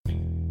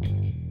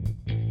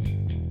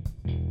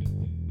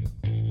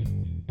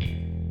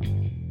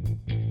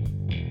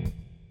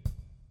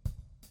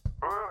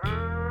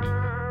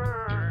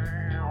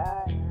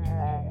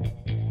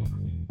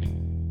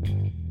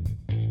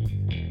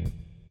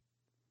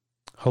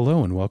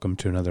Hello and welcome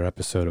to another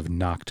episode of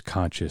Knocked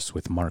Conscious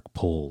with Mark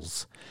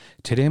Poles.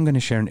 Today I'm going to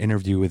share an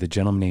interview with a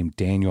gentleman named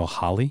Daniel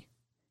Holley.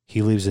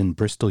 He lives in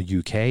Bristol,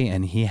 UK,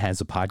 and he has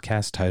a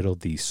podcast titled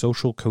the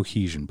Social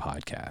Cohesion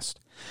Podcast.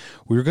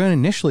 We were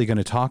initially going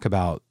to talk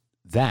about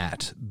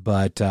that,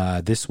 but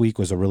this week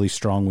was a really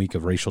strong week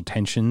of racial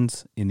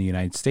tensions in the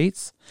United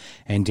States,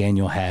 and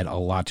Daniel had a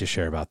lot to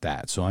share about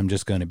that. So I'm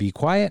just going to be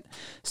quiet,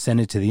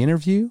 send it to the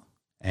interview,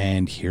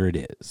 and here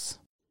it is.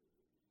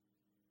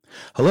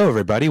 Hello,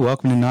 everybody.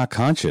 Welcome to Not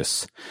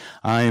Conscious.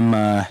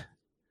 I'm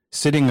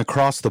sitting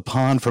across the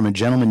pond from a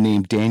gentleman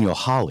named Daniel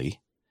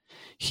Holley.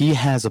 He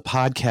has a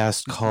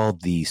podcast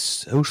called the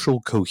Social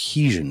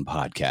Cohesion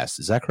Podcast.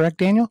 Is that correct,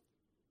 Daniel?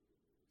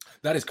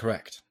 That is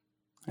correct.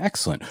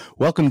 Excellent.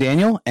 Welcome,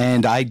 Daniel.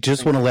 And I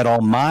just want to let all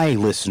my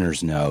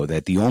listeners know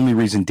that the only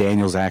reason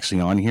Daniel's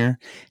actually on here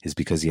is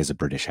because he has a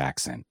British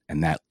accent,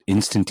 and that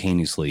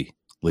instantaneously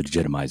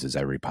legitimizes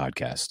every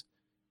podcast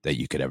that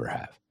you could ever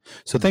have.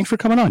 So thanks for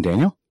coming on,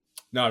 Daniel.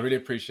 No, I really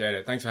appreciate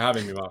it. Thanks for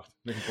having me, Mark.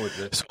 Looking forward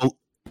to this.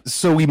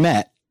 So we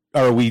met,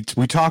 or we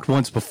talked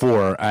once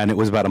before, and it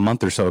was about a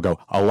month or so ago.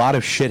 A lot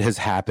of shit has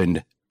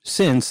happened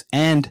since,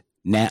 and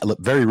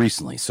very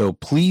recently. So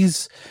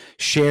please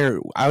share.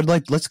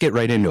 Let's get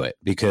right into it,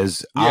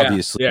 because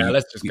obviously,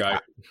 let's just go.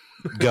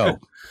 Go.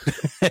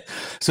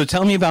 So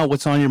tell me about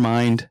what's on your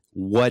mind.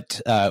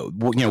 What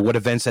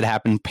events that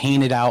happened.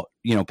 Paint it out.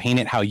 Paint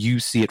it how you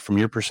see it from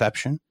your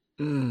perception,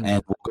 and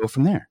we'll go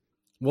from there.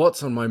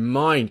 What's on my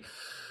mind?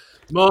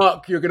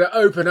 Mark, you're going to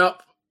open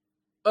up.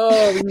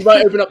 Oh, you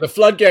might open up the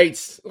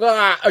floodgates.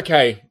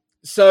 Okay.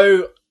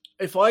 So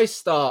if I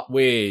start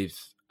with,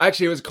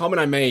 actually, it was a comment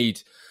I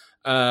made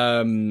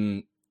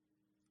on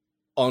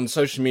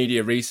social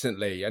media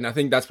recently, and I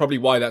think that's probably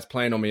why that's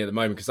playing on me at the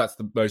moment, because that's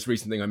the most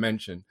recent thing I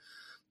mentioned,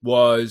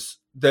 was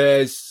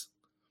and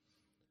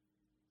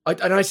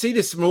I see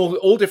this from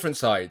all different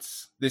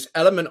sides, this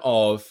element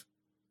of,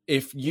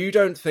 if you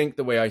don't think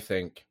the way I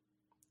think,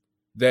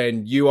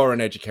 then you are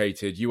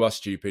uneducated, you are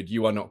stupid,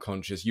 you are not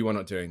conscious, you are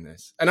not doing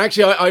this. And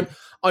actually,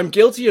 I'm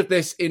guilty of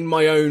this in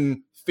my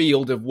own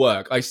field of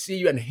work. I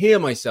see and hear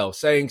myself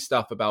saying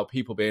stuff about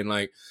people being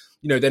like,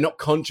 they're not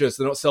conscious,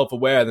 they're not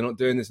self-aware, they're not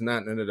doing this and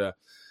that,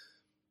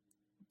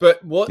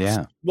 But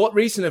what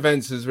recent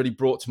events has really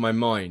brought to my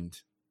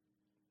mind,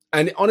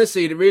 and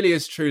honestly, it really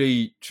is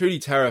truly, truly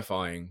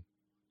terrifying,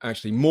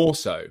 actually, more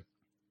so,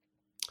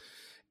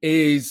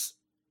 is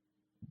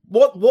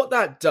what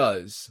that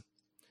does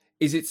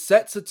is it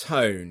sets a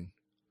tone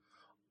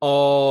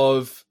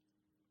of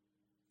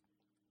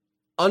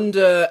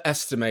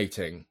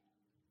underestimating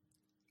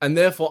and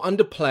therefore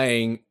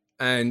underplaying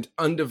and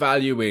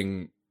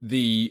undervaluing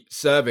the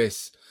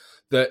service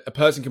that a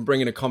person can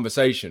bring in a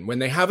conversation when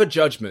they have a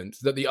judgment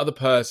that the other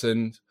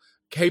person's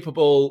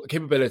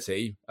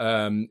capability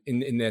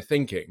in their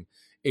thinking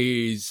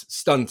is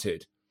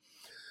stunted.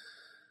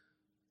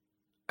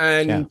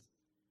 And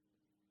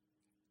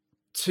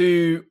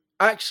to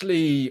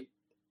actually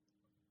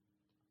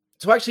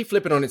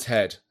flip it on its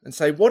head and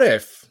say, what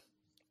if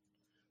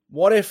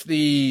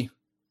the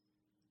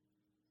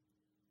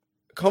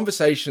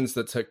conversations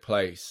that took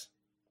place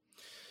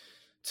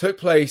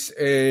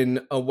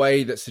in a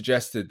way that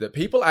suggested that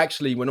people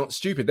actually were not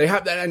stupid. They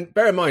have, and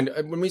bear in mind,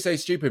 when we say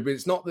stupid,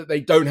 it's not that they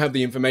don't have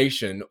the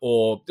information,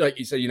 or like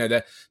you say,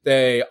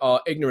 they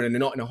are ignorant and they're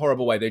not in a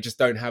horrible way. They just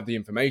don't have the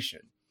information.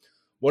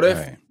 What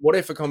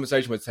if a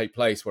conversation would take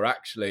place where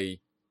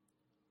actually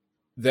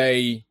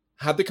they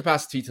had the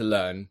capacity to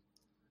learn,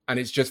 and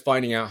it's just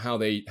finding out how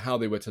they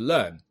were to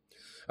learn.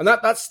 And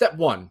that's step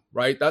one,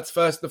 right? That's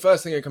the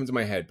first thing that comes to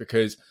my head,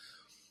 because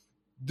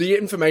the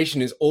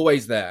information is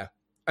always there,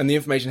 and the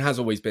information has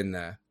always been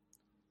there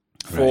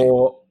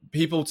for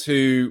people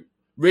to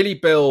really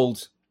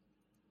build.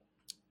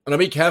 And I'll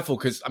be careful,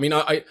 because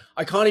I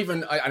can't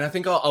even, and I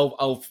think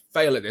I'll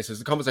fail at this as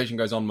the conversation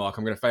goes on, Mark.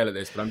 I'm going to fail at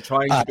this, but I'm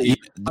trying to be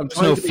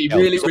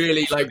really,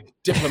 really like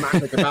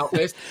diplomatic about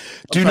this.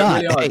 Do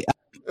not. Really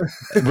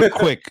real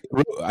quick.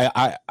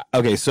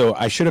 Okay, so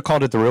I should have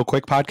called it the Real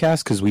Quick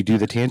Podcast, because we do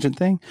the tangent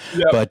thing.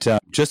 Yep. But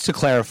just to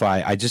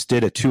clarify, I just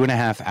did a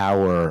 2.5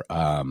 hour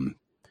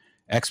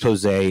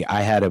expose. I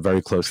had a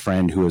very close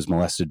friend who was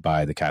molested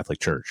by the Catholic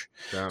Church.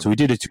 Damn. So we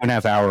did a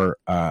 2.5 hour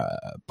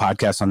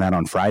podcast on that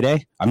on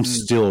Friday. I'm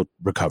still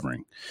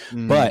recovering.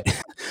 But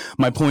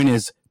my point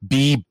is,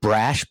 be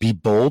brash, be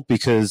bold,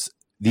 because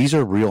these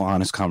are real,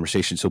 honest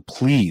conversations. So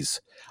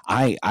please,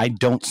 I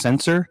don't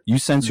censor. You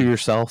censor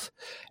yourself.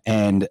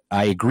 And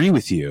I agree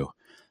with you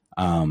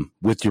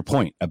with your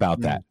point about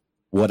that.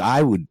 What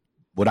I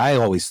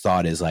always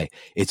thought is, like,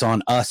 it's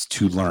on us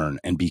to learn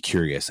and be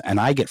curious. And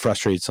I get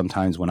frustrated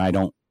sometimes when I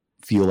don't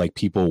feel like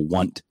people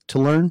want to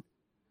learn.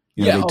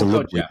 They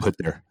deliberately put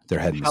their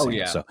head in the sand.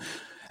 Yeah. So,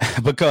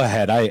 but go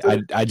ahead.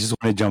 I just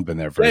want to jump in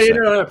there for a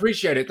second. No, I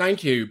appreciate it.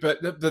 Thank you.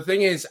 But the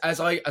thing is, as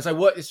I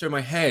work this through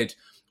my head,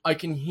 I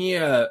can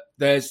hear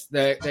there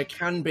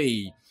can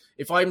be,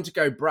 if I'm to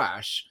go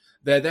brash,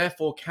 there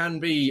therefore can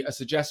be a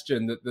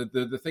suggestion that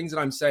the things that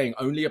I'm saying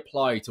only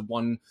apply to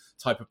one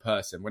type of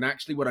person, when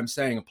actually what I'm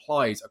saying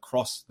applies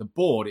across the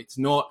board. It's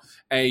not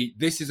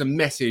this is a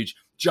message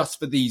just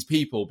for these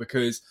people,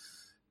 because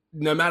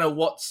no matter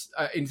what's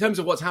in terms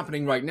of what's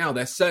happening right now,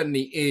 there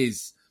certainly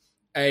is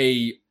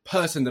a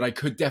person that a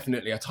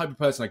type of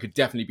person I could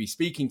definitely be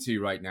speaking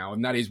to right now,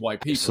 and that is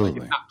white people.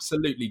 Absolutely. I can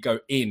absolutely go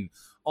in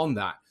on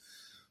that.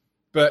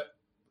 But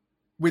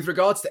with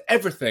regards to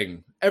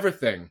everything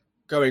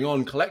going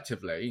on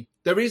collectively,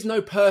 there is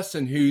no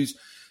person who's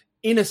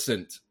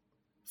innocent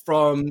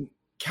from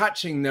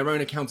catching their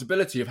own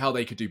accountability of how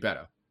they could do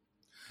better.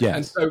 Yes.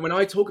 And so when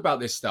I talk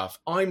about this stuff,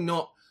 I'm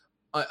not,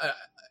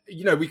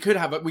 we could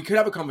have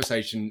a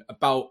conversation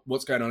about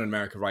what's going on in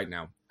America right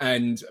now.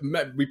 And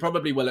we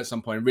probably will at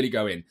some point really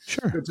go in.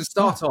 Sure. But to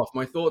start off,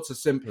 my thoughts are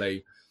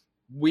simply,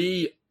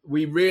 we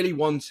really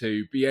want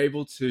to be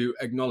able to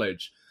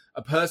acknowledge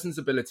a person's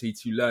ability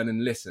to learn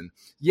and listen.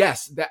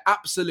 Yes, there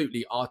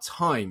absolutely are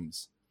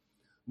times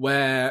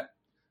where,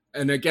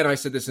 and again, I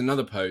said this in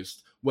another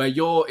post, where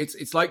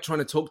it's like trying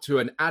to talk to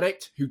an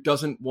addict who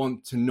doesn't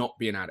want to not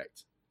be an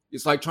addict.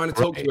 It's like trying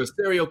to talk to a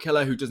serial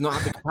killer who does not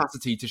have the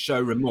capacity to show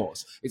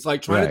remorse. It's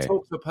like trying to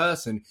talk to a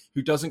person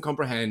who doesn't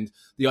comprehend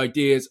the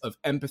ideas of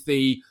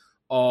empathy,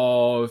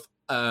 of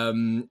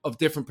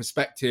different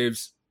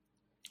perspectives,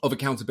 of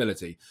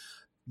accountability.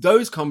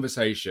 Those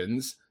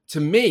conversations, to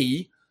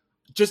me,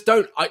 just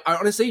don't. I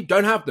honestly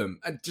don't have them.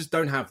 I just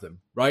don't have them.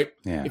 Right?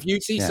 Yeah. If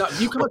you see,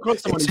 if you come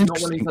across someone who's not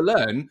willing to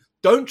learn,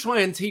 don't try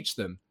and teach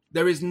them.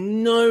 There is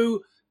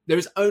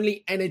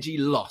only energy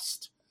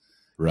lost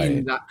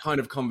in that kind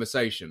of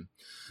conversation.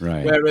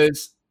 Right.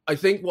 Whereas I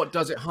think what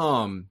does it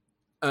harm,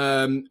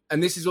 and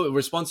this is what a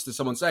response to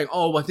someone saying,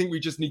 "Oh, I think we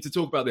just need to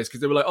talk about this,"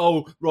 because they were like,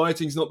 "Oh,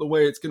 rioting's not the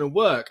way it's going to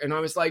work," and I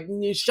was like,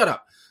 "Shut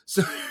up."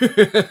 So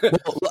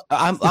well,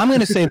 I'm going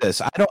to say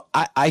this.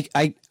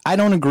 I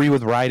don't agree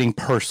with rioting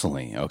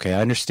personally. Okay,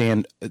 I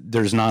understand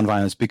there's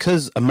nonviolence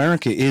because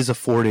America is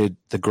afforded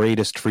the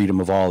greatest freedom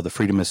of all, the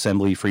freedom of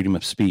assembly, freedom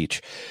of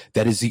speech.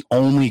 That is the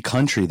only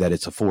country that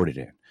it's afforded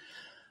in.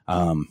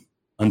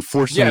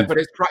 Unfortunately, yeah, but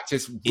it's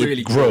practiced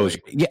really grows.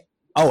 Poorly. Yeah.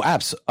 Oh,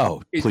 absolutely.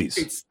 Oh,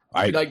 please.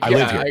 I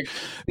live here.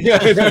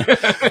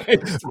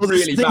 It's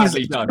really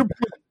badly done.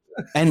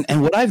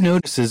 And what I've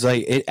noticed is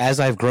as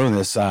I've grown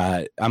this,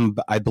 I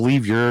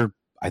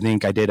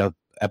think I did a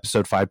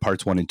episode 5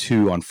 parts 1 and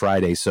 2 on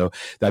Friday. So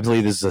I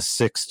believe this is a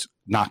 6th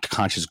not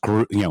conscious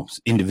group,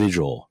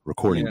 individual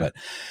recording. Yeah.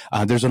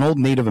 But there's an old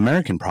Native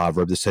American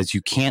proverb that says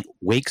you can't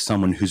wake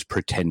someone who's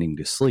pretending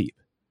to sleep.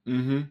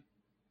 Mm-hmm.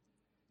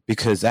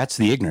 Because that's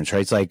the ignorance,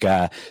 right? It's like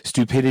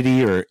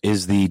stupidity or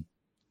is the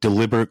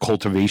deliberate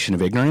cultivation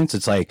of ignorance.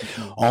 It's like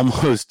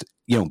almost,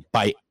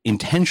 by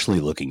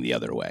intentionally looking the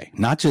other way,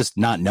 not just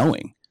not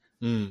knowing,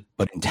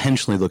 but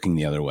intentionally looking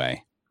the other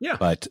way. Yeah.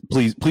 But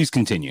please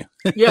continue.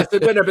 Yes,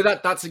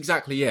 but that's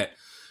exactly it.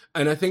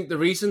 And I think the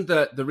reason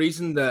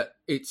that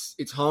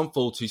it's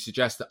harmful to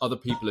suggest that other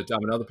people are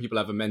dumb and other people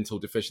have a mental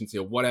deficiency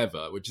or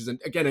whatever, which is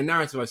again a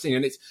narrative I've seen,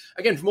 and it's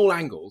again from all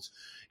angles,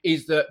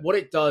 is that what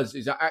it does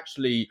is it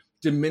actually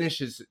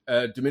diminishes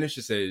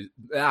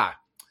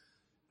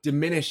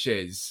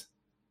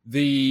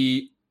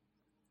the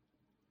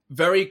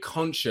very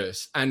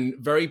conscious and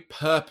very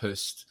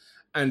purposed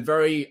and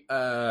very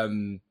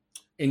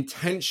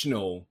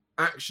intentional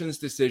actions,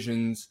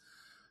 decisions,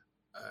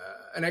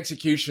 and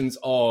executions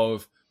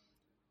of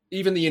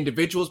even the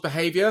individual's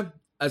behavior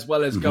as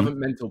well as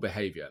governmental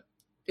behavior,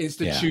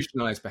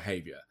 institutionalized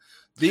behavior.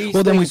 These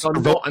things are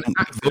not an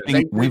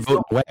accident. We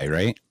vote away,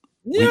 right?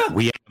 Yeah.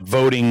 We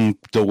voting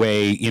the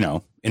way,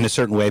 in a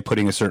certain way,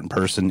 putting a certain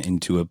person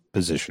into a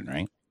position,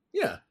 right?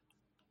 Yeah,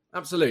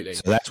 absolutely.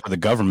 So that's where the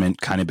government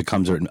kind of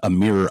becomes a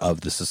mirror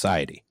of the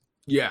society.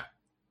 Yeah,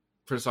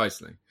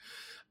 precisely.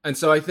 And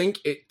so I think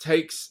it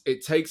takes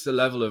a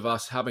level of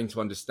us having to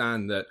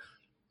understand that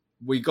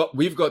we've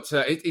got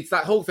to, it's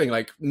that whole thing,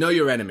 like know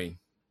your enemy,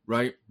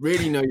 right?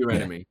 Really know your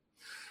enemy.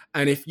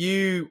 And if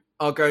you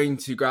are going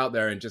to go out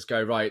there and just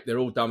go, right, they're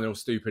all dumb, they're all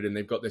stupid, and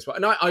they've got this.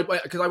 And I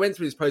because I went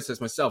through this process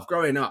myself,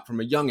 growing up from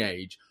a young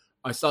age,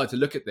 I started to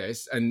look at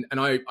this, and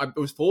I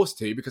was forced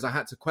to, because I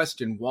had to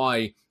question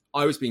why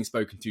I was being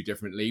spoken to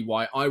differently,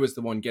 why I was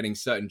the one getting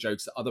certain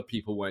jokes that other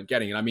people weren't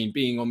getting. And I mean,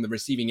 being on the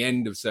receiving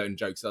end of certain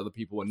jokes that other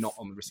people were not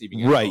on the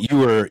receiving end. Right. You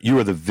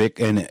were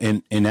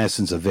the in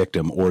essence, a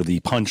victim, or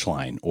the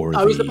punchline, or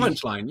I was the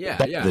punchline. Yeah.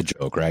 The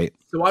joke. Right.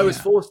 So I was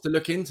forced to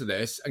look into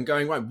this and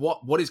going, right,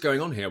 what is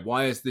going on here?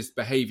 Why is this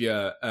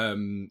behavior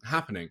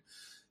happening?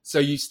 So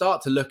you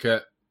start to look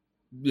at,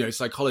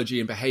 psychology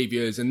and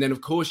behaviors. And then of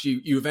course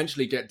you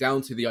eventually get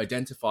down to the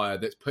identifier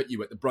that's put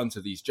you at the brunt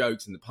of these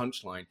jokes and the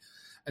punchline.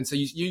 And so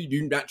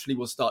you naturally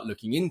will start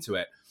looking into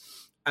it.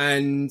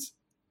 And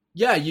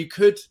yeah,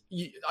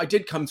 I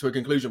did come to a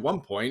conclusion at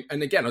one point.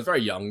 And again, I was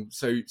very young,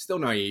 so still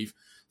naive,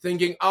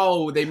 thinking,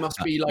 oh, they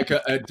must be like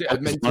a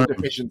mental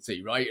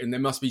deficiency, right? And there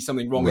must be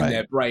something wrong in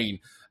their brain.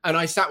 And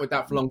I sat with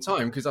that for a long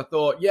time because I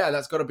thought, yeah,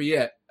 that's got to be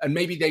it. And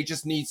maybe they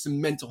just need some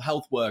mental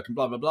health work and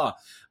blah, blah, blah.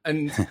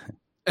 And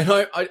And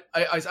I,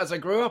 as I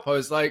grew up, I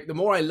was like, the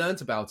more I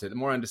learned about it, the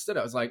more I understood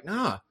it. I was like,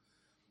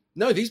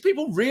 no, these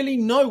people really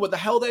know what the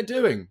hell they're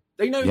doing.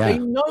 They know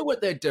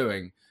what they're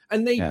doing,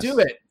 and they do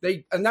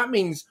it. And that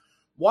means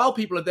while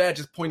people are there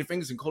just pointing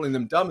fingers and calling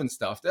them dumb and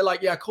stuff, they're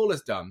like, yeah, call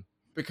us dumb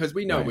because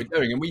we know what we're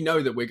doing, and we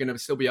know that we're going to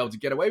still be able to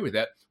get away with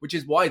it, which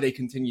is why they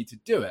continue to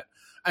do it.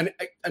 And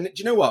do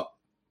you know what?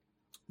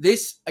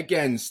 This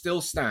again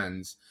still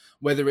stands,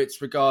 whether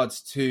it's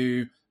regards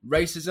to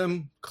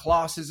racism,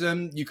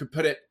 classism. You could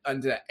put it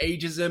under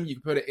ageism. You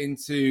could put it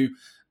into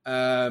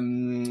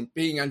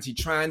being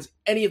anti-trans.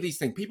 Any of these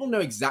things, people know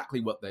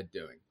exactly what they're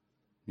doing.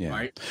 Yeah.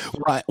 Right.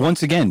 Well,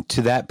 once again,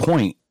 to that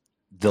point,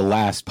 the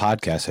last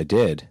podcast I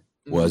did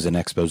was an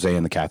expose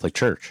on the Catholic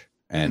Church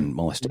and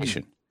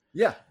molestation.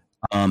 Yeah.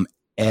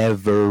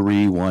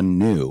 Everyone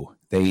knew.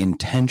 They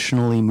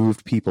intentionally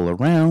moved people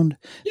around.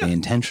 Yeah. They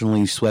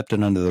intentionally swept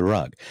it under the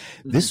rug.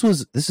 This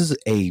is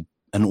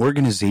an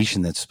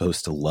organization that's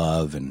supposed to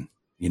love and,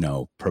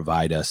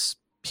 provide us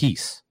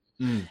peace.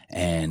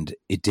 And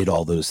it did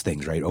all those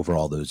things, right, over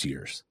all those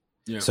years.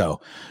 Yeah.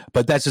 So,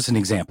 but that's just an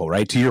example,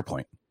 right? To your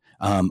point.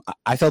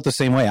 I felt the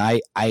same way.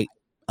 I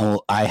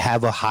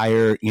have a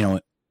higher,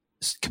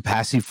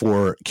 capacity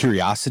for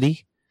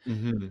curiosity.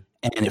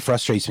 And it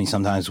frustrates me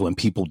sometimes when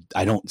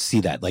I don't see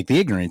that, like the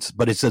ignorance,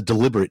 but it's a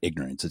deliberate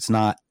ignorance. It's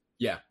not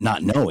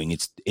not knowing.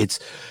 It's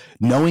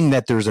knowing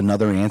that there's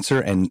another answer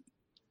and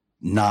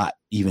not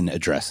even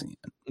addressing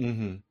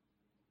it.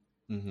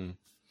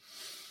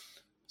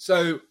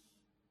 So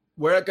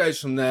where it goes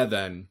from there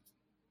then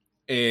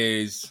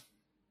is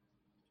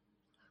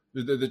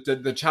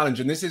the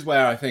challenge. And this is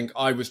where I think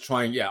I was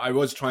trying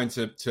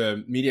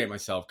to mediate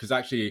myself, because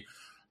actually,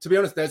 to be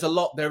honest, there is a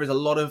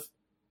lot of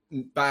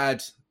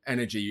bad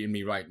energy in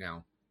me right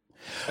now.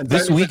 And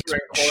this week,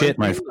 shit,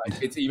 my friend.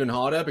 It's even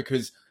harder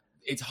because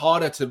it's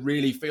harder to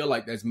really feel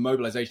like there's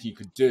mobilization you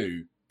could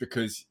do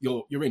because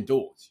you're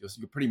indoors.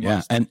 You're pretty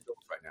much indoors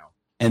right now.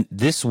 And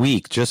this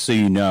week, just so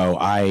you know,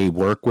 I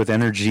work with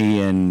energy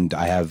and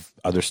I have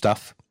other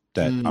stuff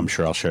that I'm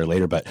sure I'll share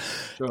later. But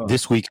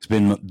this week's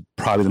been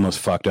probably the most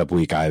fucked up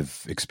week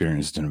I've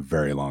experienced in a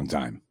very long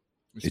time.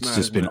 It's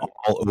just been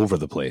all over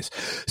the place.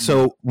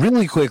 So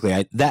really quickly,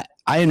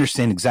 I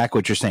understand exactly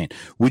what you're saying.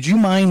 Would you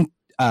mind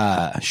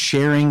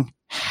sharing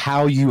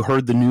how you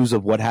heard the news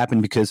of what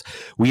happened? Because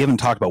we haven't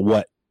talked about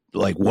what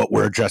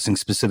we're addressing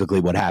specifically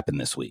what happened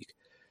this week.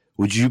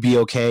 Would you be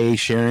okay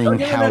sharing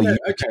how you?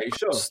 Okay,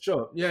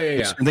 sure.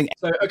 Yeah. So,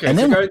 and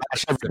then we'll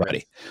bash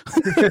everybody.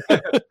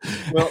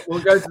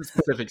 We'll go to the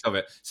specifics of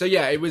it. So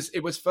yeah, it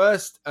was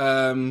first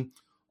Ahmaud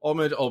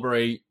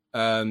Arbery,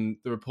 the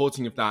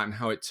reporting of that and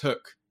how it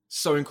took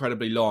so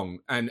incredibly long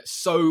and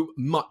so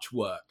much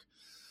work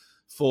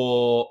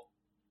for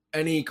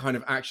any kind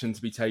of action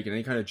to be taken,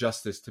 any kind of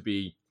justice to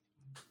be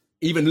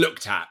even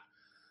looked at.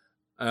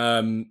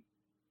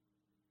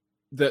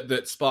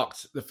 That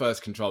sparked the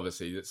first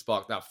controversy, that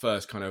sparked that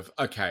first kind of,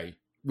 okay,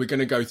 we're going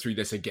to go through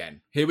this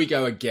again. Here we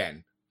go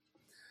again.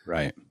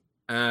 Right.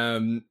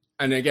 And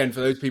again,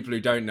 for those people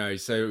who don't know,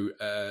 so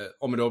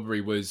Ahmaud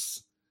Arbery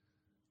was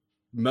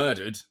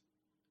murdered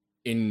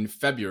in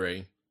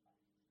February,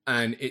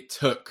 and it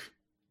took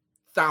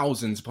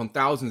thousands upon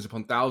thousands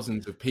upon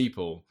thousands of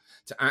people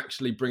to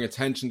actually bring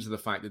attention to the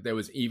fact that there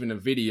was even a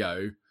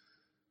video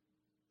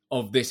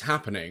of this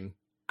happening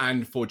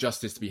and for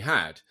justice to be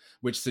had,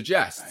 which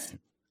suggests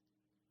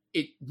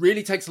it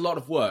really takes a lot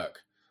of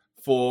work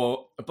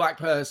for a black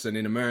person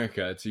in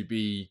America to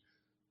be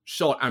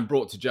shot and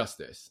brought to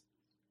justice.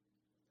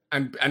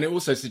 And it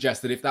also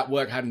suggests that if that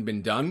work hadn't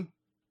been done,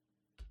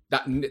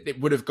 that it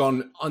would have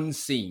gone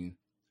unseen.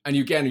 And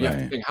again, you have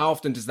to think, how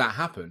often does that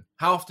happen?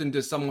 How often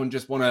does someone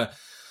just want to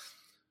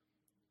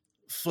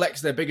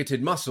flex their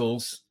bigoted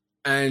muscles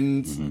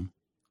and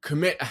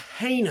commit a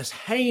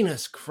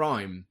heinous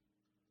crime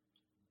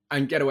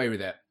and get away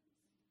with it?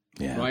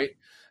 Yeah. Right.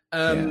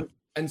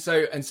 And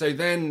so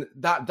then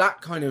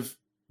that kind of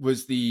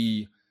was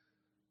the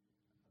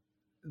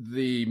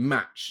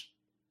match.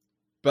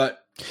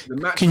 But the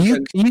match. Can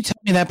you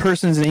tell me that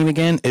person's name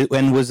again?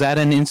 And was that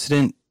an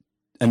incident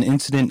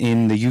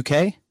in the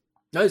UK?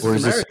 No, this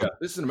is America.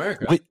 This is in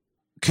America. Wait,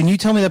 can you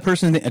tell me that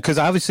person? Because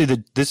obviously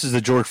this is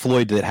the George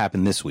Floyd that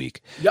happened this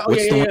week. Yeah.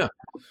 Yeah.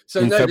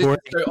 So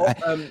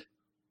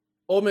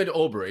Ahmaud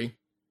Arbery,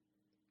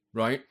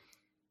 right?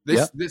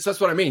 That's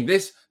what I mean.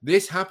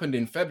 This happened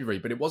in February,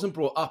 but it wasn't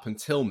brought up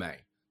until May.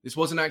 This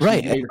wasn't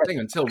actually made a thing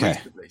until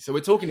recently. So we're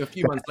talking a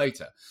few months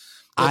later.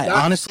 I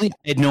honestly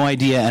had no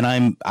idea,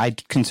 and I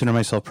consider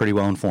myself pretty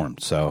well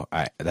informed. So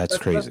that's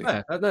crazy.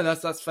 That's fair. No,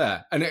 that's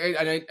fair.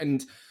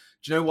 And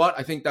do you know what?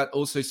 I think that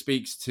also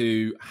speaks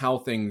to how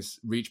things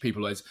reach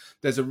people.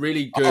 There's a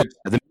really good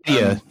the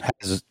media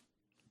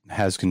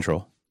has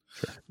control.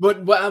 Sure.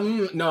 But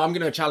no, I'm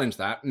going to challenge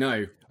that.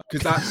 No,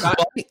 because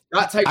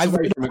that takes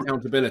away from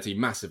accountability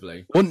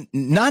massively. Well,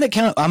 not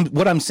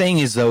what I'm saying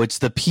is though, it's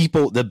the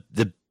people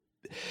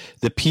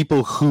the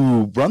people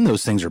who run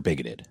those things are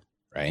bigoted,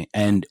 right?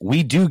 And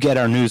we do get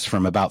our news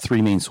from about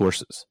three main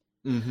sources.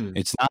 Mm-hmm.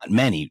 It's not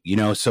many,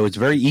 so it's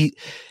very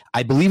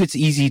I believe it's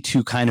easy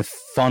to kind of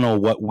funnel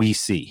what we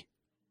see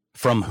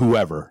from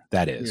whoever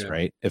that is,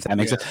 right? If that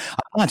makes sense.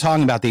 I'm not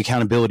talking about the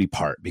accountability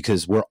part,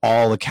 because we're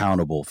all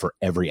accountable for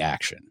every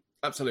action.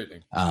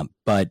 Absolutely.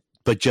 But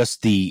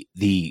just the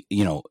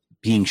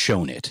being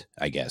shown it,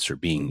 I guess, or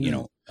being,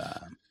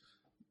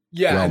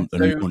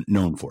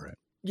 known for it.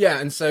 Yeah,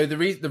 and so the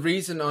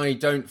reason I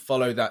don't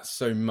follow that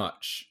so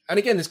much, and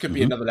again, this could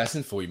be another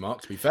lesson for you,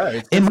 Mark, to be fair.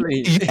 It's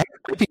definitely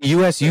a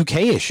US-UK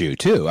issue,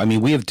 too. I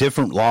mean, we have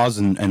different laws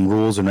and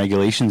rules and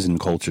regulations and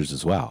cultures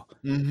as well.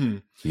 Mm-hmm.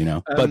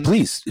 But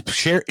please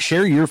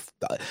share your,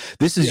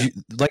 this is,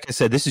 like I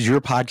said, this is your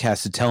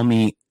podcast to tell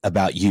me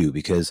about you,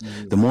 because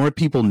the more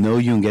people know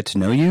you and get to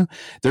know you,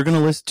 they're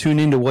going to tune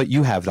into what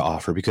you have to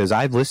offer, because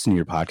I've listened to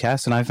your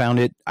podcast and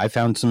I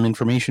found some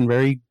information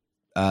very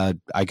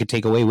I could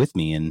take away with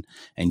me and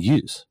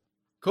use.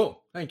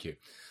 Cool. Thank you.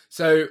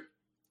 So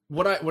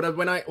when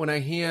I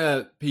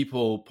hear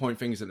people point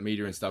fingers at the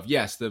media and stuff,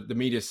 yes, the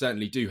media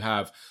certainly do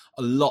have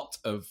a lot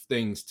of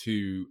things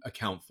to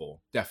account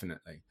for.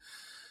 Definitely.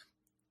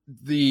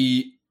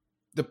 The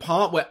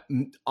part where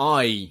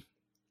I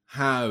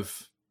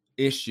have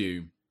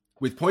issue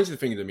with pointing the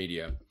finger at the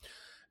media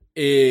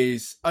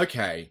is,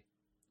 okay,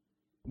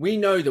 we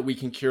know that we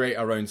can curate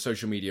our own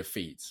social media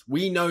feeds.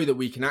 We know that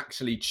we can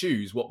actually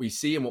choose what we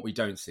see and what we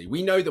don't see.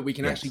 We know that we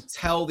can actually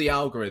tell the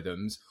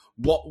algorithms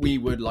what we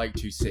would like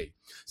to see.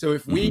 So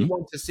if we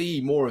want to see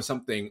more of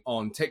something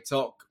on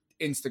TikTok,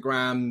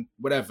 Instagram,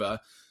 whatever,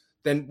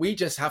 then we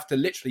just have to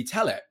literally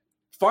tell it,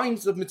 find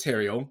the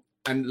material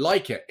and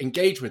like it,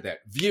 engage with it,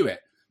 view it.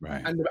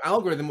 Right. And the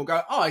algorithm will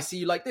go, oh, I see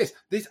you like this.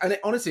 And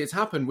honestly, it's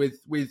happened with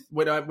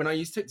when I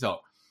use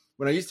TikTok.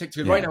 When I use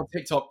TikTok, right now,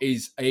 TikTok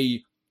is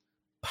a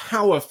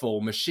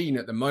powerful machine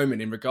at the moment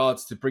in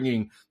regards to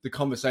bringing the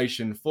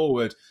conversation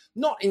forward,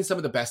 not in some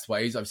of the best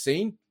ways I've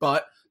seen,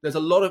 but there's a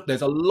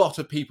lot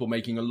of people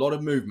making a lot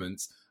of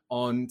movements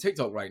on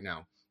TikTok right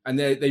now, and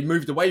they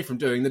moved away from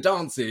doing the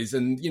dances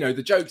and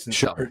the jokes and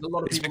stuff. There's a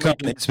lot of people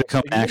it's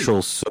become an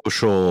actual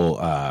social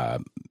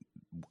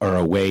or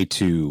a way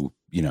to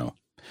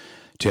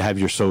to have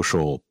your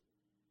social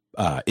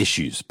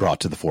issues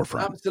brought to the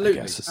forefront. Absolutely.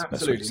 And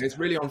it's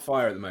really on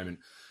fire at the moment.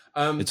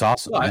 It's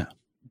awesome.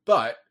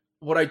 But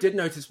what I did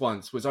notice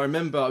once was, I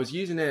remember I was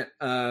using it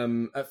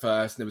at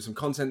first, and there was some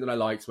content that I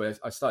liked where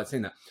I started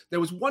seeing that. There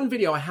was one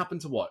video I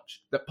happened to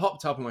watch that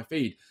popped up on my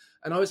feed,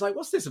 and I was like,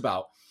 what's this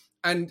about?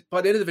 And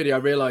by the end of the video, I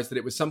realized that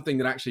it was something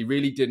that actually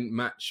really didn't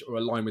match or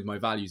align with my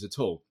values at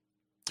all.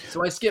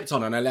 So I skipped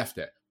on and I left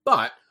it.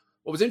 But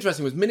what was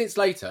interesting was, minutes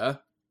later,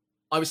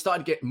 I was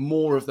starting to get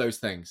more of those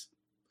things.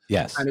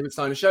 Yes. And it was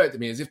starting to show it to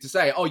me as if to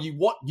say, oh, you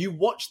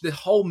watched the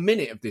whole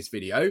minute of this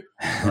video.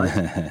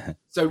 Right?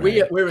 So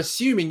we're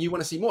assuming you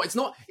want to see more. It's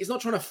not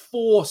trying to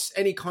force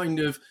any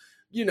kind of,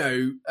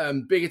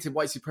 bigoted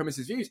white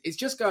supremacist views. It's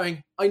just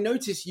going, I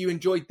noticed you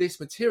enjoyed this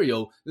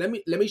material. Let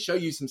me show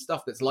you some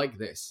stuff that's like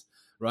this.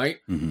 Right.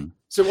 Mm-hmm.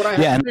 So what I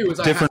had to do was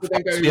I had to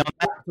then go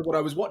back to what I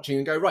was watching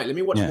and go, right, let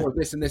me watch more of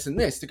this and this and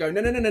this, to go,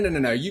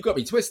 no. You got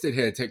me twisted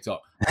here,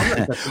 TikTok. I'm not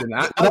interested in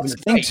that. That's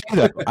the thing too,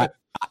 though.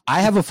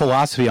 I have a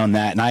philosophy on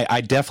that, and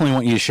I definitely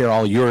want you to share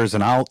all yours,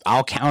 and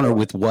I'll counter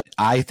with what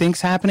I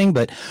think's happening.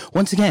 But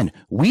once again,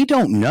 we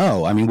don't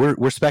know. I mean,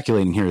 we're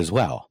speculating here as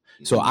well.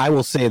 So I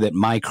will say that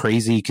my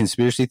crazy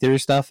conspiracy theory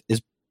stuff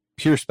is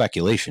pure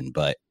speculation,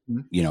 but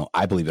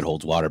I believe it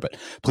holds water. But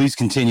please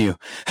continue.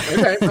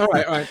 Okay, all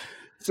right.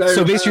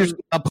 So basically, you're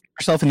putting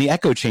yourself in the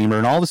echo chamber,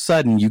 and all of a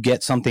sudden, you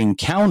get something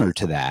counter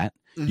to that.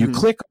 You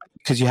click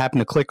because you happen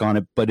to click on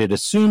it, but it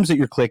assumes that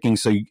you're clicking.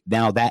 So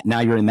now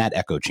you're in that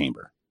echo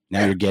chamber.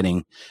 Now you're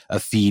getting a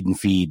feed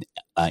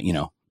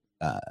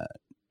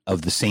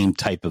of the same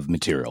type of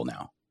material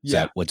now. Is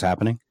that what's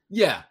happening?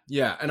 Yeah.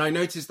 And I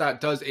noticed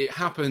that it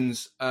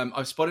happens.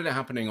 I've spotted it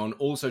happening on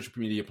all social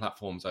media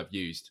platforms I've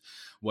used,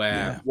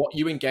 where what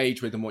you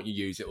engage with and what you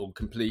use, it will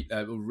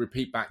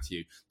repeat back to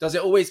you. Does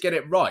it always get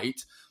it right?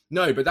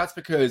 No, but that's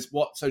because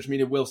what social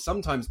media will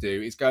sometimes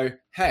do is go,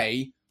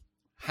 hey,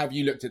 have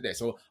you looked at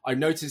this? Or I've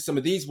noticed some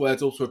of these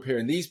words also appear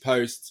in these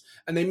posts,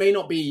 and they may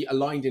not be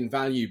aligned in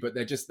value, but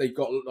they've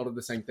got a lot of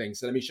the same things.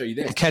 So let me show you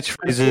this.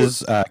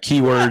 Catchphrases,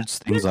 keywords,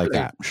 things like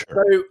that.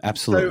 Sure. So,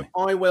 absolutely.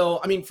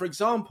 So for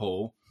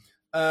example,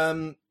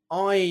 while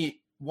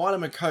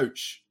I'm a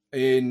coach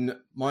in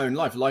my own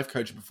life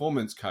coach and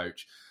performance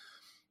coach,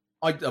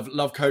 I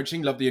love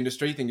coaching, love the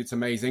industry, think it's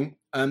amazing.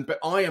 But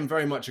I am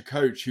very much a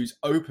coach who's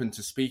open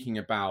to speaking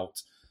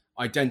about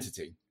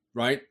identity,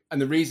 right?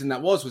 And the reason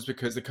that was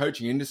because the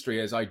coaching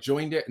industry, as I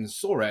joined it and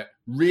saw it,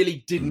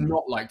 really did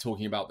not like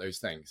talking about those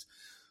things.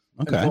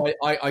 Okay. And so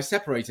I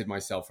separated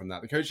myself from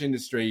that. The coaching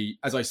industry,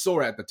 as I saw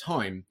it at the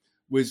time,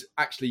 was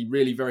actually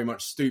really very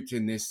much stooped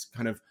in this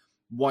kind of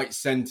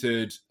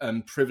white-centered,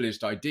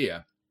 privileged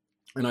idea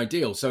and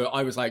ideal. So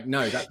I was like,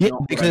 no, that's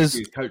not what I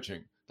see as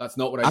coaching. That's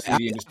not what I see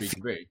the industry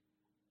to be.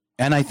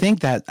 And I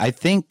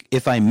think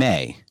if I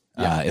may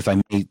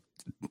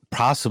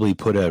possibly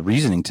put a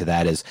reasoning to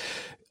that is,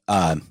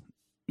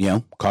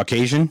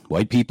 Caucasian,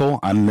 white people,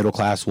 I'm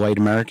middle-class white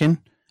American.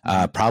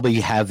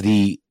 probably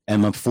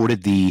am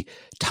afforded the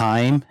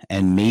time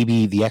and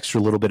maybe the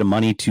extra little bit of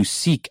money to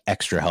seek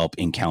extra help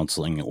in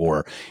counseling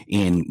or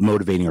in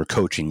motivating or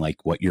coaching like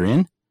what you're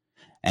in.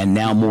 And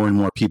now more and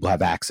more people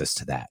have access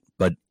to that.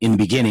 But in the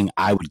beginning,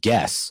 I would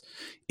guess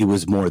it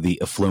was more the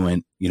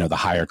affluent, the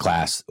higher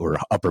class or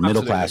upper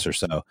middle class or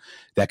so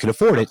that could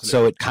afford it.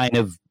 So it kind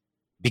of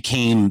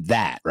became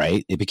that,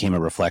 right? It became a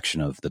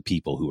reflection of the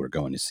people who were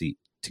going to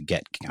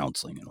get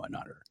counseling and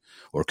whatnot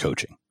or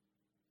coaching.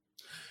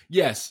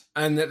 Yes,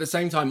 and at the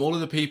same time, all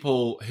of the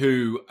people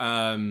who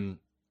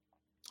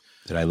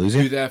did I lose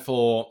you? Who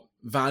therefore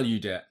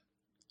valued it,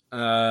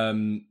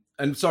 and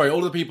sorry, all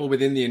of the people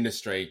within the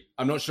industry.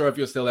 I'm not sure if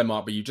you're still there,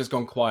 Mark, but you've just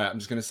gone quiet. I'm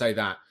just going to say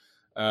that.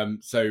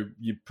 So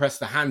you press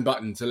the hand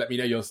button to let me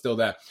know you're still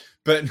there.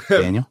 But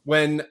Daniel?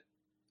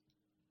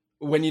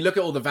 when you look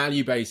at all the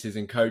value bases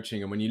in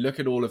coaching, and when you look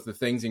at all of the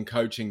things in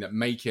coaching that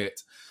make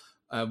it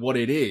what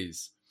it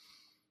is,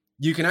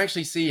 you can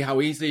actually see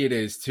how easy it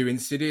is to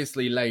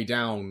insidiously lay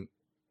down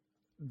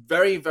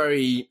very,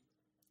 very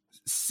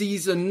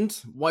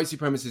seasoned white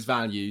supremacist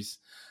values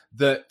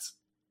that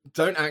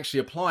don't actually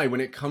apply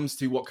when it comes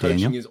to what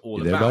coaching is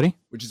all about, buddy?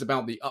 Which is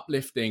about the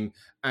uplifting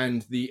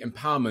and the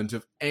empowerment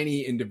of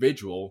any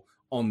individual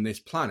on this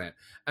planet,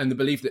 and the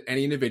belief that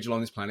any individual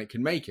on this planet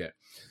can make it.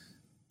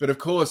 But of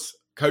course,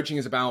 coaching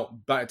is about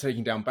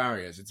taking down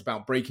barriers. It's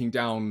about breaking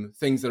down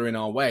things that are in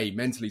our way,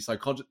 mentally,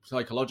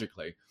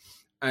 psychologically.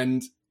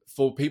 And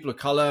for people of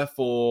color,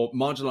 for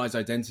marginalized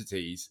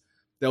identities,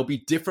 there'll be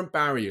different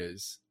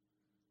barriers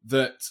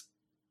that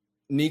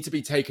need to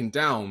be taken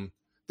down,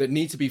 that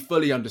need to be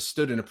fully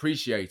understood and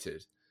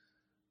appreciated.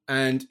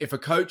 And if a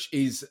coach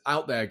is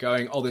out there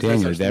going, oh, there's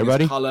no such thing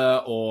as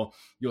color, or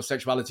your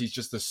sexuality is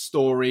just a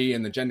story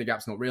and the gender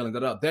gap's not real, and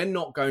they're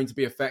not going to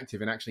be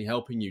effective in actually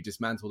helping you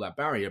dismantle that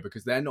barrier,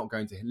 because they're not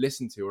going to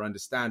listen to or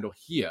understand or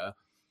hear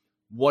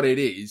what it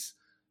is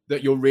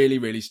that you're really,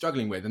 really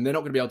struggling with, and they're not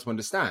going to be able to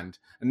understand.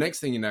 And next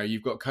thing you know,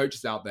 you've got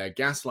coaches out there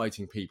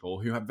gaslighting people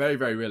who have very,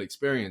 very real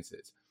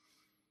experiences.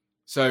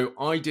 So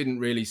I didn't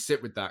really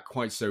sit with that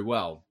quite so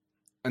well.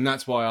 And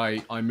that's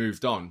why I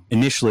moved on.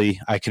 Initially,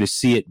 I could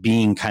see it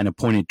being kind of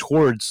pointed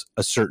towards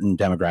a certain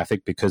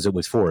demographic because it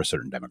was for a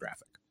certain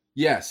demographic.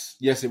 Yes,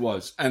 it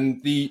was.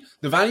 And the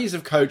values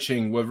of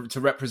coaching were to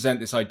represent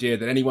this idea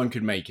that anyone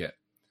could make it,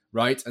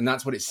 right? And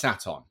that's what it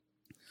sat on.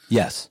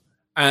 Yes.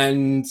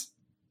 And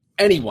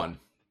anyone,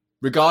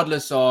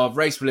 regardless of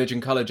race,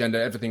 religion, color,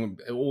 gender, everything,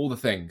 all the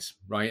things,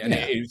 right? And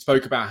it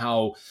spoke about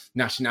how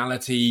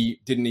nationality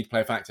didn't need to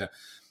play a factor.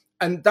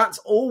 And that's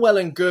all well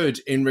and good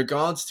in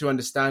regards to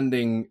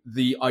understanding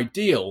the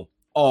ideal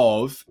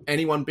of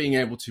anyone being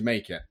able to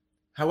make it.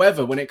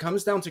 However, when it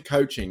comes down to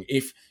coaching,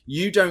 if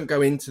you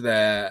go into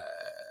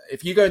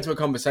a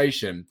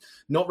conversation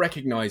not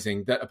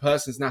recognizing that a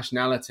person's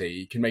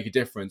nationality can make a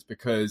difference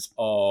because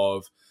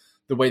of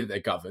the way that they're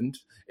governed,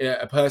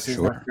 a person's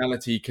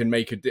nationality can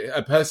make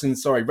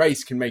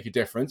race can make a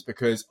difference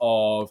because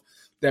of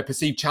their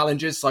perceived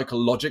challenges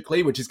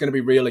psychologically, which is going to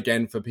be real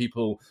again for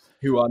people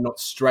who are not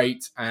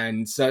straight,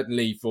 and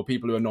certainly for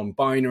people who are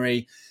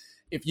non-binary.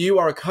 If you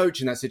are a coach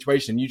in that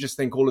situation, you just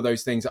think all of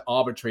those things are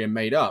arbitrary and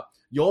made up.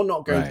 You're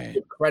not going to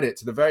give credit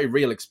to the very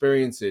real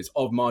experiences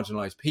of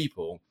marginalized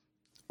people.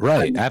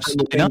 Right,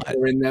 absolutely not.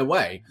 Are in their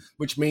way,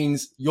 which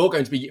means you're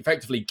going to be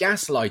effectively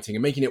gaslighting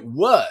and making it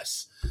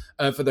worse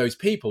for those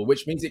people,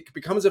 which means it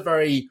becomes a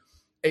very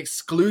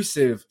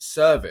exclusive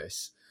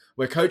service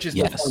where coaches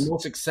will find more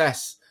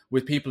success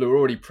with people who are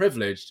already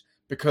privileged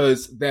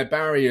because their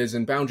barriers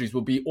and boundaries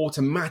will be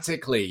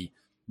automatically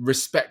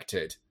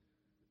respected.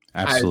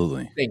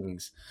 Absolutely.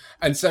 Things.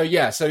 And so,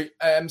 so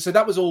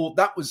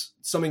that was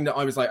something that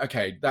I was like,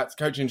 okay, that's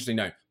coaching interesting.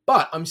 No,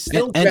 but I'm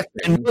still and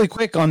really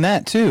quick on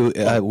that too.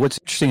 What's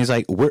interesting is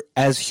like we're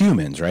as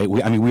humans, right?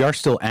 We are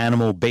still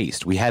animal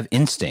based. We have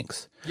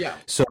instincts. Yeah.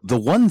 So the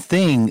one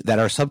thing that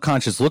our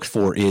subconscious looks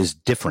for is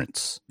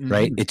difference,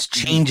 right? It's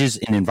changes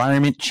in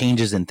environment,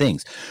 changes in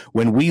things.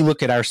 When we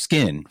look at our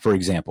skin, for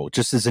example,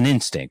 just as an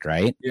instinct,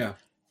 right? Yeah.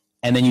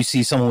 And then you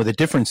see someone with a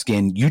different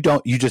skin, you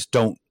just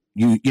don't,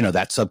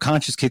 that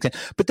subconscious kicks in.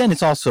 But then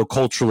it's also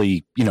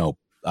culturally,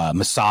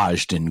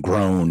 massaged and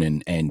grown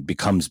and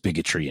becomes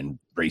bigotry and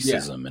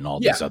racism and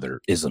all these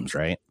other isms,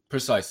 right?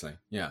 Precisely.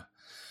 Yeah.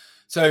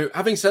 So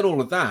having said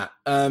all of that,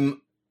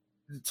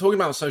 talking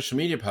about social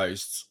media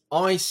posts,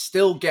 I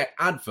still get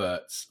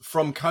adverts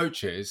from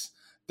coaches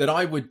that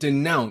I would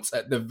denounce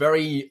at the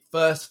very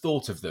first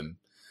thought of them,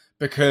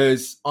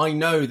 because I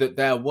know that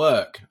their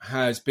work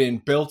has been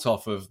built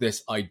off of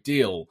this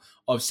ideal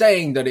of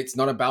saying that it's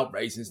not about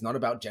race, it's not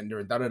about gender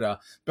and da-da-da,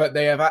 but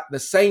they have at the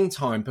same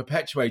time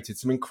perpetuated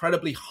some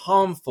incredibly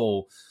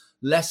harmful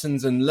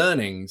lessons and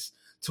learnings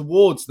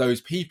towards those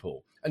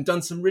people and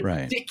done some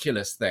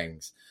ridiculous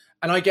things.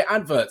 And I get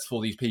adverts for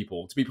these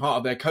people to be part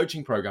of their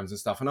coaching programs and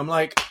stuff. And I'm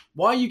like,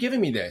 why are you giving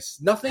me this?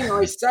 Nothing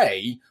I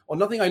say or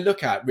nothing I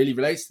look at really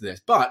relates to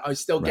this, but I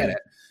still get it.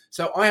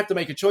 So I have to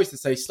make a choice to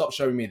say, stop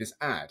showing me this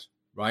ad,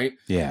 right?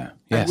 Yeah.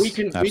 And Yes, we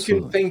can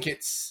think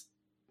it's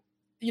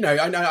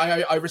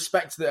I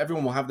respect that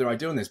everyone will have their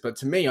idea on this, but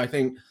to me, I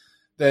think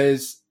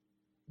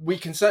we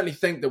can certainly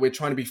think that we're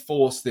trying to be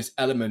forced this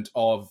element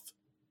of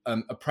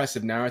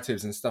oppressive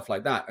narratives and stuff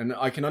like that. And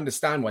I can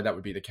understand why that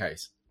would be the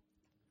case.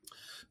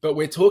 But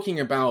we're talking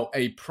about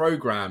a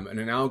program and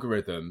an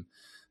algorithm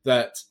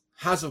that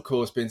has, of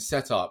course, been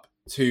set up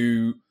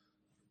to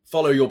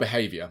follow your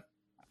behavior.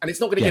 And it's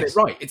not going to get it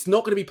right. It's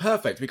not going to be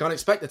perfect. We can't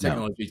expect the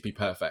technology to be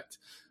perfect,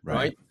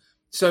 right?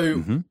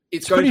 So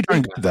it's going pretty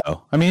darn good,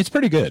 though. I mean, it's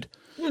pretty good.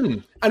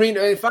 I mean,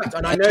 in fact,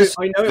 and I know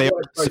it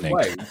works both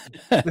ways.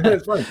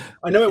 It's fine.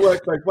 I know it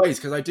works both ways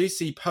because I do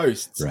see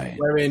posts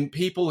wherein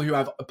people who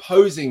have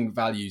opposing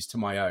values to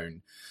my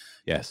own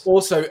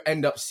also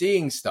end up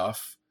seeing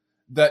stuff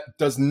that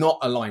does not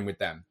align with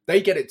them.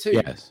 They get it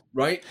too,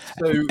 right?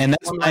 So, and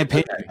that's my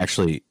opinion,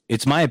 actually.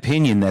 It's my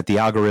opinion that the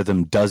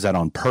algorithm does that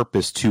on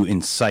purpose to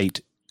incite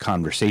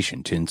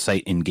conversation, to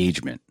incite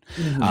engagement.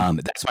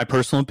 That's my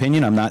personal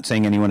opinion. I'm not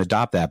saying anyone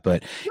adopt that,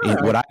 but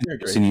what I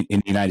notice in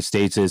the United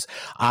States is,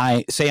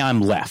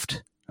 I'm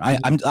left.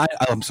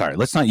 I'm sorry,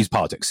 let's not use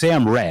politics. Say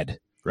I'm red,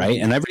 right?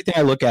 And everything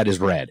I look at is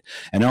red.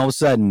 And all of a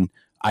sudden,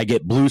 I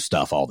get blue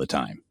stuff all the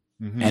time.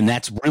 And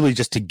that's really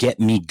just to get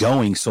me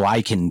going so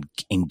I can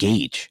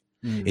engage.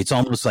 It's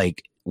almost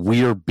like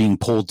we're being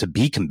pulled to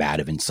be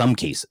combative in some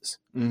cases.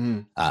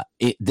 In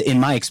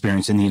my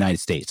experience in the United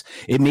States,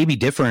 it may be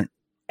different.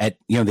 The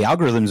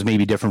algorithms may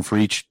be different for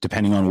each,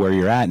 depending on where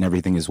you're at and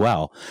everything as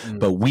well.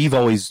 But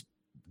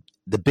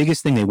the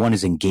biggest thing they want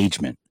is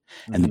engagement.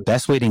 And the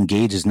best way to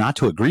engage is not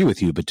to agree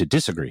with you, but to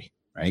disagree,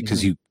 right?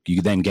 Because you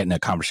then get in a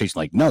conversation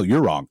like, no,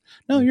 you're wrong.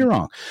 No, you're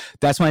wrong.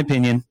 That's my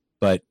opinion.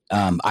 But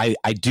I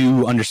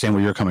do understand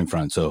where you're coming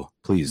from. So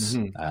please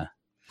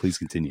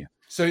continue.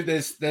 So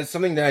there's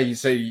something there you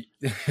say.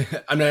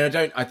 I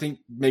mean, I think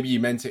maybe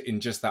you meant it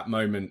in just that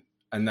moment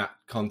and that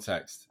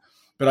context.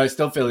 But I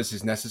still feel this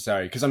is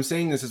necessary because I'm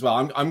seeing this as well.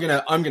 I'm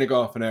gonna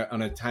go off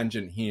on a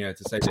tangent here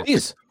to say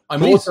this.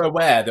 I'm also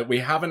aware that we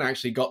haven't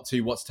actually got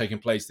to what's taken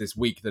place this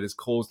week that has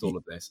caused all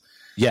of this.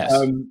 Yes,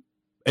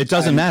 it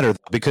doesn't matter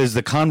because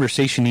the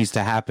conversation needs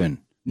to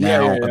happen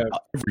now.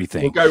 About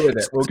everything. We'll go with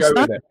it.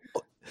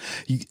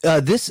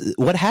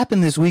 What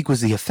happened this week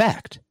was the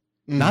effect,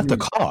 not the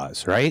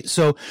cause, right?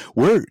 So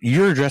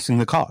you're addressing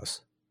the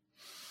cause.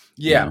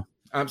 Yeah,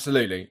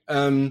 absolutely.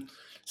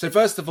 So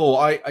first of all,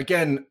 I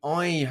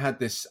had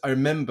this, I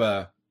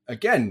remember,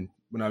 again,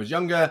 when I was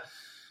younger,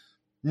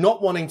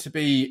 not wanting to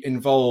be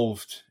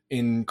involved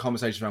in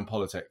conversations around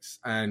politics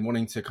and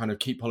wanting to kind of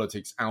keep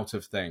politics out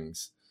of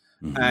things.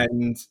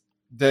 And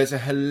there's a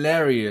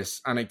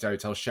hilarious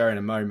anecdote I'll share in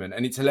a moment.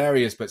 And it's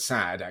hilarious, but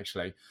sad,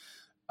 actually.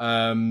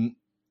 And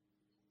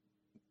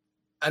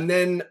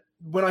then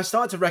when I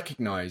started to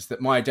recognize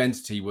that my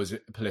identity was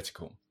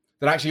political,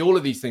 that actually all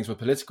of these things were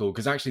political,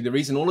 because actually the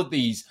reason all of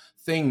these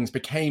things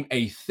became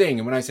a thing,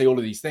 and when I say all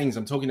of these things,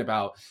 I'm talking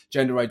about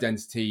gender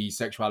identity,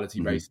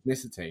 sexuality, race,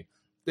 ethnicity,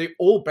 they're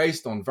all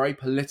based on very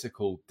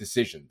political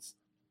decisions.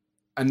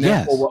 And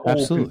therefore were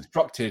all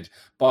constructed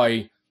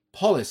by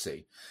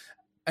policy.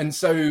 And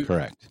so...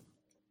 Correct.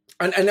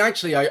 And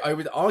actually, I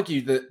would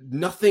argue that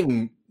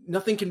nothing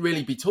can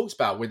really be talked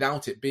about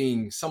without it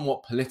being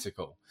somewhat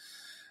political.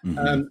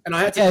 And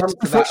I had to come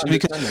to that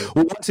because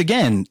once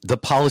again, the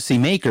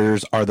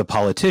policymakers are the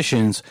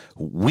politicians.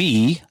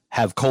 We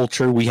have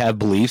culture, we have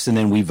beliefs, and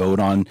then we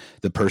vote on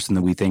the person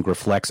that we think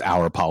reflects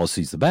our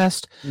policies the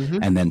best,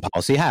 and then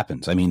policy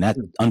happens. I mean, that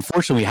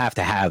unfortunately we have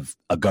to have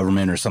a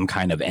government or some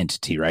kind of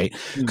entity, right?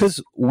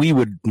 Because we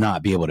would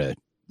not be able to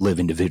live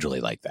individually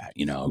like that.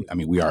 I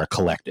mean, we are a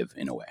collective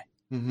in a way.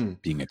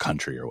 Being a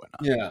country or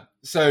whatnot. Yeah.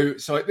 So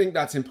I think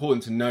that's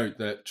important to note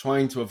that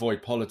trying to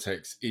avoid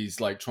politics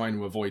is like trying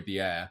to avoid the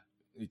air.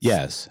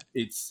 It's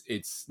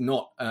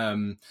not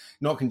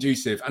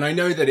conducive. And I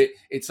know that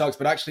it sucks,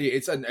 but actually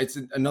it's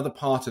another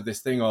part of this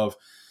thing of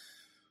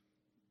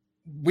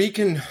we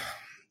can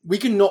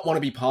not want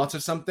to be part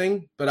of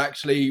something, but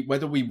actually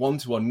whether we want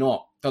to or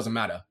not doesn't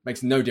matter.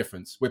 Makes no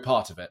difference. We're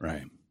part of it.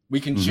 Right. We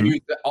can choose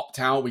to opt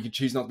out. We can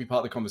choose not to be part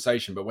of the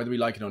conversation, but whether we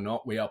like it or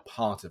not, we are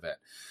part of it.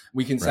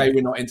 We can say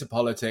we're not into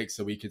politics,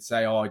 or we could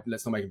say, oh,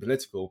 let's not make it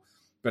political,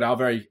 but our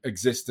very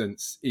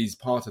existence is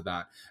part of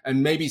that.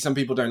 And maybe some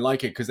people don't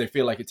like it because they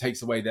feel like it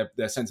takes away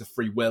their sense of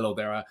free will or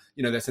their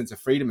sense of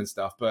freedom and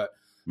stuff. But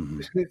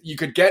you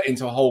could get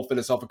into a whole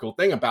philosophical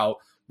thing about,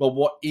 well,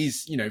 what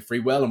is, free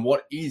will and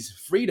what is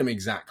freedom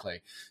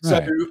exactly?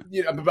 Right.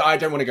 So, but I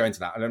don't want to go into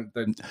that.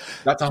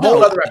 That's a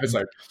whole other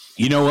episode.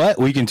 You know what?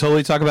 We can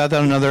totally talk about that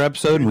in another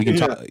episode. And we can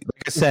talk, like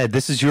I said,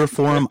 this is your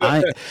forum.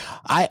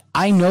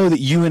 I know that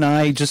you and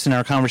I, just in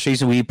our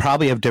conversation, we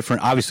probably have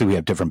obviously we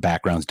have different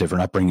backgrounds,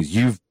 different upbringings.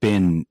 You've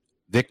been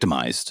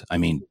victimized. I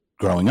mean,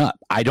 growing up,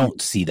 I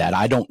don't see that.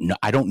 I don't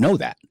know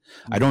that.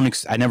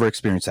 I never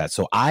experienced that.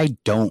 So I've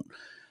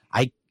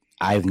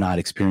not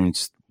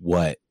experienced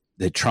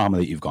the trauma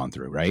that you've gone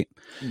through, right?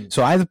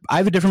 So I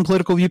have a different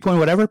political viewpoint,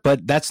 whatever, but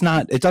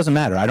it doesn't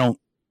matter.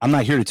 I'm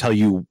not here to tell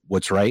you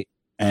what's right.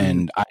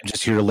 And I'm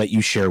just here to let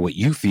you share what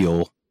you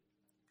feel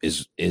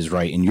is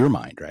right in your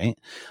mind, right?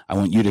 I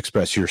want you to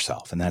express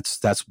yourself, and that's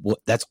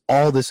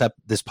all this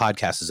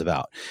podcast is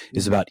about.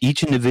 Is about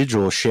each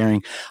individual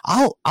sharing.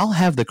 I'll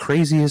have the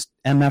craziest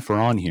MFer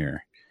on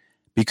here,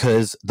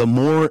 because the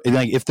more,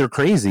 like, if they're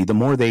crazy, the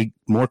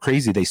more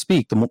crazy they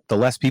speak, the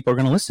less people are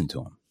going to listen to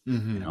them.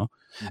 You know,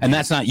 and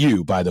that's not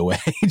you, by the way.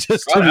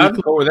 Just I'm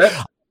cool with it.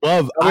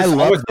 I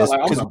love this.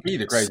 Like, I'm gonna be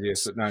the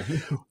craziest, but no.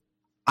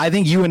 I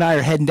think you and I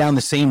are heading down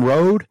the same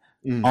road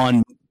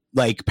on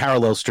like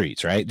parallel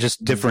streets, right?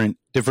 Just different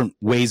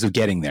ways of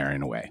getting there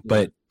in a way.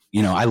 But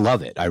you know, I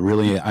love it.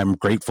 I'm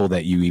grateful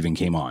that you even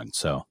came on.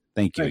 So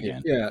thank you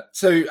again. Yeah.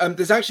 So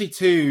there's actually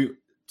two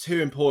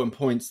important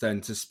points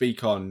then to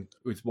speak on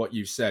with what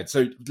you've said.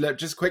 So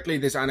just quickly,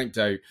 this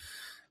anecdote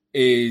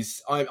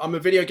is I'm a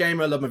video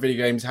gamer. I love my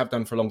video games, have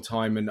done for a long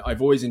time, and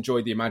I've always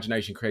enjoyed the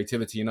imagination,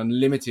 creativity, and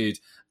unlimited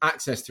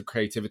access to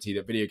creativity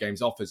that video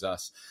games offers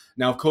us.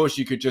 Now, of course,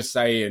 you could just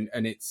say, and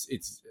it's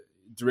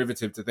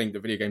derivative to think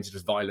that video games are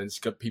just violence,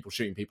 people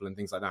shooting people and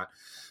things like that.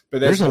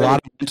 But there's a lot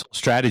of mental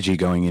strategy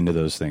going into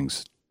those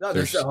things. No,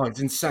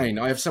 it's insane.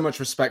 I have so much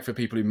respect for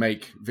people who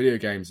make video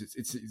games.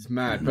 It's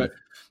mad. But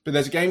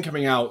there's a game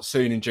coming out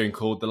soon in June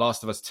called The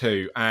Last of Us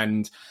 2,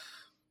 and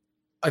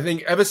I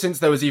think ever since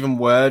there was even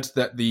word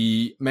that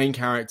the main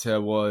character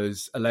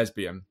was a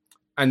lesbian,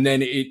 and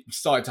then it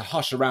started to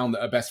hush around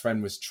that her best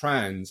friend was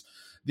trans,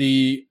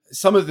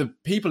 some of the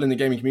people in the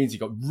gaming community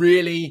got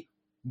really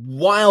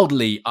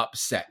wildly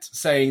upset,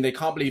 saying they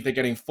can't believe they're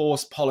getting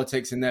forced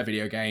politics in their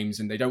video games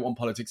and they don't want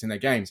politics in their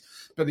games.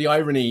 But the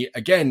irony,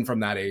 again,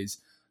 from that is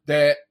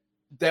there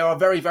are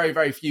very, very,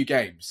 very few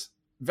games,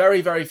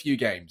 very, very few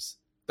games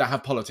that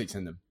have politics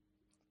in them.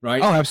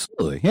 Right? Oh,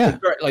 absolutely. Yeah.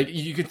 Like,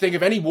 you could think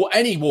of any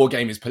war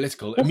game is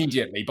political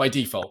immediately by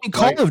default. I mean,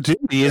 Call of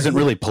Duty isn't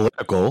really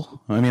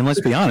political. I mean, let's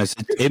be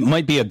honest. It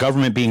might be a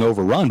government being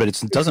overrun, but it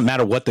doesn't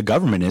matter what the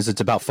government is. It's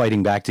about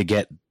fighting back to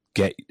get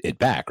it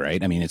back,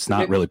 right? I mean, it's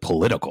not really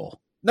political.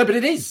 No, but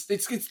it is.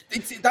 It's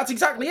that's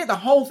exactly it. The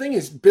whole thing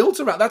is built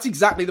around. That's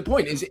exactly the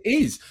point. It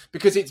is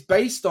because it's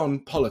based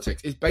on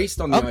politics. It's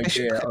based on the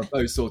idea of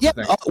those sorts of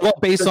things. Well,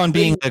 based on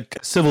being a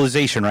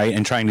civilization, right,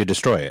 and trying to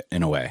destroy it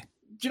in a way.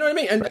 Do you know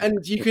what I mean?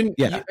 And you can,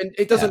 and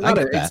it doesn't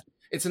matter.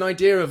 It's an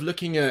idea of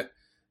looking at.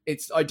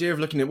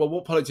 Well,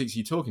 what politics are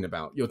you talking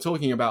about? You're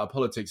talking about a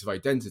politics of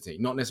identity,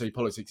 not necessarily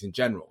politics in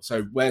general.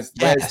 So where's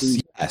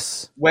the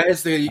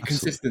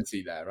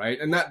consistency there, right?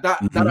 And that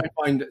I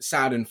find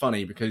sad and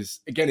funny,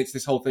 because again, it's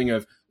this whole thing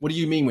of, what do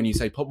you mean when you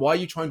say, why are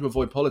you trying to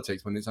avoid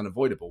politics when it's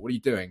unavoidable? What are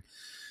you doing?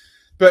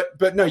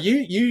 But no,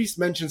 you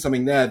mentioned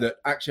something there that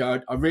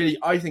actually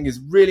I think is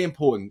really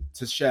important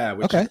to share,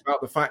 which is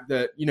about the fact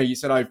that, you know, you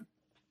said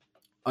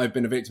I've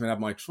been a victim and have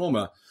my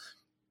trauma.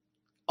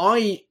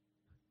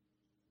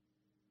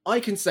 I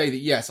can say that,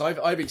 yes,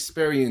 I've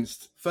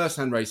experienced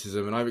firsthand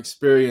racism, and I've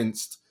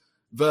experienced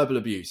verbal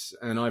abuse,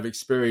 and I've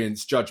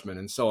experienced judgment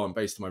and so on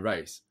based on my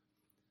race.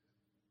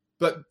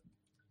 But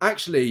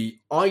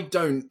actually, I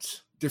don't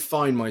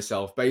define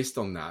myself based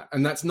on that.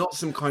 And that's not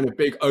some kind of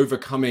big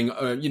overcoming,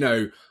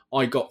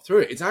 I got through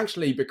it. It's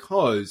actually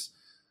because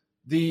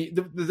the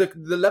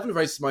level of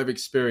racism I've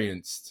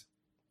experienced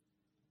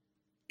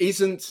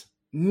isn't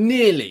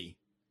nearly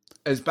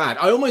as bad.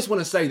 I almost want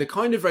to say the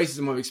kind of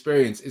racism I've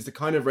experienced is the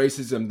kind of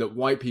racism that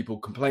white people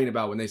complain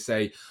about when they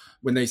say,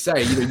 you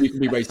can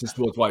be racist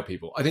towards white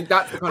people. I think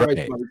that's the kind of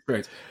racism I've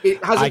experienced.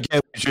 I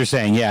get what you're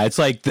saying. Yeah, it's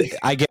like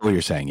I get what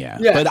you're saying. Yeah,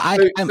 but I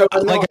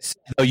said,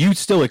 though, you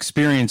still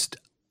experienced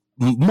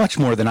much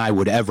more than I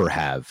would ever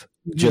have.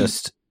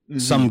 Just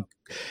some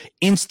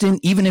instant,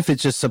 even if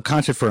it's just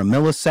subconscious for a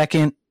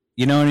millisecond.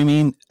 You know what I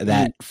mean?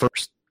 That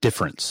first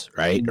difference,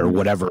 right, or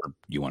whatever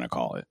you want to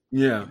call it.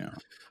 Yeah. You know?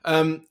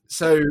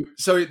 So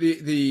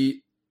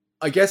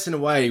I guess in a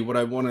way, what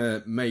I want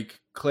to make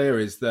clear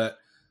is that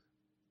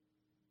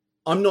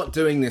I'm not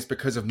doing this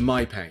because of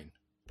my pain.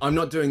 I'm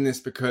not doing this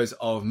because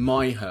of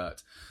my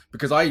hurt,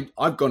 because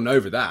I've gone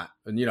over that,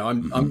 and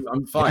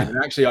I'm fine. Yeah.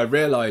 And actually, I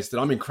realized that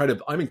I'm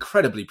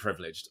incredibly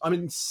privileged. I'm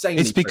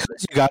insanely. It's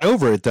because you got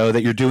over it, though,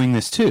 that you're doing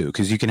this too,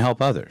 because you can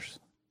help others.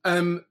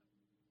 To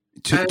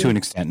an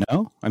extent,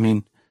 no. I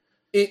mean,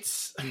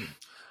 it's.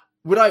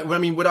 Would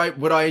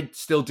I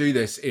still do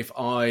this if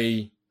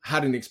I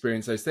hadn't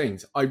experienced those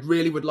things? I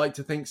really would like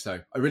to think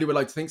so.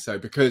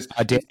 Because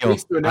Daniel,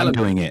 I'm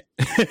doing it.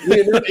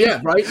 Yeah,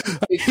 right.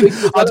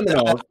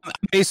 It's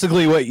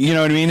basically what you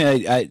know what I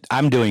mean.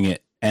 I'm doing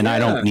it, and I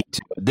don't need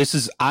to. This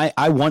is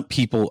I want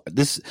people.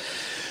 It's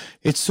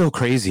so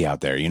crazy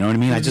out there. You know what I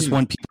mean. I just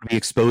want people to be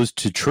exposed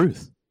to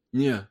truth.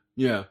 Yeah.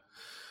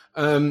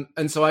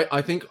 And so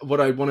I think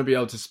what I want to be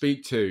able to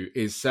speak to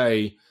is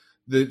say,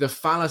 the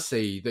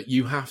fallacy that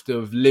you have to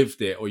have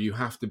lived it, or you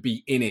have to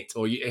be in it,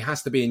 or it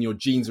has to be in your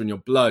genes or in your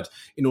blood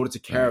in order to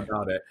care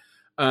about it,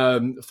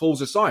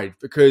 falls aside.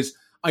 Because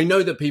I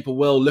know that people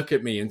will look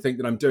at me and think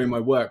that I'm doing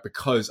my work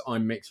because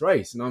I'm mixed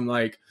race. And I'm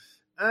like,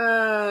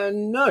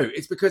 no,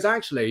 it's because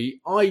actually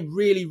I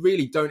really,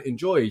 really don't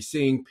enjoy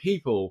seeing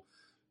people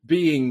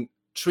being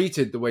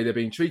treated the way they're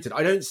being treated.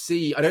 I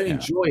don't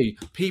enjoy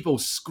people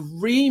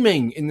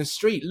screaming in the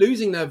street,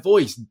 losing their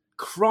voice,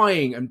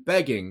 crying and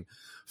begging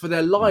for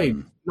their life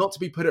not to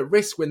be put at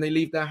risk when they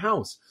leave their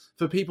house,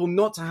 for people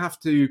not to have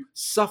to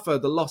suffer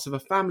the loss of a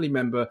family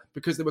member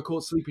because they were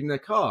caught sleeping in their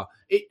car.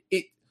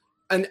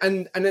 And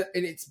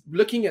it's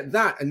looking at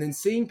that and then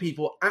seeing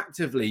people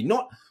actively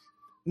not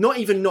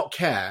even not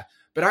care,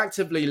 but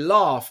actively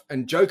laugh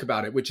and joke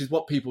about it, which is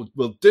what people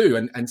will do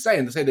and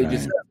say they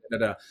deserve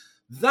it.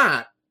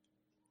 That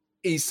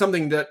is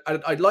something that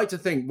I'd like to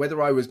think,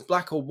 whether I was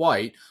black or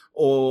white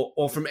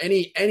or from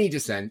any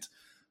descent,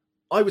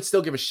 I would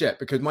still give a shit,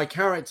 because my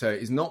character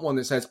is not one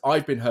that says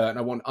I've been hurt and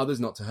I want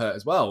others not to hurt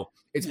as well.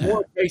 It's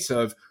more a case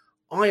of,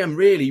 I am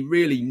really,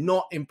 really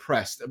not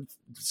impressed.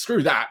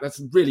 Screw that.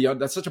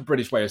 That's such a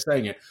British way of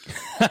saying it.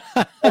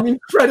 I'm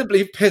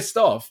incredibly pissed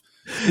off.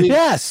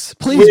 Yes,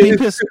 please be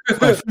pissed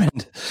off, my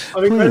friend.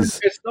 I'm incredibly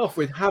pissed off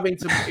with having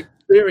to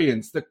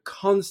experience the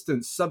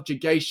constant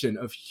subjugation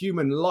of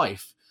human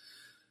life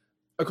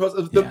because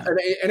of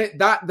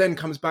that then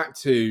comes back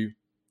to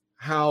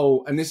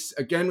how, and this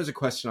again was a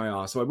question I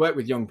asked. So I work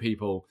with young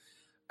people,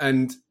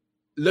 and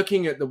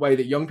looking at the way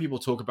that young people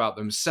talk about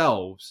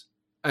themselves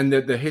and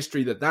the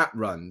history that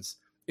runs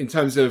in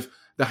terms of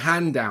the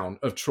hand down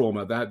of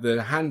trauma,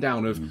 the hand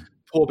down of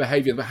poor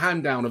behavior, the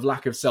hand down of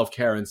lack of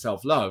self-care and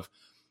self-love,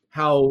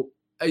 how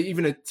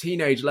even at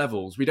teenage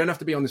levels, we don't have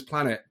to be on this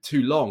planet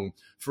too long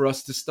for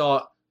us to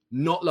start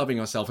not loving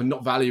ourselves and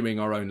not valuing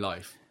our own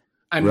life.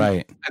 And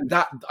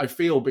that, I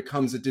feel,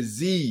 becomes a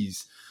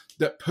disease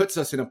that puts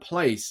us in a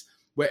place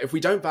where if we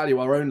don't value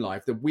our own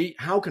life,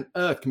 how can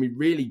Earth can we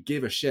really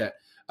give a shit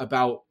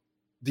about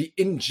the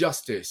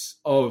injustice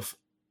of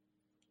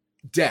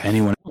death?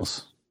 Anyone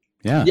else?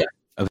 Yeah.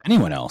 Of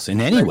anyone else in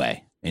any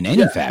way, in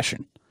any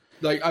fashion.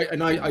 Like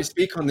I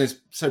speak on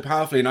this so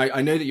powerfully, and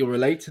I know that you'll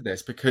relate to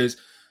this, because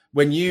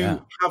when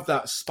you have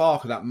that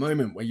spark or that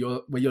moment where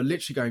you're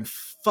literally going,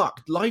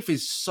 fuck, life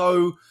is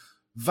so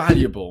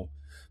valuable.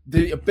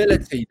 The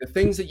ability, the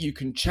things that you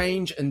can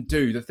change and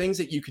do, the things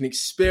that you can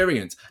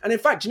experience. And in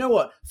fact, you know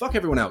what? Fuck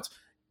everyone else.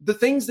 The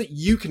things that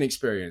you can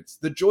experience,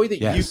 the joy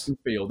that you can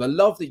feel, the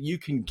love that you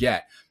can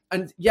get.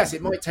 And yes,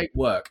 it might take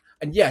work.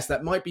 And yes,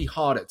 that might be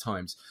hard at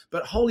times.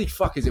 But holy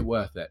fuck, is it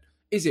worth it?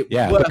 Is it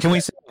worth it? Can we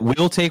say it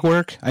will take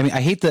work? I mean,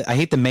 I hate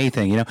the May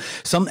thing, and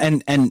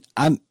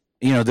I'm,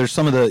 there's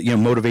some of the,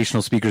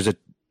 motivational speakers that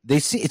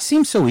it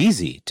seems so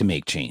easy to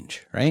make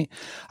change, right?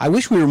 I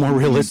wish we were more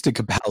realistic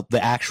about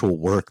the actual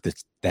work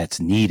that's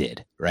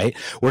needed, right?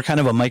 We're kind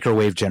of a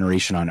microwave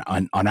generation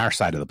on our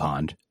side of the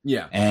pond.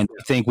 Yeah. And we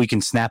think we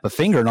can snap a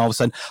finger and all of a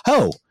sudden,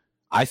 oh,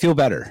 I feel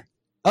better.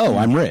 Oh,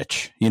 I'm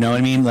rich. You know what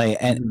I mean? Like,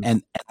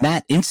 and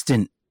that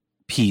instant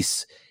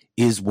piece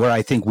is where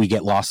I think we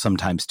get lost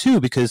sometimes too,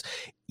 because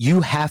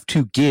you have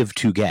to give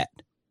to get.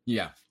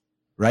 Yeah.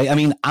 Right. I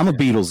mean, I'm a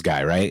Beatles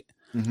guy, right?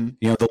 Mm-hmm.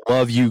 The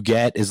love you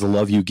get is the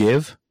love you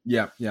give.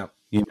 Yeah. Yeah.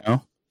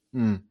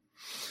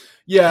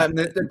 Yeah, and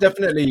that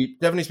definitely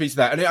speaks to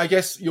that. And I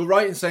guess you're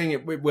right in saying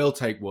it will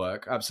take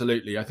work.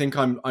 Absolutely. I think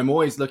I'm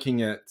always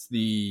looking at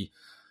the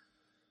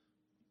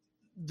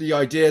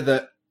idea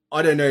that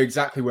I don't know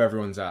exactly where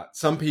everyone's at.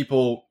 Some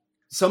people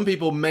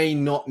may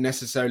not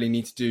necessarily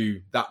need to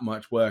do that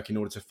much work in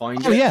order to find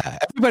it. Oh yeah,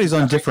 everybody's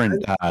on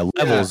different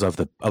levels of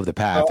the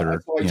path.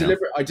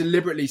 I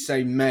deliberately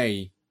say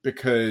may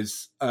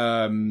because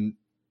maybe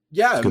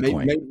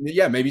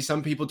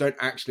some people don't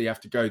actually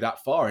have to go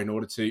that far in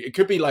order to. It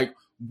could be like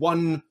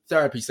one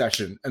therapy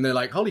session, and they're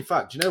like, "Holy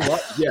fuck! Do you know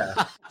what? Yeah,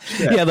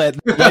 that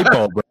light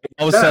bulb. Right?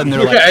 All of a sudden,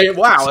 they're like,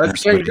 wow,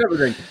 that's changed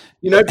everything."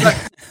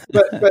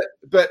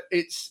 But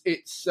it's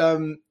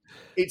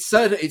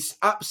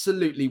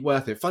absolutely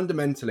worth it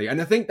fundamentally,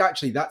 and I think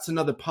actually that's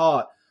another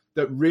part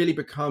that really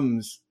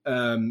becomes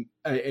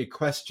a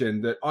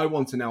question that I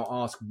want to now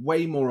ask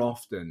way more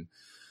often,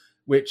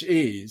 which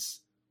is,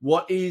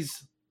 what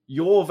is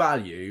your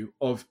value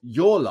of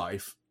your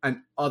life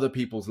and other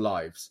people's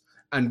lives?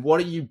 And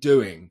what are you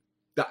doing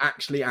that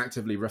actually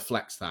actively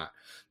reflects that?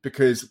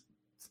 Because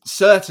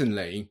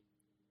certainly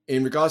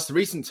in regards to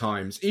recent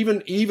times,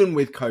 even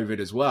with COVID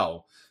as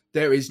well,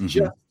 there is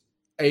just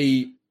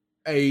a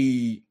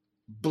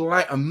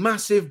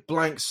massive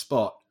blank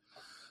spot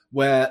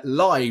where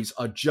lives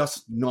are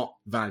just not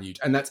valued.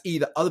 And that's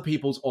either other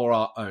people's or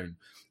our own.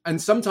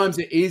 And sometimes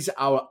it is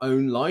our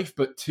own life,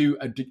 but to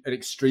an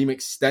extreme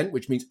extent,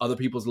 which means other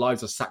people's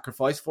lives are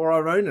sacrificed for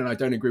our own. And I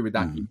don't agree with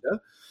that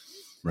either.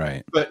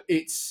 Right. But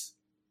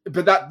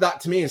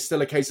that to me is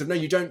still a case of, no,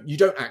 you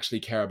don't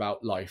actually care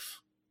about life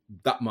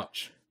that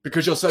much,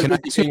 because you're so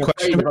busy being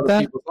afraid of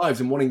other people's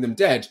lives and wanting them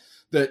dead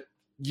that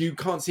you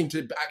can't seem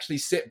to actually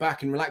sit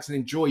back and relax and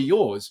enjoy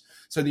yours.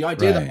 So the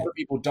idea that other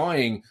people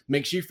dying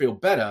makes you feel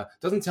better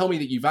doesn't tell me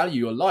that you value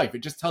your life. It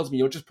just tells me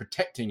you're just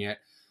protecting it.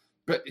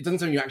 But it doesn't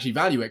tell me you actually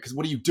value it, because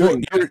what are you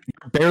doing? Well, you're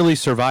barely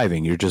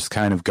surviving. You're just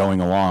kind of going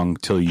along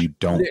till you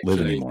don't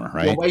live anymore,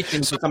 right? You're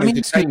waiting for something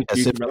to change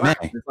you to relax.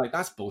 It's like,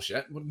 that's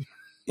bullshit.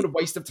 What a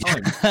waste of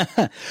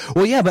time.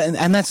 Well, yeah, but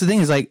and that's the thing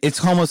is like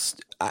it's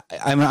almost.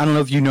 I don't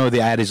know if you know the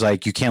adage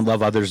like you can't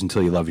love others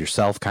until you love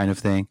yourself kind of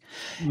thing.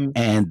 Mm.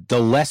 And the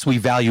less we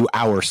value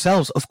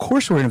ourselves, of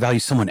course, we're going to value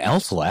someone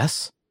else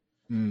less.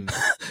 Mm.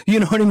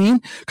 You know what I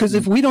mean? Because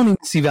if we don't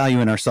even see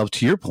value in ourselves,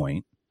 to your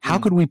point, how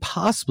could we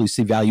possibly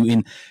see value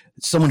in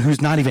someone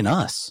who's not even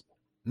us?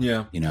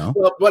 Yeah, you know.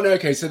 Well,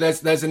 okay. So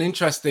there's an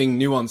interesting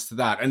nuance to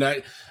that, and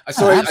I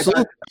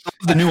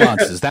the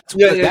nuances. That's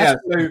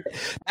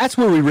that's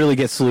where we really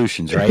get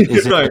solutions, right?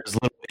 Is right.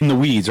 In the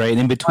weeds, right, and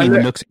in between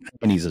the nooks and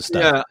crannies of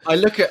stuff. Yeah, I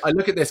look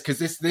at this because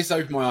this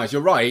opened my eyes.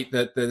 You're right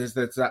that there's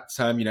that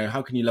term. You know,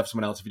 how can you love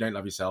someone else if you don't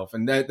love yourself?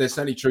 And there's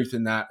certainly truth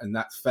in that, and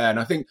that's fair. And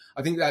I think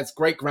that's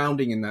great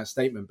grounding in that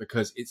statement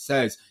because it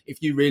says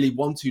if you really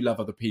want to love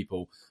other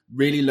people,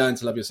 really learn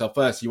to love yourself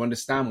first. You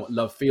understand what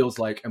love feels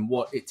like and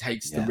what it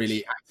takes to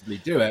really actively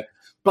do it.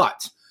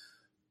 But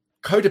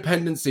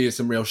codependency is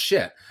some real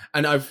shit.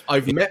 And I've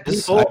met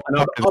people and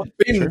I've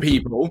been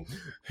people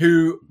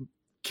who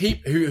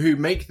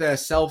make their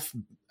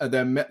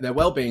their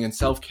well-being and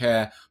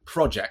self-care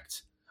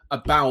project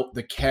about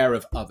the care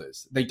of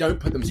others. They don't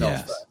put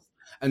themselves first.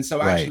 And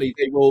so actually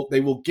they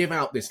will give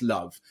out this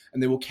love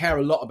and they will care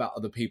a lot about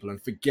other people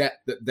and forget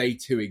that they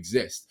too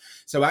exist.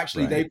 So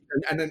actually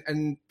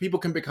and people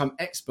can become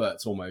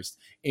experts almost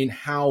in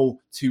how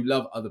to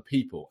love other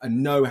people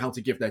and know how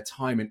to give their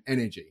time and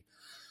energy.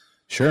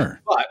 Sure.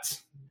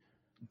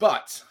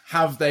 But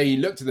have they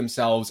looked at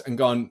themselves and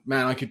gone,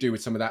 man, I could do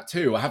with some of that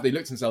too? Or have they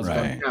looked at themselves and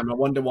gone, damn, I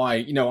wonder why,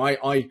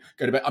 I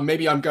go to bed.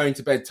 Maybe I'm going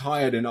to bed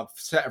tired and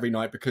upset every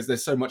night because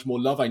there's so much more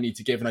love I need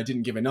to give and I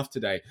didn't give enough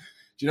today.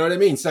 Do you know what I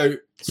mean? So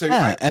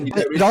yeah, and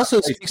it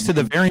also speaks to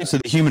the variance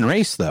of the human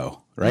race,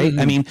 though, right? Mm-hmm.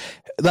 I mean,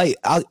 like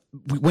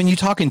when you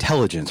talk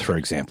intelligence, for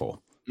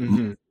example,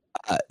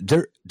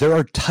 there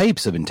are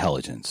types of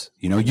intelligence.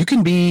 You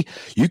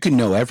can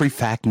know every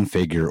fact and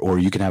figure, or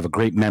you can have a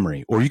great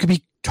memory, or you can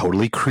be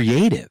totally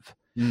creative.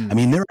 I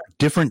mean, there are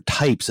different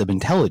types of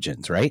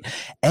intelligence, right?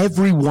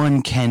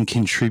 Everyone can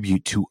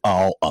contribute to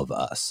all of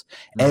us.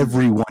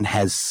 Everyone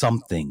has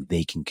something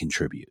they can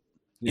contribute,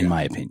 in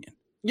my opinion.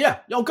 Yeah.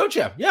 Oh,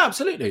 gotcha. Yeah,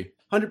 absolutely.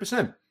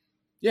 100%.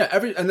 Yeah.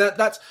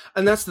 That's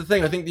the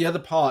thing. I think the other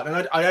part,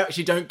 and I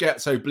actually don't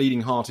get so bleeding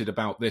hearted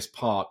about this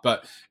part,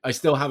 but I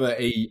still have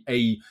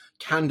a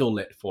candle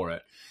lit for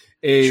it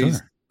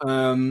is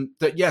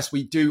that yes,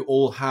 we do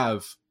all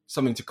have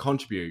something to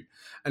contribute.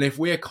 And if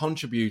we're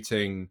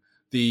contributing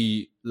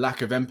the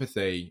lack of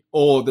empathy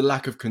or the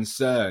lack of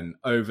concern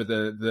over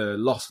the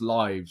lost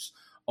lives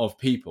of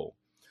people,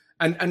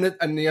 and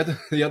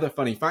the other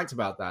funny fact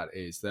about that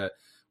is that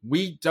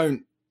we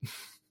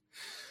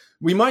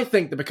might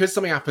think that because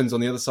something happens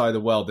on the other side of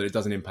the world that it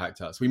doesn't impact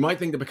us. We might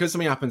think that because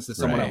something happens to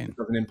someone else, it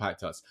doesn't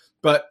impact us.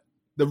 But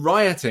the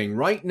rioting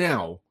right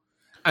now,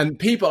 and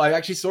I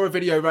actually saw a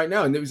video right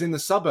now, and it was in the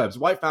suburbs,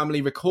 white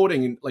family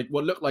recording like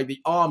what looked like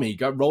the army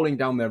rolling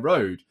down their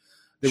road.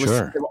 They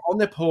were on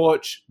their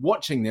porch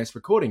watching this,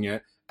 recording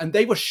it, and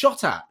they were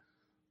shot at.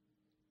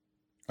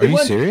 Are you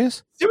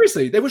serious?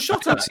 Seriously, they were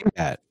shot at. I've seen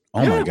that.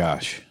 Oh my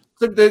gosh.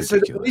 So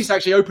the police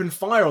actually opened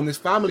fire on this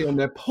family on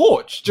their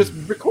porch, just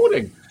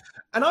recording.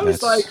 And I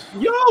was like,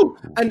 yo,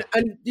 and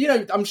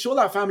I'm sure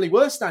that family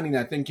were standing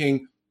there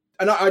thinking,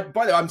 and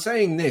by the way, I'm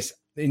saying this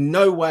in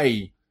no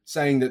way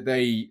saying that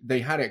they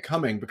had it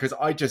coming, because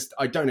I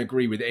don't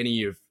agree with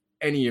any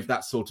of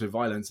that sort of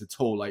violence at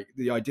all. Like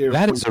the idea of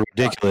that is a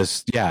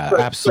ridiculous.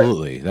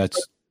 Absolutely.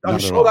 That's. I'm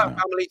sure that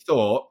family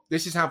thought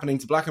this is happening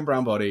to black and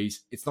brown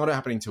bodies. It's not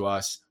happening to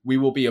us. We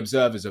will be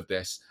observers of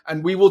this,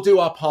 and we will do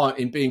our part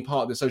in being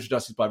part of the social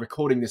justice by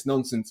recording this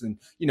nonsense and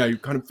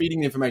kind of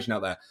feeding the information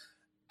out there.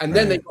 And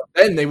then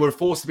they were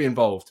forced to be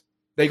involved.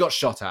 They got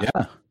shot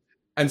at,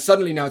 and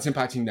suddenly now it's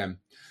impacting them.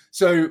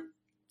 So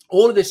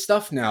all of this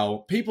stuff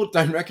now, people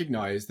don't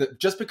recognize that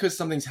just because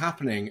something's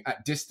happening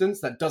at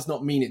distance, that does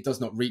not mean it does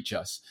not reach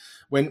us.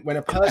 When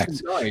a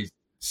person dies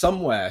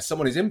somewhere,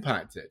 someone is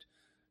impacted.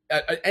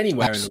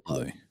 Anywhere in the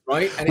world,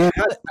 right? And it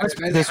has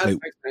an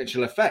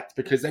exponential effect,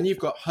 because then you've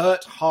got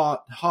hurt,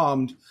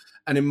 harmed,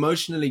 and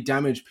emotionally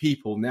damaged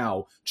people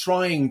now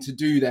trying to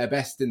do their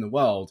best in the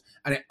world,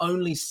 and it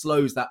only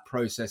slows that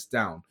process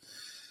down.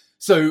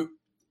 So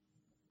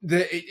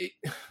we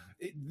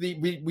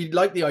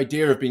like the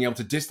idea of being able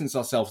to distance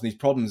ourselves from these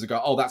problems and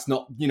go, oh, that's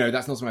not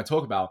something I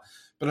talk about.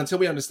 But until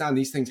we understand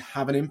these things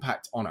have an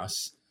impact on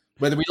us,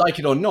 whether we like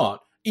it or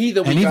not,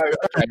 either we go,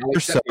 okay, I'll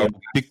accept the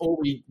impact, or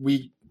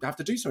we have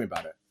to do something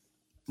about it.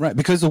 Right,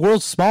 because the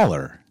world's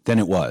smaller than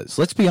it was.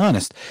 Let's be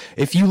honest.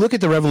 If you look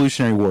at the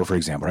Revolutionary War, for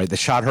example, right, the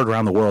shot heard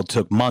around the world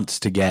took months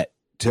to get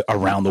to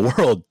around the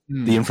world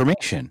the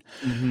information.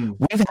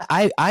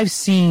 I've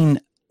seen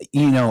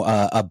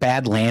a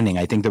bad landing.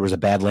 I think there was a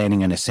bad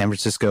landing in a San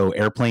Francisco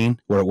airplane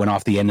where it went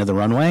off the end of the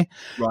runway.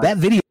 Right. That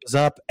video was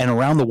up and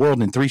around the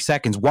world in 3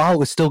 seconds while it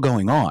was still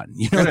going on.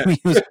 You know what I mean?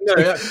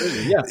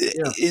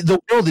 The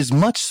world is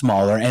much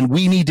smaller, and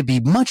we need to be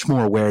much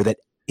more aware that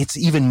it's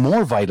even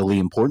more vitally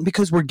important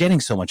because we're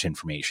getting so much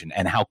information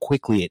and how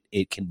quickly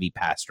it can be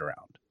passed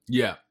around.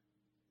 Yeah.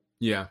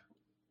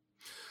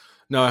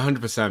 No,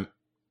 100%.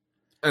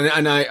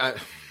 And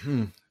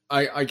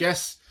I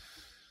guess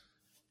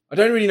I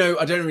don't really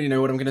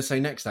know what I'm going to say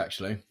next.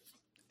 Actually,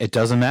 it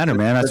doesn't matter,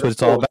 man. That's what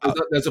it's all about.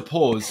 There's a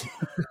pause.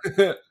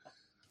 Well,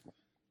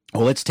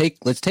 let's take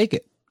it. Let's take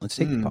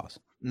the pause.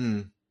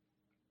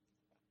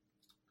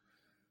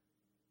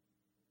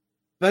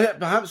 But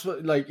perhaps,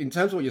 like, in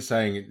terms of what you're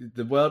saying,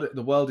 the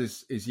world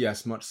is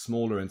yes much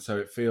smaller, and so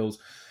it feels.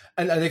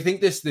 And I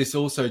think this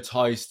also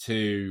ties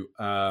to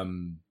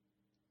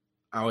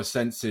our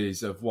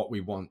senses of what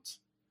we want.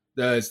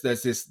 There's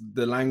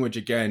the language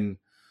again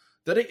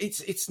that it's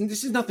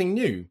this is nothing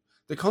new.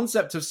 The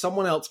concept of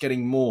someone else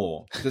getting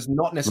more does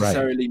not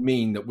necessarily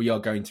mean that we are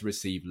going to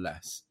receive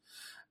less.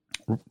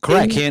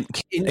 Correct. Can't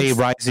a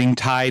rising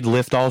tide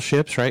lift all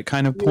ships, right?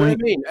 Kind of point. You know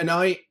what I mean? And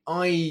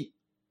I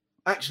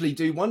actually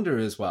do wonder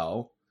as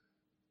well.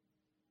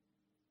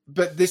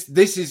 But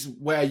this is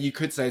where you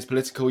could say it's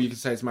political, you could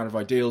say it's a matter of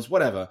ideals,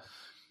 whatever.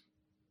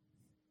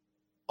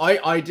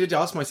 I did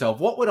ask myself,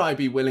 what would I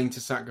be willing to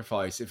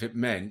sacrifice if it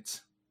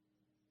meant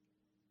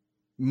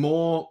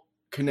more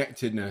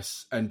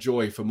connectedness and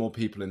joy for more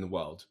people in the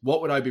world?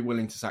 What would I be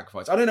willing to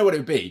sacrifice? I don't know what it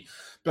would be,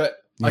 but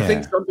I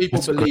think some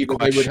people believe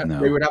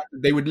that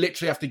they would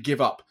literally have to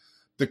give up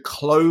the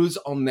clothes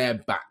on their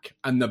back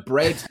and the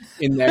bread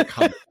in their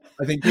cupboard.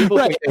 I think people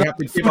think they have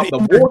to give up the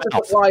water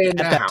supply in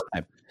their house.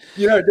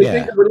 You know, they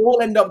think it would all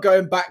end up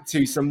going back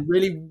to some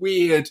really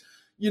weird,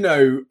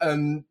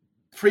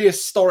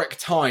 prehistoric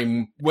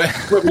time where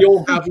we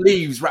all have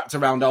leaves wrapped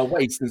around our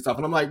waist and stuff.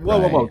 And I'm like,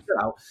 whoa, chill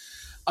out.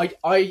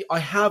 I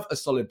have a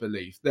solid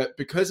belief that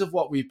because of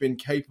what we've been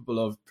capable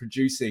of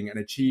producing and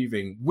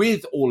achieving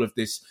with all of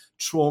this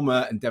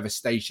trauma and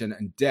devastation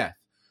and death,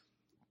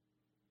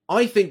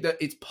 I think that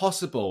it's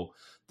possible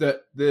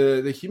that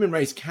the human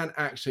race can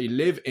actually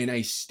live in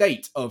a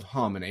state of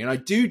harmony. And I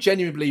do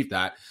genuinely believe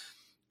that.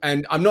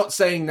 And I'm not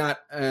saying that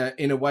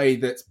in a way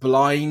that's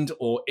blind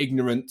or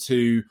ignorant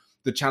to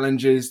the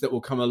challenges that will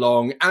come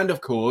along. And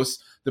of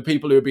course, the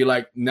people who would be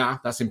like, nah,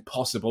 that's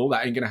impossible.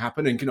 That ain't going to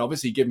happen. And can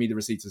obviously give me the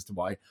receipts as to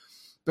why.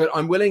 But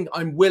I'm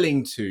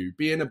willing to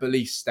be in a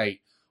belief state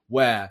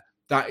where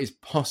that is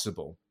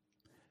possible.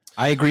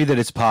 I agree that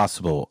it's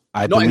possible.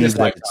 I believe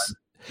that it's...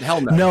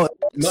 Hell no.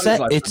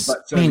 No, it's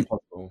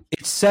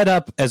set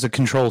up as a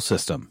control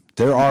system.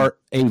 There are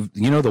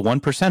the one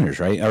percenters,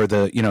 right? Or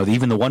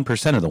even the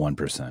 1% of the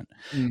 1%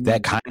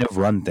 that kind of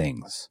run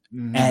things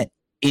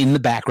in the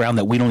background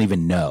that we don't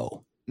even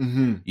know.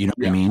 You know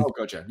what I mean? Oh,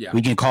 gotcha. Yeah.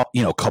 We can call,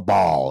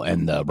 cabal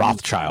and the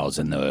Rothschilds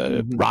and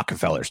the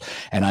Rockefellers.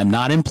 And I'm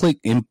not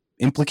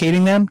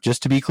implicating them,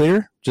 just to be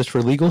clear, just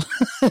for legal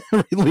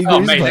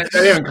reasons. Mate,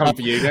 they haven't come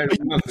for you.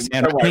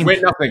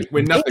 We're nothing.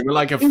 We're nothing. We're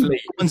like a fleet.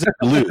 The ones that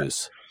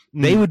lose.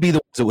 They would be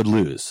the ones that would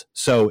lose.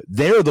 So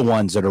they're the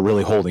ones that are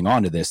really holding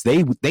on to this.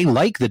 They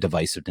like the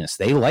divisiveness.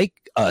 They like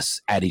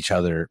us at each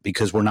other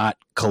because we're not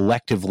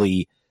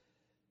collectively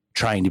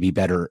trying to be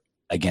better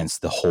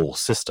against the whole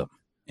system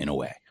in a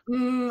way.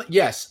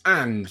 Yes,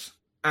 and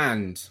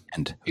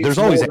there's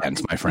always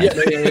ends, my friend.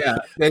 Yeah.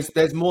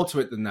 There's more to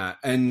it than that,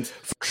 and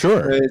for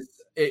sure,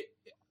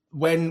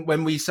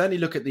 when we certainly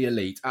look at the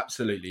elite,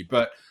 absolutely.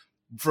 But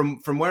from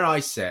where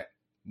I sit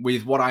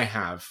with what I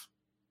have,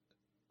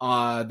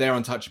 they're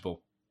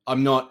untouchable.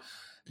 I'm not.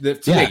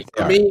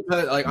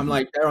 I'm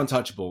like, they're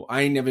untouchable.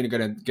 I ain't never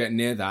going to get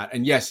near that.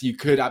 And yes, you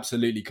could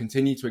absolutely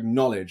continue to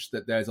acknowledge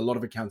that there's a lot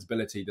of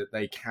accountability that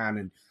they can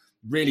and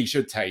really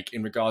should take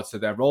in regards to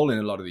their role in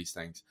a lot of these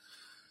things.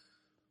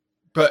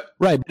 But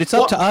it's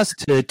up to us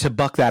to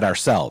buck that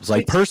ourselves.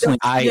 Like personally,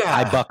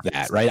 I buck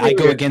that, right? I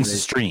go against the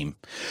stream,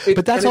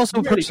 but that's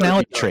also a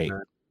personality trait.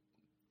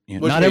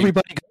 Not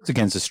everybody goes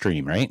against the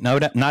stream, right? No,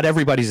 not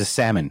everybody's a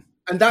salmon.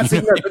 And that's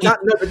it.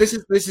 But this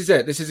is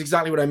it. This is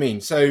exactly what I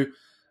mean. So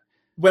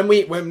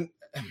when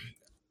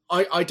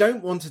I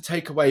don't want to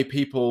take away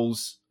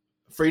people's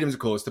freedoms, of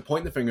course, to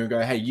point the finger and go,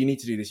 hey, you need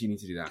to do this, you need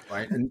to do that,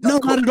 right? And no,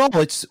 not at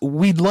all.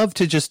 We'd love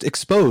to just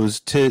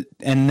expose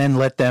and then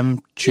let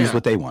them choose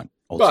what they want.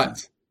 Ultimately.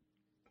 But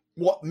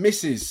what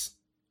misses,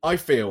 I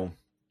feel,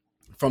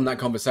 from that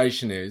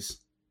conversation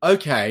is,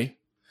 okay,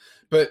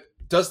 but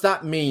does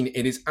that mean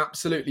it is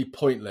absolutely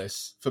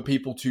pointless for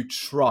people to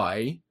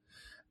try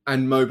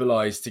and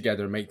mobilize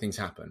together and make things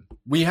happen?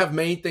 We have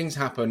made things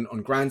happen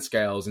on grand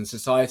scales and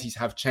societies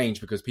have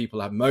changed because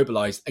people have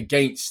mobilized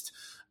against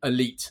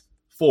elite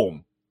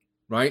form,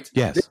 right?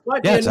 Yes,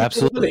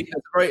 absolutely.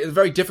 It's a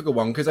very difficult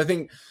one because I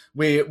think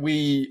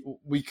we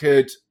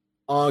could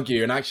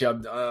argue, and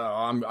actually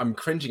I'm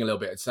cringing a little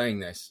bit at saying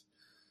this.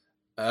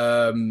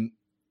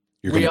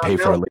 You're going to pay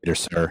for it later,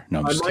 sir. No,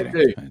 I'm just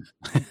kidding.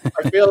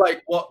 I feel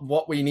like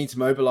what we need to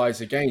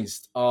mobilize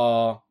against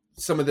are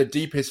some of the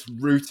deepest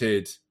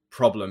rooted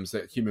problems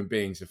that human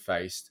beings have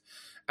faced.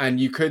 And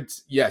you could,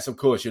 yes, of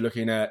course, you're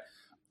looking at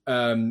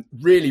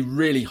really,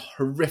 really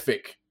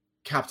horrific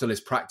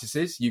capitalist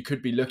practices. You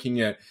could be looking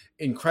at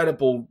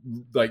incredible,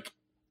 like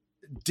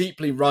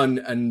deeply run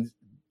and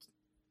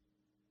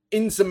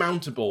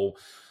insurmountable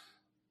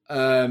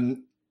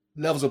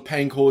levels of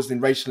pain caused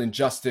in racial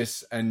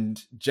injustice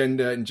and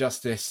gender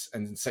injustice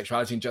and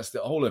sexuality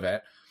injustice, all of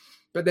it.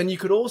 But then you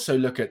could also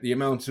look at the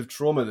amount of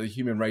trauma that the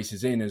human race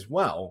is in as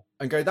well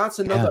and go, that's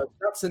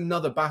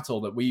another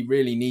battle that we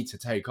really need to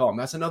take on.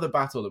 That's another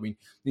battle that we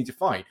need to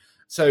fight.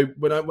 So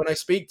when I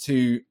speak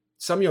to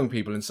some young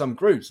people in some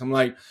groups, I'm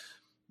like,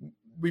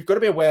 we've got to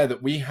be aware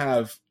that we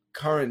have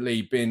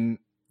currently been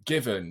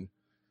given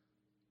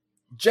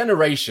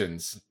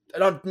generations,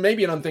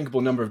 maybe an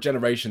unthinkable number of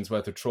generations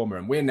worth of trauma.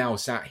 And we're now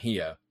sat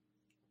here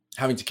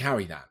having to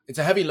carry that. It's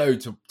a heavy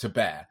load to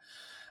bear.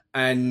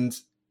 And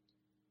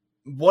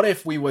what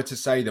if we were to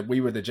say that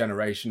we were the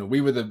generation, or we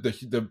were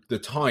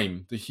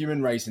the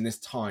human race in this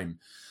time,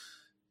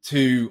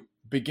 to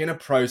begin a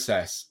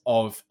process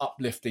of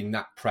uplifting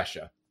that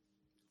pressure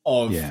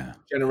of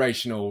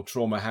generational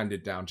trauma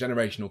handed down,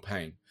 generational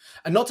pain,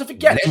 and not to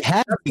forget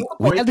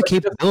we have the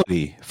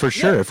capability for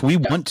sure. If we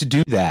want to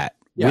do that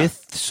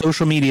with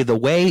social media, the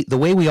way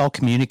we all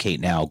communicate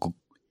now,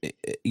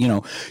 you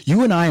know,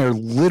 you and I are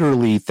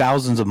literally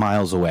thousands of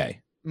miles away.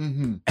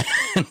 Mm-hmm.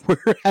 And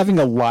we're having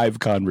a live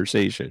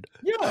conversation.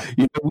 Yeah,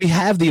 you know, we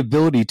have the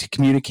ability to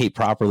communicate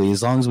properly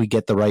as long as we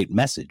get the right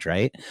message,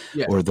 right?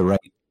 Yeah. Or the right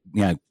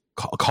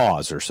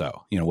cause or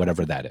so, you know,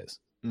 whatever that is.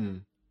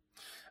 Mm.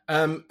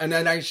 And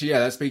then actually,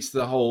 that speaks to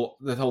the whole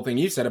thing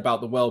you said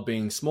about the world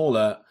being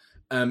smaller,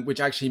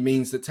 which actually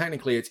means that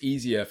technically it's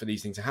easier for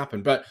these things to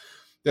happen. But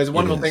there's a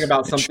wonderful thing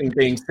about something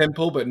being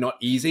simple but not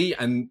easy,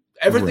 and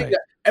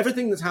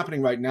everything that's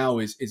happening right now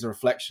is a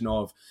reflection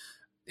of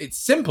it's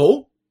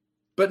simple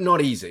but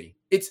not easy.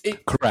 It's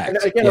correct. And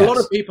again, a lot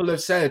of people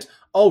have said,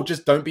 "Oh,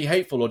 just don't be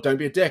hateful, or don't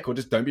be a dick, or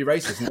just don't be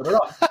racist." And, blah, blah,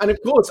 blah. And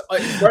of course,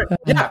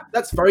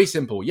 that's very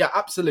simple. Yeah,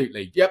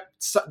 absolutely. Yep,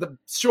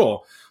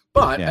 sure.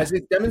 But as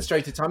it's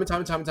demonstrated time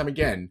and time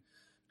again,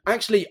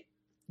 actually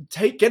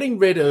getting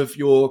rid of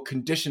your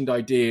conditioned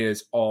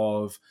ideas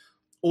of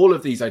all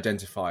of these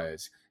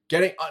identifiers,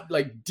 getting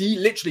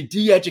literally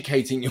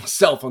de-educating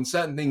yourself on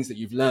certain things that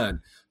you've learned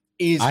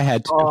is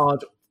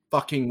hard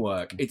fucking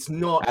work. It's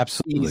not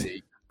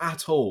easy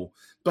at all.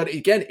 But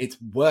again,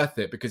 it's worth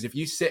it, because if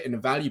you sit in a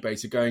value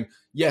base of going,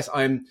 yes,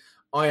 I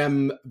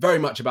am very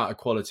much about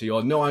equality,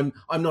 or no, I'm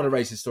not a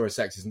racist or a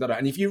sexist,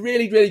 and if you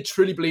really, really,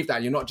 truly believe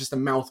that, you're not just a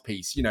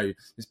mouthpiece, you know,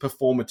 this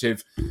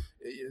performative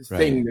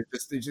thing that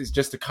is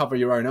just to cover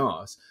your own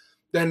arse,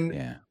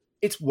 then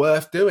it's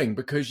worth doing,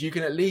 because you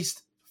can at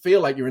least feel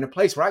like you're in a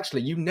place where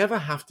actually you never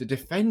have to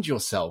defend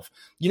yourself.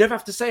 You never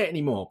have to say it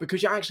anymore,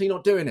 because you're actually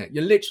not doing it.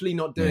 You're literally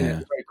not doing it.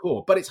 It's very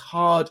cool. But it's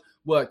hard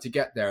work to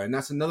get there. And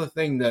that's another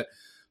thing that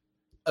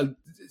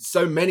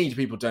so many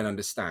people don't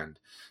understand.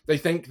 They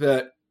think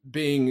that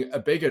being a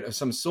bigot of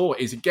some sort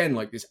is, again,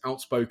 like this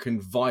outspoken,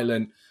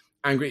 violent,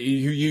 angry,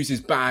 who uses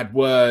bad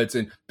words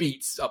and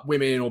beats up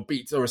women or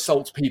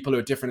assaults people who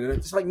are different. And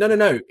it's like,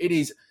 no. It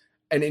is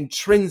an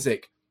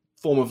intrinsic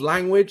form of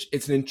language.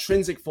 It's an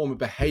intrinsic form of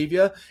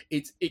behavior.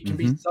 It can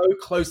be so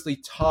closely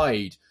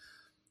tied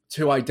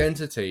to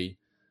identity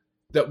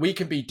that we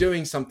can be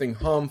doing something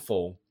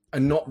harmful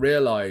and not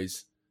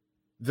realize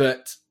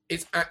that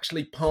it's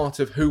actually part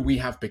of who we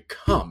have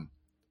become.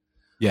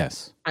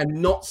 Yes.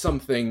 And not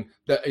something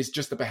that is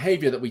just a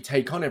behavior that we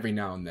take on every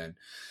now and then.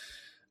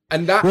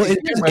 And that feel they're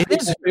going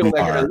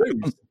to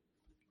lose.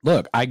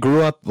 Look, I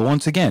grew up,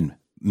 once again,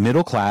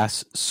 middle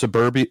class,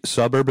 suburb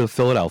of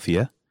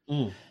Philadelphia.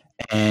 Mm.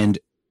 And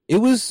it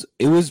was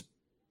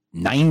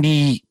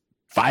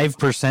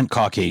 95%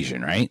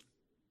 Caucasian, right?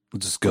 We'll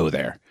just go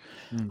there.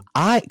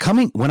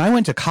 Mm. When I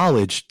went to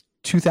college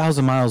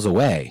 2,000 miles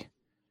away,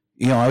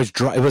 you know, I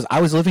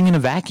was living in a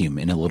vacuum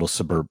in a little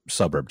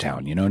suburb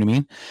town, you know what I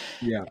mean?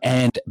 Yeah.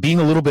 And being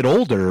a little bit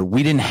older,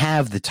 we didn't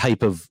have the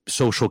type of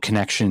social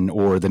connection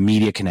or the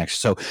media connection.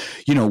 So,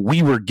 you know,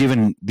 we were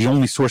given, the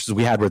only sources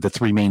we had were the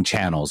three main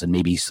channels and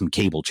maybe some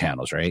cable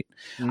channels, right?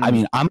 Mm. I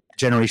mean, I'm a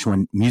generation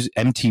when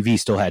MTV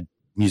still had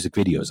music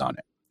videos on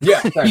it.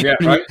 Yeah,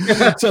 right.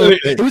 So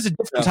it was a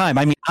different time.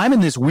 I mean, I'm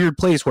in this weird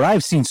place where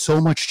I've seen so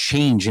much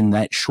change in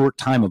that short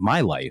time of my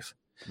life.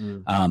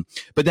 Mm.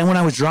 But then when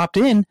I was dropped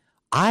in,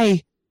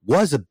 I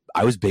was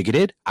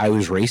bigoted. I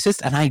was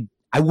racist, and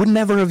I would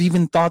never have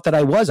even thought that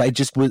I was. I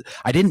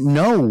didn't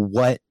know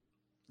what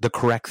the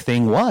correct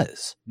thing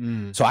was.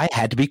 Mm. So I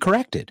had to be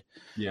corrected.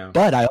 Yeah.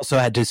 But I also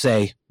had to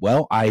say,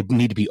 well, I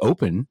need to be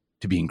open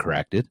to being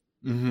corrected.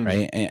 Mm-hmm.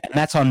 Right. And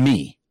that's on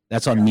me.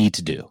 That's on me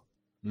to do.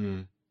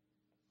 Mm.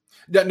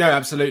 No,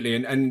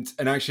 absolutely. And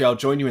actually I'll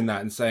join you in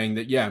that and saying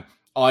that,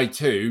 I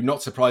too,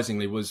 not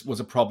surprisingly, was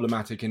a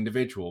problematic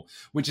individual,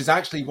 which is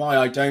actually why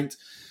I don't,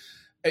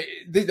 I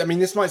mean,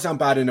 this might sound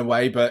bad in a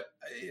way, but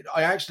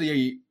I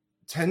actually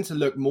tend to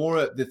look more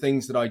at the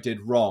things that I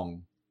did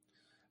wrong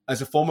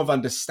as a form of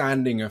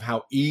understanding of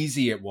how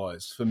easy it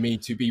was for me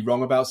to be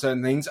wrong about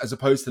certain things, as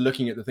opposed to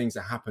looking at the things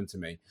that happened to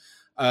me.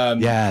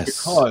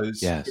 Because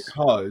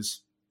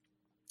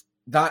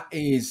that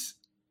is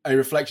a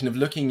reflection of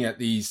looking at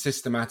these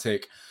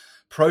systematic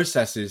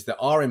processes that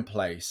are in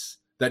place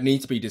that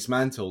need to be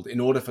dismantled in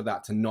order for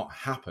that to not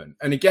happen.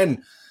 And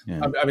again,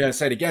 I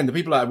say it again, the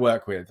people that I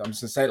work with, I'm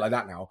just going to say it like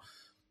that now,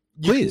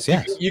 Please,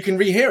 yes. You can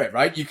rehear it,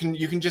 right? You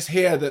can just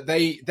hear that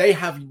they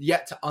have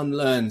yet to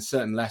unlearn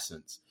certain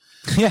lessons.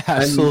 Yeah,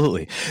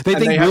 absolutely. They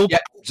think willpower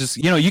just,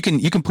 you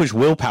can push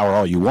willpower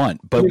all you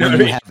want, but when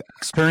you have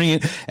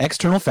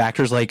external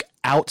factors like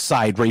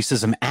outside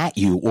racism at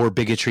you or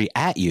bigotry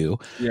at you,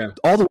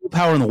 all the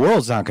willpower in the world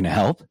is not going to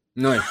help.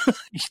 No.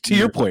 To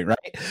your point,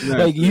 right?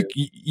 No, like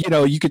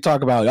you could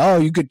talk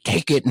about, you could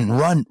take it and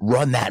run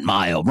that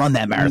mile, run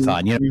that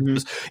marathon,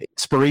 those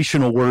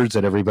inspirational words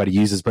that everybody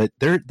uses, but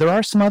there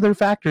are some other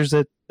factors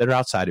that are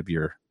outside of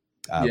your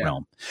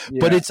realm.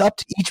 But it's up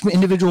to each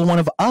individual one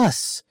of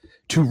us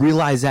to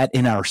realize that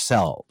in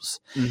ourselves.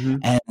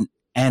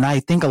 And I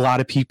think a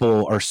lot of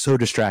people are so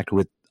distracted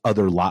with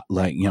other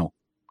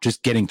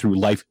just getting through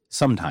life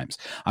sometimes.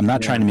 I'm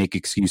not trying to make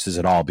excuses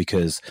at all,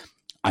 because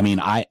I mean,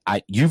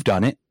 you've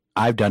done it.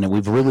 I've done it.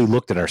 We've really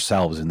looked at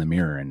ourselves in the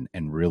mirror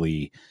and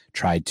really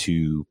tried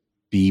to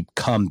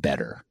become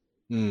better.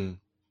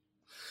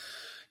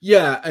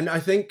 Yeah, and I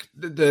think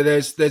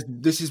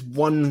this is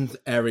one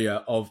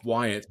area of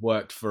why it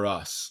worked for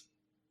us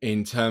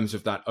in terms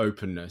of that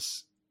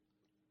openness,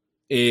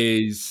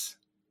 is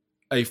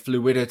a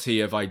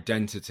fluidity of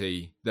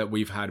identity that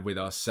we've had with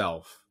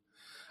ourselves,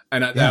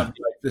 and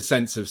the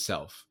sense of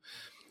self.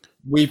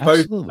 We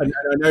both, and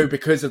I know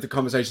because of the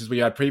conversations we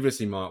had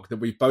previously, Mark,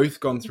 that we've both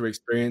gone through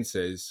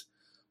experiences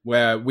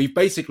where we've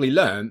basically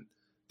learned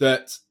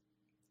that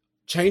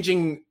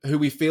changing who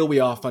we feel we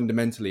are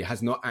fundamentally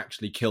has not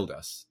actually killed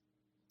us.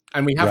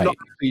 And we have not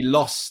actually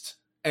lost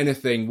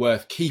anything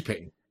worth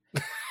keeping.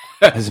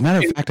 As a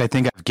matter of fact, I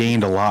think I've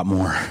gained a lot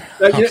more.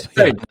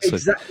 Exactly,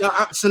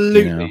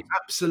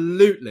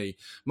 absolutely.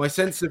 My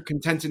sense of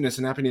contentedness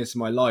and happiness in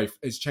my life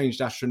has changed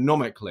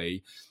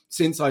astronomically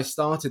since I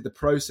started the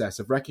process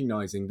of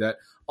recognizing that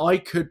I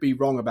could be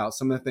wrong about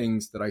some of the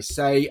things that I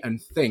say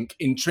and think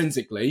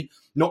intrinsically,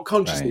 not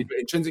consciously, but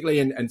intrinsically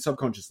and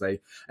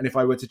subconsciously. And if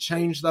I were to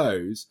change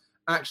those,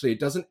 actually, it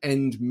doesn't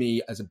end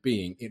me as a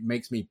being. It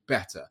makes me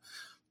better.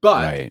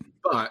 But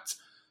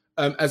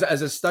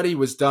as a study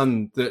was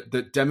done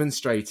that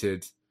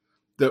demonstrated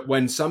that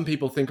when some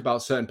people think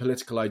about certain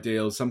political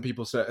ideals, some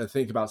people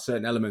think about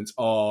certain elements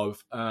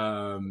of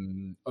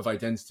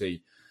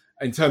identity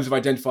in terms of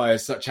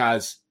identifiers such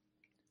as,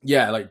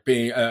 like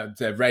being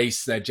their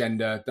race, their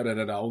gender,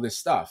 all this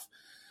stuff.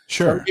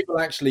 Sure. Some people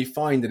actually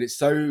find that it's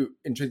so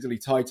intrinsically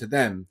tied to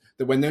them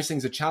that when those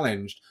things are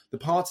challenged, the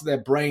parts of their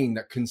brain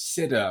that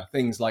consider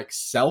things like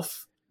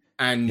self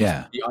and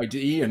the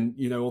ID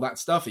and, all that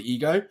stuff, the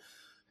ego,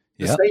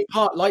 the same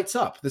part lights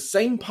up. The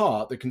same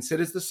part that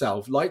considers the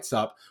self lights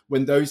up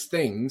when those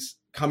things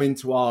come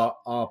into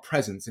our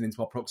presence and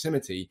into our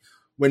proximity,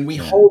 when we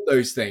hold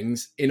those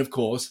things in, of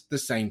course, the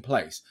same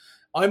place.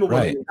 I'm a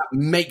woman that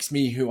makes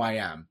me who I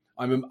am.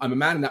 I'm a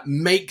man and that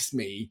makes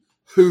me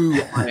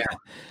who I am.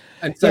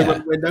 And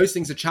so when those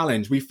things are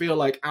challenged, we feel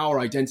like our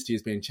identity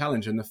is being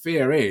challenged. And the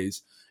fear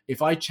is,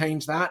 if I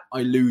change that,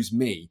 I lose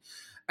me.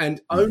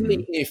 And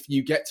only if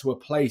you get to a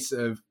place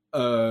of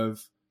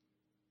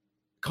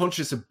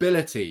conscious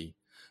ability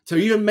to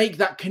even make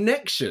that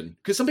connection,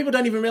 because some people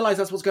don't even realize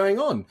that's what's going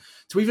on,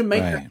 to even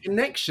make that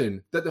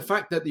connection, that the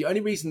fact that the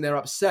only reason they're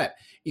upset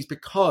is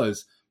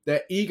because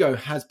their ego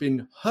has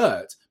been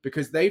hurt,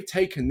 because they've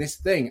taken this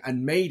thing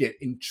and made it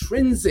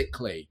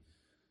intrinsically,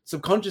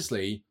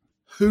 subconsciously,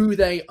 who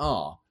they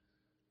are.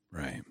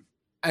 Right.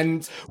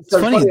 And so it's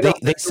funny,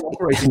 they're still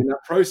operating in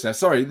that process.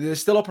 They're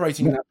still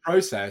operating in that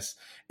process,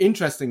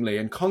 interestingly,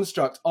 and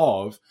construct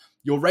of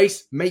your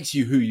race makes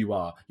you who you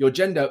are. Your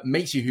gender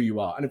makes you who you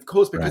are. And of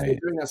course, because they're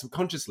doing that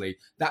subconsciously,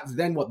 that's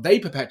then what they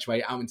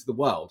perpetuate out into the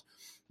world.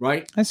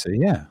 Right? I see.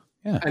 Yeah.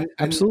 Yeah, and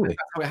absolutely.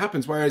 That's how it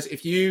happens. Whereas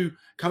if you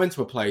come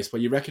into a place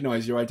where you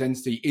recognize your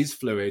identity is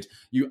fluid,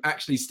 you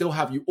actually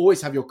you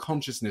always have your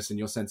consciousness and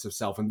your sense of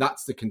self, and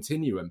that's the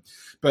continuum.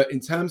 But in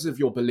terms of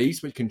your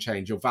beliefs, which can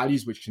change, your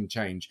values, which can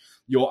change,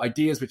 your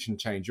ideas, which can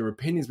change, your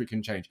opinions, which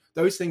can change,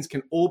 those things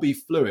can all be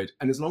fluid.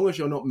 And as long as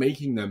you're not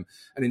making them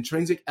an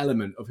intrinsic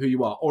element of who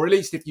you are, or at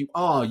least if you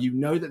are, you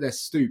know that they're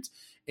steeped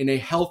in a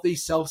healthy,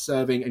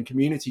 self-serving and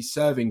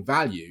community-serving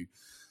value,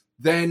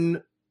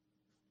 then...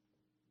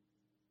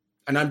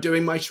 And I'm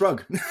doing my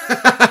shrug. We need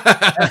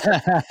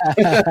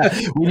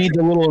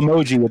the little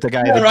emoji with the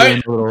guy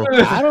doing the little,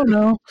 I don't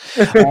know.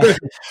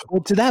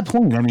 Well, to that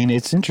point, I mean,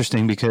 it's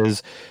interesting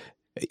because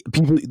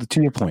people,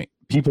 to your point,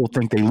 people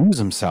think they lose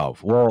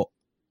themselves. Well,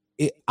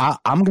 I'll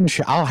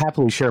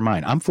happily share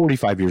mine. I'm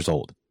 45 years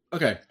old.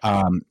 Okay.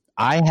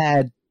 I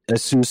had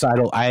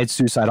suicidal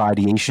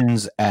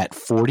ideations at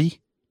 40.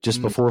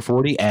 Just before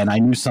 40, and I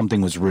knew something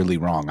was really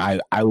wrong.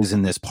 I was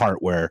in this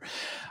part where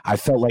I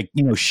felt like,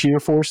 shear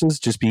forces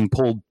just being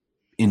pulled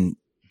in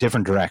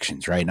different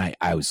directions, right? And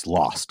I was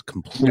lost,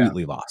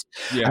 completely lost.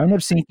 Yeah. I ended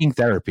up seeking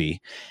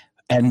therapy,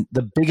 and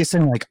the biggest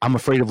thing, like, I'm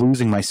afraid of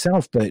losing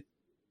myself, but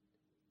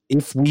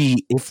if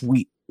we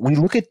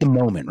look at the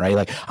moment, right?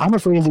 Like, I'm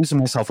afraid of losing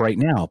myself right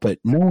now, but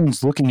no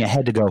one's looking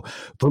ahead to go,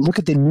 but look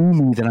at the new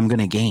me that I'm going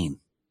to gain.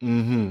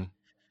 Mm-hmm.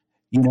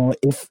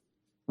 If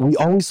we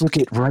always look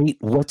at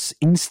what's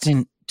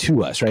instant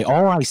to us, right?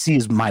 All I see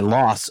is my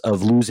loss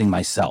of losing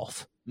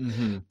myself.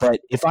 Mm-hmm.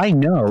 But if I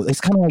know,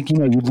 it's kind of like, you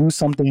lose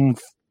something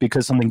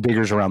because something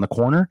bigger is around the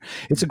corner.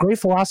 It's a great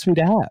philosophy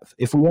to have.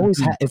 If we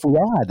always if we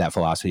all had that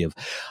philosophy of,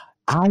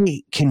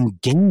 I can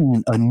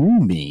gain a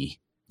new me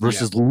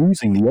versus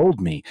losing the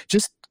old me,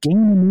 just gain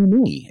a new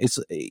me. It's,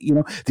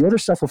 the other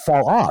stuff will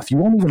fall off. You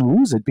won't even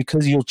lose it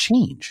because you'll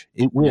change.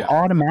 It will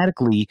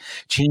automatically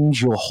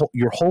change. Your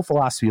whole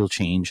philosophy will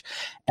change.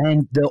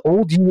 And the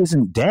old you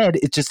isn't dead.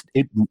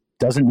 it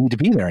doesn't need to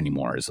be there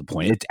anymore is the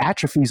point. It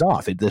atrophies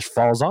off. It just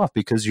falls off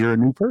because you're a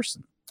new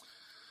person.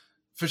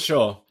 For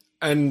sure.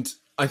 And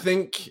I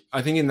think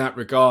in that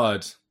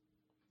regard,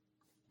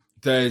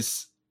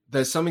 there's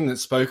something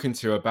that's spoken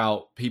to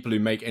about people who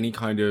make any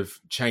kind of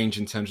change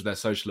in terms of their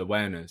social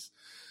awareness.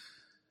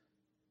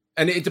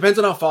 And it depends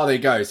on how far they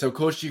go. So, of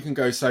course, you can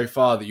go so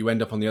far that you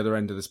end up on the other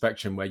end of the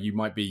spectrum where you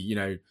might be,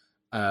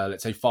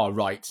 let's say far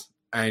right,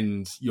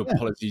 and your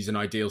policies and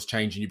ideals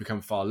change and you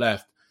become far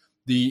left.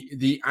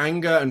 The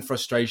anger and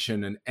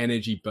frustration and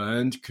energy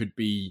burned could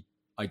be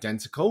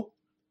identical,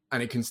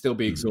 and it can still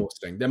be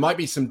exhausting. There might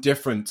be some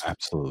different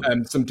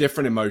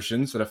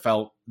emotions that are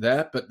felt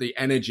there, but the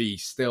energy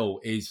still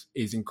is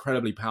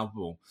incredibly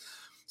palpable.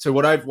 So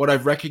what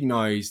I've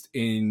recognized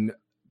in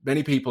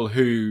many people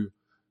who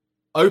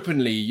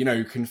openly,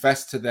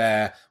 confessed to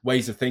their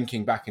ways of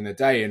thinking back in the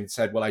day and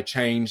said, well, I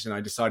changed and I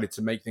decided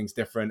to make things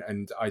different,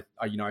 and I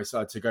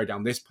started to go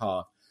down this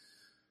path.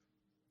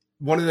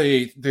 One of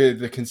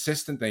the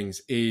consistent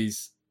things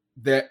is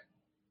they're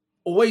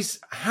always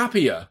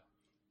happier,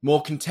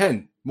 more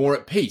content, more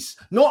at peace.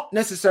 Not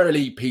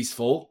necessarily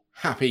peaceful,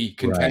 happy,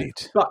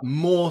 content, but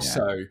more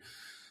so.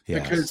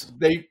 Yes. Because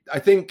I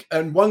think,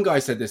 and one guy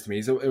said this to me,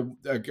 he's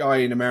a guy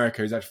in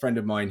America who's a friend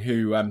of mine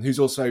who's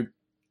also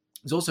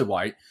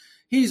white.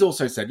 He's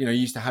also said, he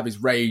used to have his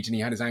rage and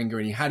he had his anger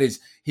and he had his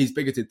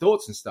bigoted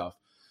thoughts and stuff.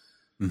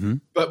 Mm-hmm.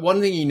 But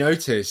one thing he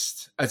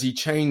noticed as he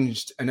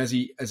changed and as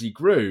he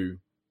grew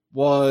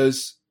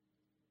was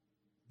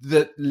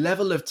the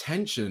level of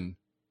tension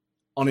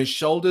on his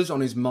shoulders, on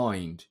his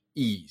mind,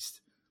 eased.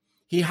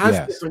 He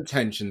has different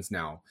tensions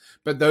now,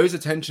 but those are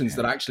tensions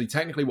that actually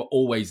technically were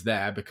always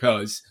there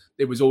because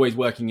it was always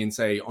working in,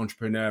 say,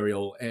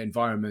 entrepreneurial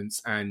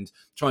environments and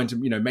trying to,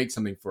 make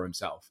something for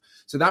himself.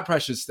 So that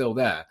pressure is still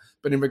there.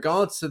 But in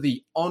regards to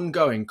the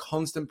ongoing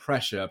constant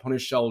pressure upon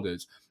his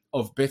shoulders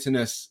of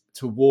bitterness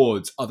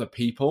towards other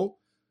people,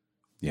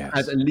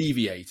 has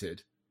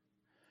alleviated.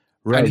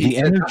 Right. The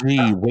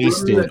energy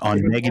wasted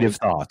on negative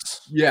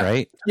thoughts. Yeah.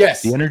 Right.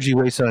 Yes. The energy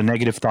wasted on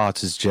negative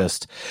thoughts is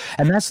just,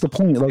 and that's the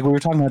point. Like we were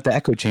talking about the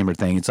echo chamber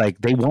thing. It's like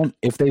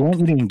if they want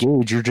you to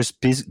engage, you're just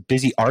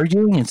busy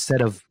arguing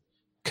instead of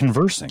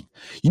conversing.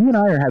 You and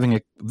I are having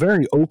a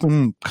very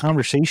open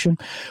conversation,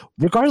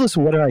 regardless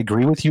of whether I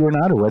agree with you or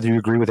not, or whether you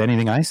agree with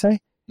anything I say.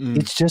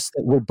 It's just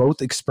that we're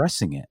both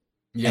expressing it.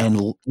 Yeah.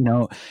 And,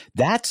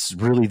 that's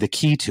really the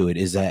key to it,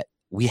 is that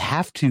we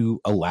have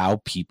to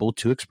allow people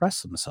to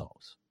express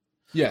themselves.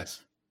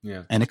 Yes.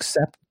 Yeah. And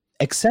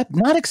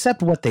not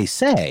accept what they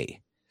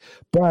say,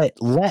 but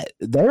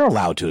they're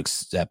allowed to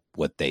accept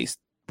what they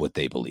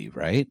believe,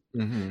 right?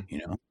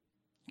 Mm-hmm.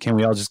 Can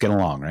we all just get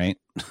along, right?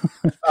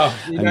 Oh,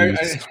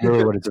 that's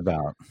really what it's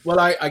about. Well,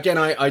 I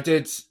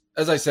did,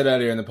 as I said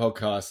earlier in the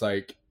podcast,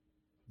 like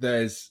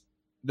there's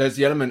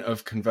the element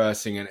of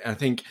conversing, and I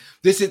think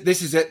this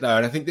is it though,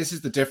 and I think this is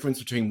the difference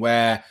between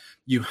where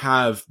you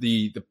have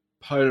the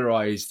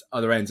polarized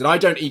other ends, and I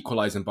don't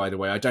equalize them, by the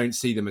way. I don't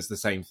see them as the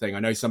same thing. I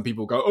know some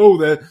people go, oh,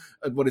 they're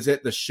what is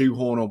it, the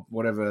shoehorn or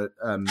whatever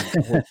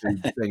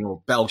thing,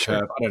 or bell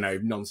curve, I don't know,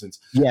 nonsense.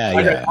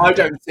 I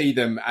don't see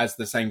them as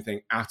the same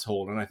thing at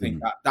all, and I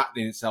think that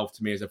in itself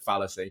to me is a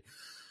fallacy.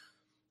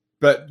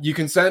 But you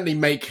can certainly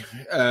make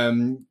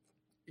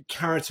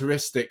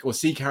characteristic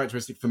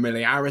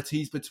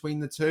familiarities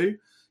between the two,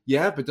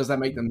 but does that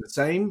make them the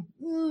same?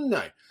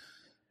 No.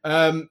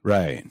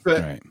 Right.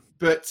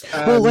 But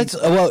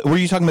were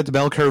you talking about the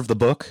bell curve, the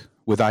book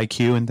with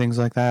IQ and things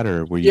like that,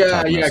 or were you?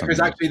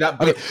 Because actually that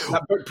book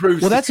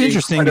proves. Well, that's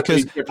interesting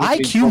because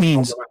IQ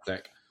means,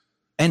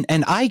 and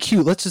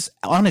IQ. Let's just,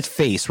 on its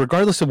face,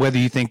 regardless of whether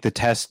you think the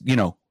test,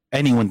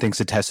 anyone thinks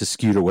the test is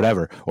skewed or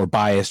whatever, or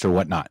biased or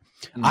whatnot.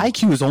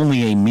 IQ is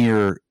only a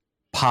mere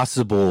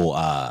possible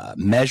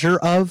measure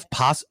of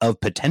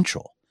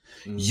potential.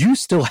 You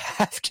still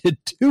have to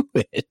do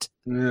it.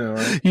 Yeah,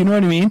 right. You know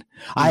what I mean?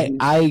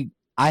 Mm-hmm.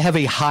 I have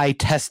a high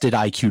tested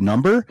IQ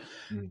number,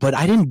 but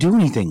I didn't do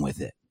anything with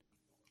it.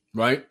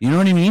 Right. You know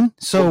what I mean?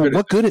 So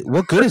what good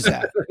is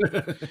that?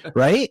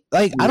 Right?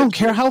 Like, I don't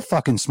care how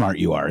fucking smart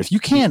you are. If you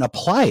can't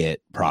apply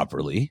it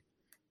properly,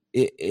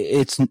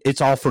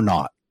 it's all for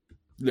naught.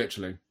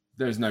 Literally.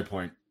 There's no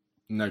point.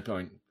 No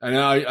point. And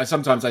I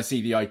sometimes I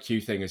see the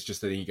IQ thing as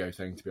just an ego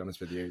thing, to be honest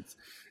with you.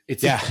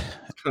 It's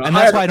and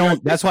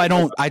that's why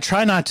I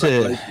try not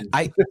to,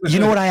 you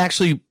know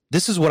what,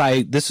 this is where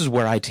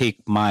I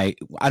take the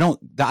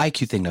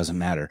IQ thing doesn't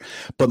matter,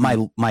 but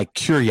my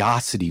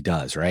curiosity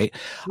does, right?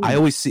 I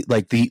always see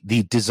like the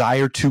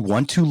desire to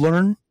want to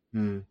learn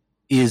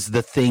is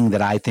the thing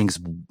that I think is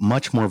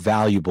much more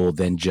valuable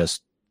than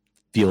just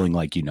feeling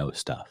like you know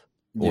stuff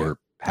or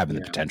having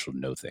the potential to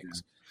know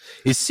things.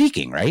 Is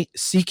seeking, right?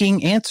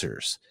 Seeking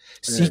answers,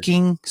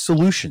 seeking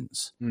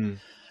solutions.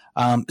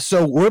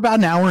 So we're about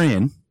an hour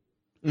in.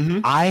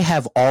 I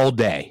have all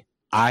day.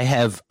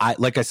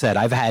 Like I said,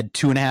 I've had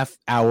 2.5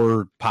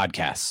 hour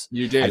podcasts.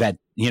 You did. I've had,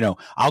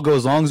 I'll go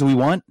as long as we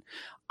want.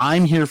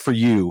 I'm here for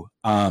you.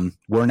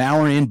 We're an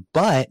hour in,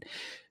 but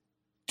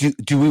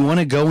do we want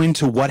to go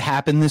into what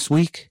happened this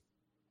week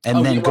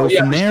and then go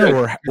from there,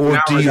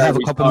 or do you have a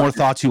couple more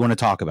thoughts you want to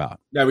talk about?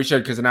 No, we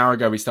should, because an hour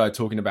ago we started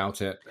talking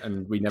about it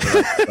and we never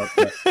stopped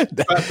it.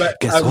 But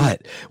guess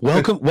what?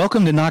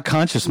 Welcome to Not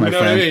Conscious, my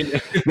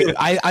friend.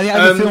 I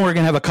have a feeling we're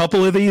gonna have a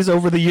couple of these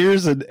over the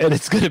years, and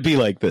it's gonna be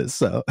like this.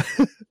 So,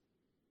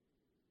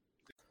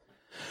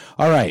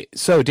 all right.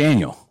 So,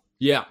 Daniel.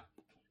 Yeah.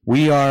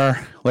 We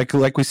are like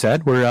we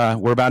said, we're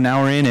about an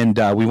hour in, and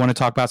we want to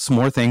talk about some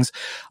more things.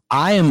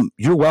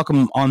 You're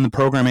welcome on the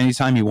program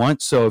anytime you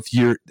want. So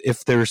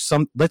if there's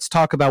let's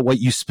talk about what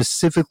you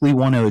specifically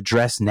want to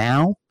address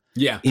now.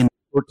 Yeah. In the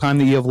short time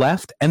that you have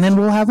left, and then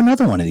we'll have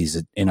another one of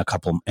these in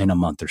a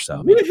month or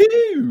so.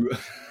 Woohoo!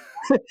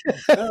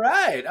 All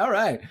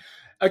right.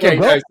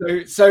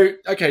 Okay. So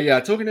okay.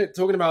 Yeah.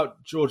 Talking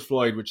about George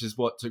Floyd, which is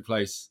what took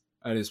place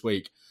this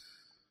week.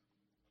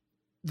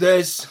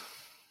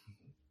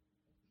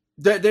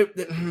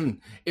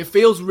 It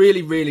feels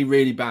really, really,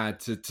 really bad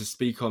to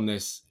speak on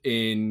this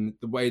in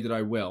the way that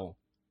I will,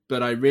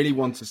 but I really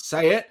want to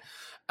say it.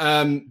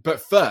 But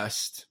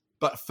first,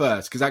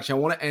 because actually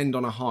I want to end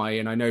on a high,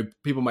 and I know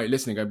people might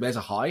listen and go, "There's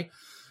a high."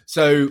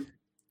 So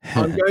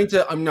I'm going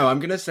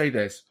to say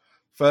this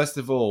first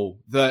of all,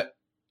 that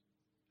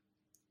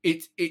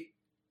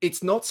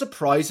it's not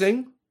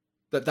surprising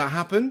that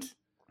happened.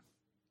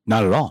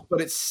 Not at all.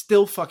 But it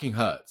still fucking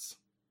hurts.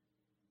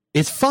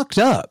 It's fucked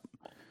up.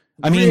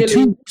 I mean, 2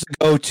 years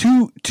ago,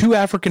 two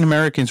African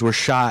Americans were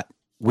shot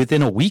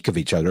within a week of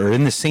each other, or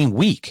in the same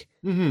week.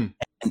 Mm-hmm.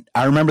 And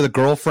I remember the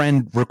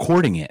girlfriend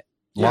recording it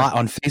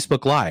on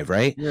Facebook Live,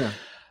 right? Yeah.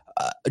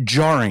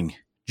 Jarring.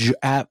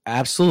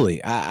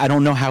 Absolutely. I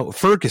don't know how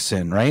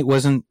Ferguson, right?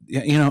 Wasn't,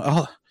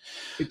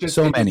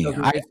 so many.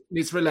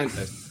 It's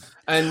relentless.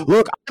 And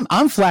look,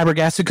 I'm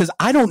flabbergasted because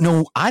I don't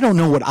know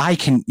what I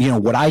can,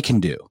 what I can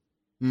do.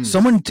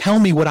 Someone tell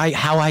me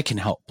how I can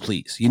help,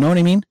 please. You know what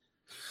I mean?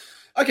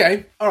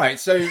 Okay, all right.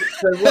 So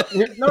what,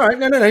 all right,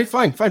 no,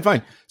 fine.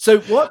 So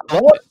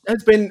what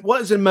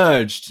has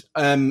emerged?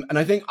 And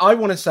I think I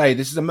want to say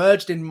this has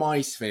emerged in my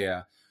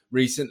sphere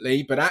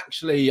recently, but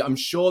actually, I'm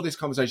sure this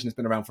conversation has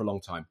been around for a long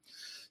time.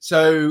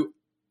 So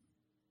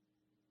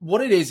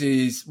what it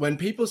is when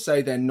people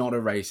say they're not a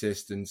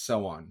racist and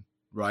so on,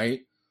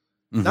 right?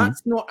 Mm-hmm.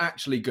 That's not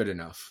actually good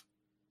enough.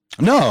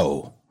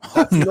 No,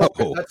 that's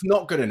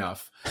not good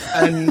enough.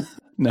 And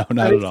no,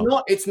 not at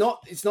all. It's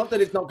not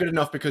that it's not good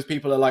enough because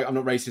people are like, I'm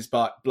not racist,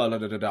 but blah, blah,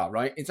 blah, blah, blah,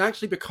 right? It's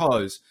actually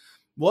because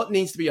what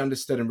needs to be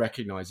understood and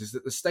recognized is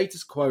that the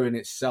status quo in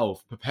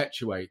itself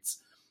perpetuates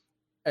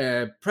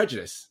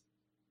prejudice.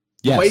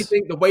 Yes.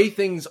 The way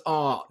things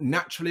are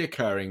naturally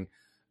occurring,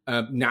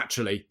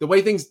 the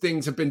way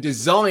things have been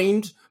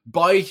designed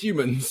by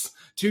humans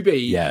to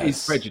be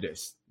is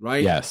prejudice,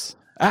 right? Yes.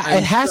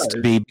 It has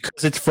to be,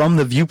 because it's from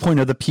the viewpoint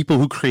of the people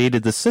who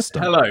created the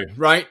system. Hello,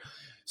 right?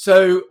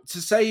 So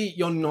to say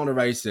you're not a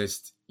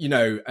racist,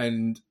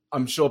 and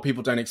I'm sure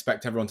people don't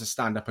expect everyone to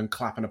stand up and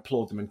clap and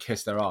applaud them and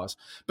kiss their ass,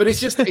 but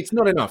it's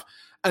not enough.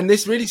 And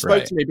this really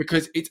spoke to me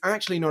because it's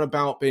actually not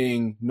about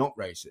being not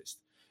racist.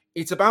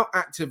 It's about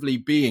actively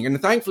being. And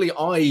thankfully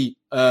I'd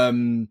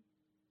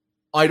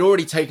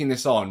already taken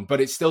this on,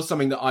 but it's still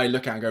something that I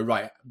look at and go,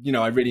 right,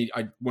 I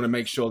want to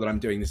make sure that I'm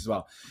doing this as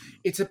well.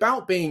 It's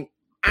about being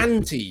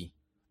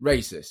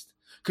anti-racist.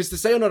 Because to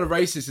say you're not a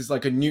racist is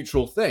like a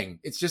neutral thing.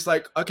 It's just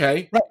like,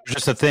 okay. Right. You're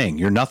just a thing.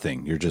 You're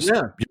nothing. You're just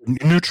you're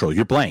neutral.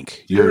 You're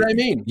blank. You know what I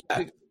mean?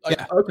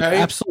 Yeah.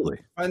 Okay. Absolutely.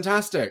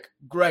 Fantastic.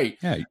 Great.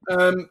 Yeah.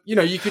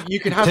 You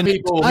could have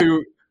people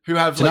who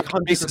have like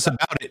racist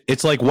about it.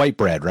 It's like white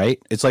bread, right?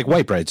 It's like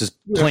white bread. It's just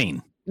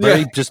plain.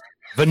 Right? Just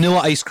vanilla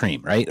ice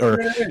cream, right? Or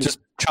just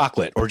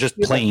chocolate, or just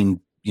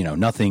plain,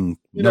 nothing,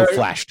 no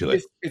flash to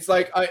it. It's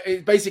like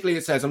basically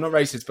it says I'm not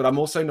racist, but I'm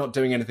also not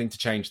doing anything to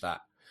change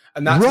that.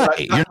 And that's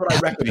right. what I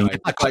recognize.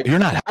 You're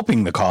not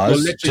helping the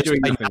cause. You're literally doing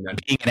nothing then.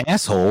 Being an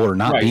asshole or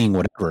not being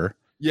whatever.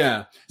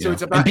 Yeah. So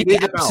it's about being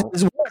absent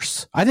is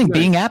worse. I think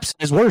being absent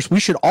is worse. We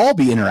should all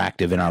be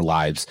interactive in our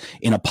lives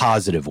in a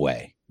positive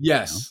way.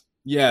 Yes.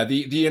 Yeah.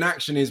 The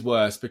inaction is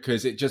worse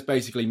because it just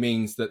basically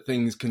means that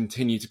things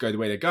continue to go the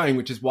way they're going,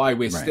 which is why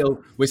we're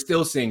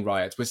still seeing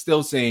riots. We're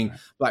still seeing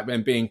black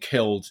men being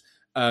killed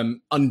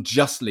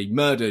unjustly,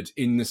 murdered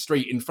in the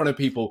street in front of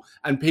people,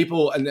 and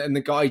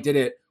the guy did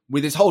it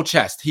with his whole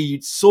chest.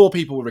 He saw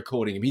people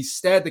recording him. He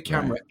stared the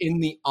camera in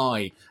the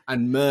eye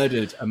and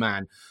murdered a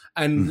man.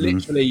 And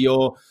literally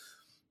you're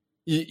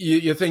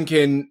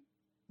thinking,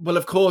 well,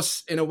 of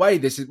course, in a way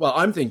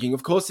I'm thinking,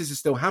 of course, this is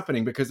still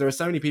happening because there are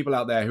so many people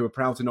out there who are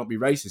proud to not be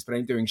racist, but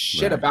ain't doing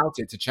shit about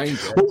it to change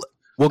it.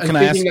 Well, can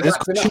I ask this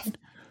question?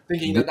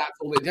 thinking that that's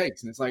all it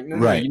takes. And it's like,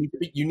 no,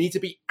 you need to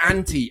be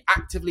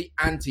actively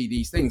anti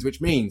these things,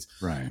 which means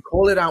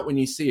call it out when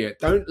you see it.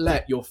 Don't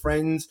let your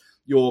friends,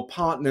 your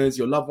partners,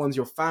 your loved ones,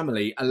 your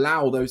family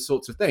allow those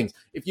sorts of things.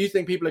 If you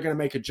think people are going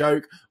to make a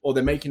joke or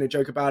they're making a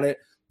joke about it,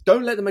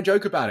 don't let them a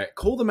joke about it.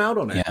 Call them out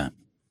on it.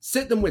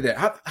 Sit them with it.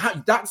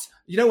 That's,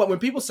 you know what, when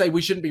people say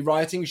we shouldn't be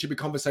rioting, we should be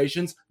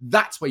conversations,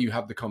 that's where you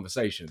have the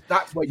conversation.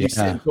 That's where you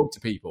sit and talk to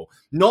people.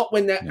 Not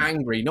when they're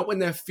angry, not when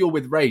they're filled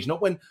with rage, not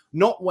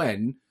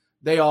when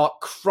they are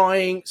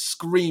crying,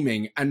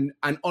 screaming, and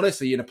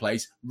honestly in a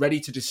place ready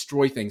to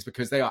destroy things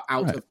because they are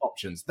out of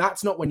options.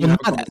 That's not when you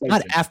have a conversation.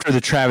 Not after the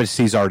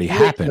travesties already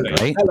happened,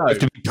 right? You have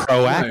to be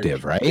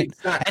proactive, right?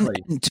 Exactly.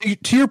 And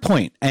to your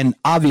point, and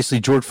obviously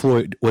George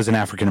Floyd was an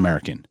African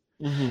American.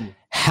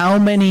 How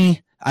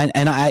many...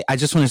 And I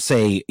just want to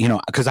say, you know,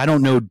 because I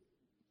don't know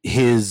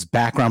his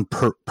background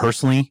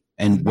personally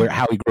and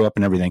how he grew up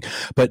and everything,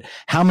 but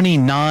how many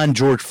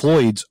non-George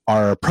Floyds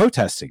are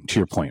protesting? To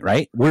your point,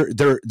 right?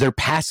 They're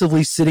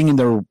passively sitting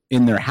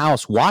in their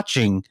house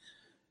watching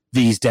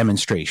these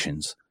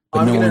demonstrations.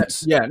 But I'm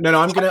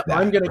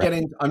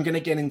gonna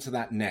get into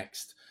that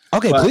next.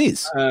 Okay,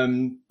 please.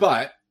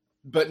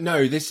 But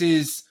no, this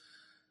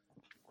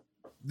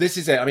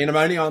is it. I mean, I'm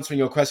only answering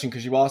your question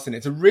because you asked it.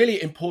 It's a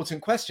really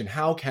important question.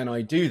 How can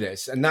I do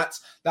this? And that's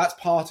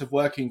part of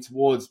working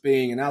towards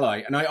being an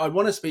ally. And I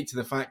want to speak to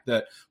the fact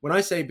that when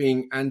I say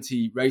being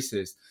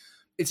anti-racist,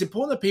 it's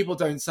important that people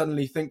don't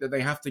suddenly think that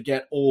they have to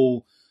get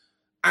all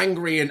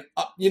angry and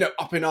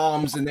up in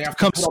arms and they have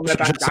to put on their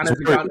bandanas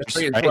and go out in the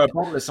street and throw a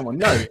bottle at someone.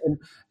 No.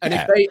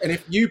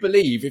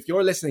 If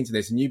you're listening to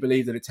this and you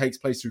believe that it takes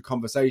place through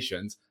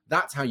conversations,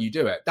 that's how you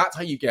do it. That's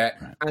how you get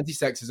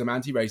anti-sexism,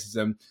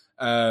 anti-racism,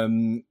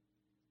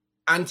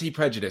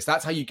 anti-prejudice.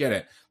 That's how you get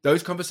it.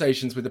 Those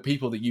conversations with the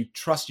people that you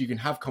trust you can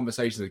have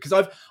conversations with.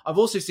 Because I've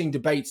also seen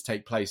debates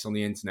take place on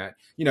the internet.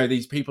 You know,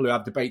 these people who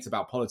have debates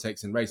about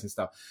politics and race and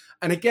stuff.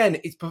 And again,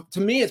 to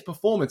me, it's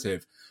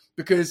performative.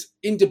 Because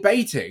in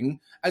debating,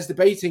 as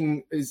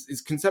debating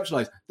is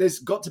conceptualized, there's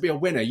got to be a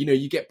winner. You know,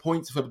 you get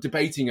points for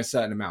debating a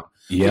certain amount,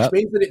 which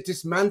means that it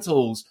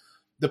dismantles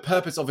the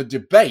purpose of a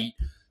debate,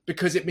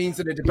 because it means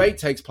that a debate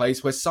takes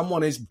place where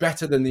someone is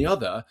better than the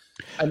other,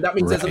 and that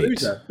means there's a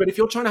loser. But if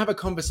you're trying to have a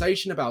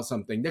conversation about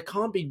something, there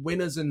can't be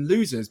winners and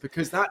losers,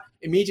 because that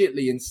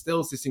immediately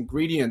instills this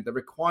ingredient that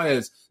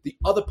requires the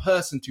other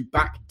person to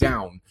back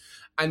down.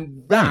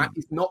 And that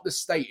is not the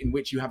state in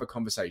which you have a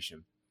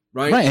conversation.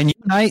 Right. And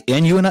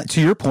you and I,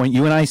 to your point,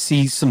 you and I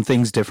see some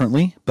things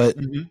differently, but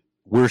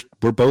we're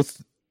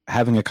both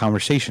having a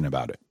conversation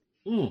about it.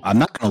 I'm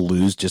not going to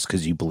lose just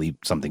because you believe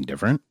something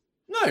different.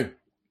 No.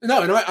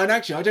 And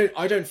actually,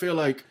 I don't feel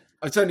like,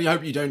 I certainly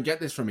hope you don't get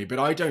this from me, but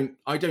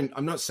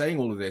I'm not saying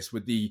all of this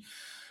with the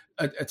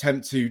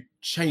attempt to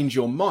change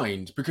your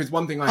mind, because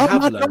one thing I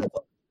have learned.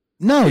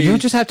 No, you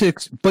just have to.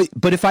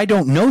 But if I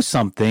don't know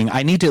something,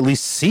 I need to at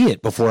least see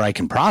it before I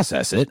can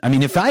process it. I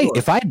mean, if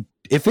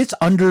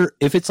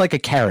it's like a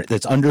carrot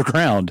that's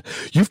underground,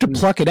 you have to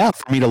pluck it out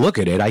for me to look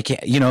at it. I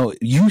can't. You know,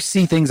 you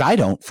see things I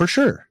don't, for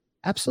sure.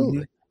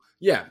 Absolutely.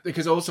 Yeah,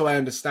 because also I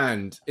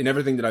understand in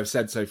everything that I've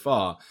said so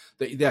far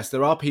that yes,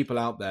 there are people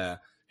out there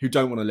who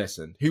don't want to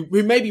listen, who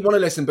maybe want to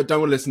listen but don't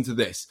want to listen to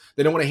this.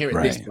 They don't want to hear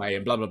it this way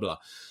and blah blah blah.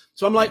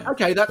 So I'm like,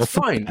 okay, that's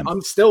fine.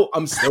 I'm still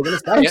going to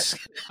say it.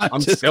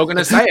 I'm still going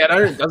to say it.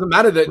 It doesn't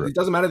matter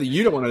that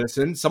you don't want to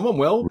listen. Someone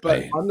will,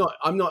 but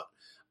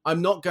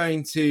I'm not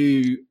going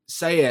to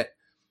say it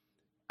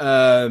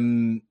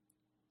in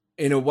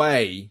a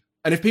way.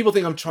 And if people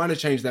think I'm trying to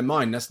change their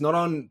mind,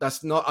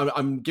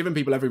 I'm giving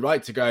people every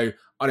right to go,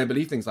 I don't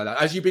believe things like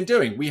that. As you've been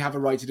doing, we have a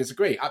right to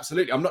disagree.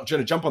 Absolutely. I'm not going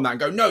to jump on that and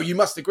go, no, you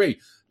must agree.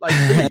 Like,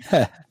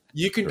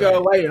 you can go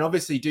away and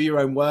obviously do your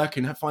own work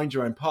and find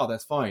your own path.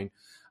 That's fine.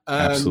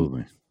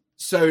 Absolutely.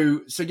 So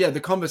yeah, the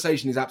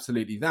conversation is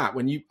absolutely that.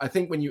 I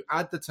think when you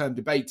add the term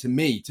debate, to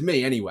me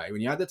anyway,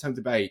 when you add the term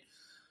debate,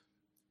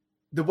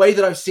 the way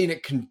that I've seen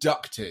it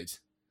conducted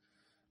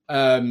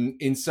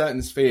in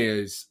certain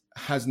spheres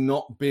has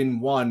not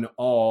been one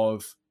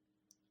of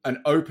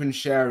an open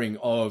sharing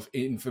of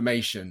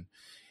information.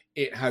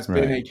 It has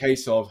been a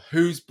case of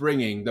who's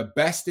bringing the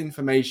best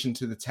information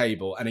to the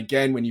table. And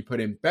again, when you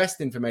put in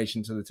best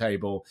information to the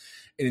table,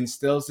 it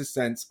instills this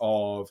sense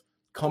of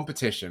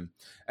competition.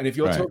 And if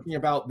you're talking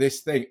about this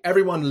thing,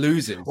 everyone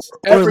loses.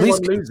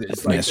 Everyone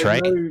loses. Like,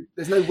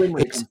 there's no win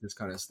when it comes to this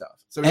kind of stuff.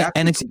 So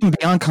it's even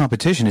beyond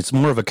competition. It's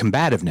more of a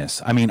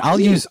combativeness. I mean, I'll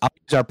use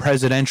our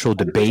presidential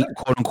debate,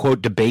 quote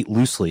unquote, debate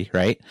loosely,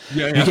 right?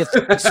 Yeah. You get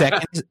 30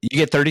 seconds. You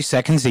get 30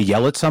 seconds to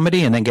yell at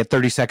somebody, and then get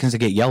 30 seconds to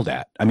get yelled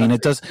at. I mean,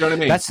 it does. You know what I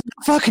mean? That's not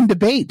a fucking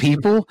debate,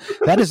 people.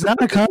 That is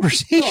not a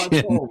conversation. Not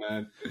at all,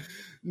 man.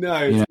 No,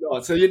 it's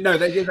not. So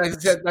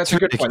that's a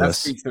good point. That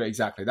speaks to it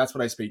exactly. That's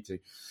what I speak to.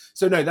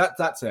 So no,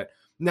 that's it.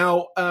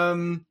 Now,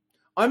 I'm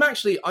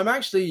actually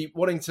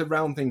wanting to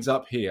round things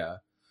up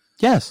here.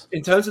 Yes.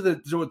 In terms of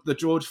the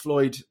George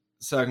Floyd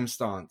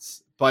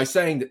circumstance, by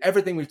saying that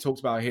everything we've talked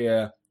about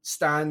here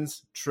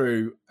stands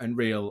true and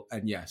real,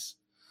 and yes.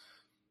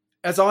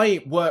 as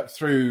I work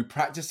through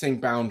practicing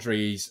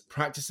boundaries,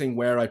 practicing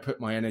where I put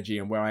my energy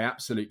and where I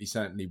absolutely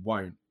certainly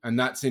won't, and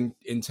that's in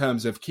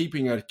terms of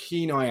keeping a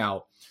keen eye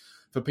out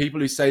for people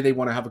who say they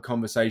want to have a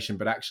conversation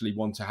but actually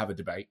want to have a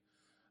debate.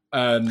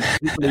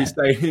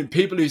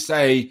 People who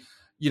say,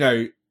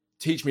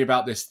 teach me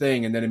about this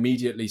thing, and then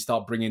immediately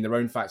start bringing their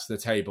own facts to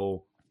the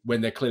table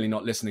when they're clearly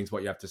not listening to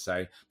what you have to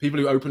say. People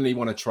who openly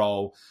want to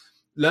troll.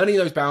 Learning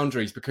those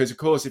boundaries, because of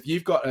course, if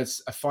you've got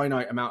a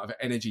finite amount of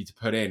energy to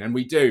put in, and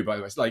we do, by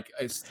the way, what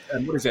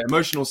is it?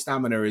 Emotional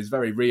stamina is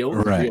very real.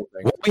 Right. Real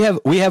thing. Well,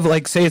 we have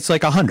like, say it's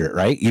like 100,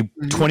 right?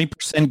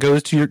 20%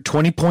 goes to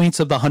 20 points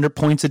of the 100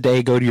 points a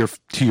day go to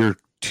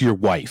your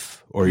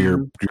wife or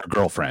your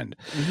girlfriend.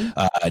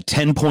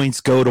 10 points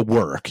go to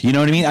work. You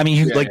know what I mean? I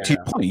mean, to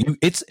your point,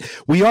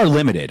 we are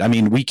limited. I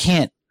mean, we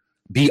can't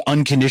be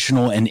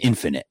unconditional and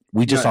infinite.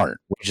 We just aren't.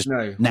 We're just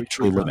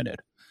naturally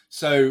limited.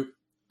 So,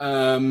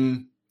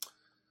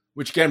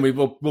 which again,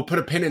 we'll put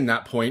a pin in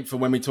that point for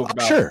when we talk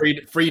about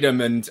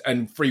freedom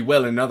and free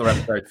will in another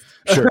episode.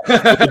 Sure.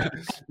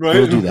 Right?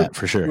 We'll do that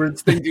for sure. We're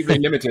instinctively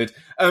limited.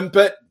 So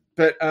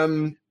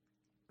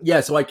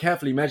I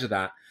carefully measure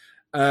that.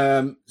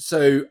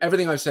 So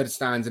everything I've said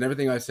stands and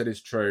everything I've said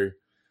is true.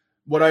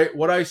 What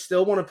I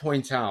still want to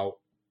point out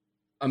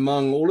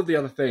among all of the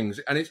other things,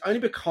 and it's only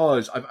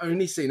because I've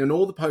only seen, in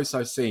all the posts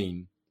I've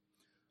seen,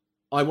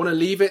 I want to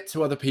leave it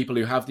to other people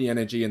who have the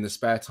energy and the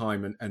spare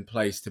time and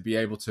place to be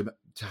able to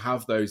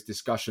have those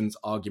discussions,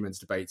 arguments,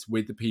 debates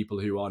with the people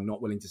who are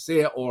not willing to see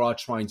it or are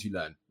trying to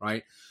learn,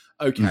 right?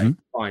 Okay,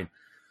 fine.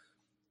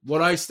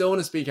 What I still want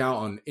to speak out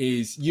on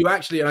is you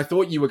actually, and I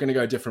thought you were going to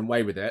go a different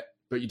way with it,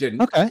 but you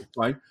didn't. Okay.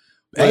 Fine.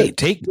 Hey,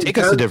 take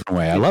us a different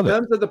way. I love it. In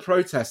terms of the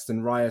protests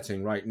and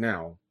rioting right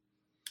now,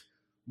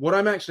 what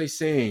I'm actually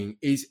seeing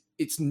is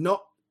it's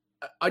not,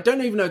 I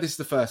don't even know this is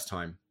the first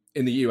time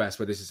in the US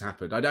where this has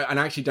happened. I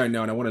actually don't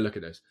know, and I want to look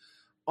at this.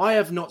 I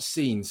have not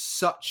seen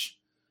such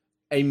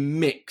a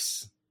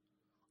mix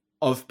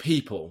of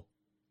people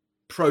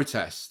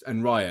protest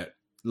and riot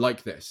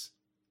like this.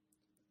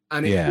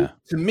 And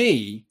to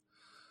me,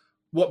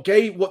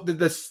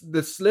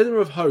 the slither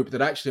of hope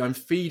that actually I'm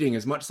feeding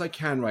as much as I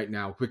can right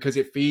now, because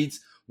it feeds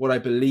what I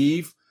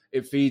believe,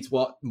 it feeds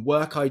what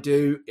work I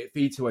do, it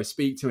feeds who I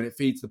speak to, and it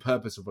feeds the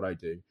purpose of what I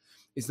do,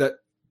 is that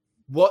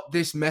what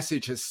this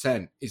message has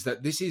sent is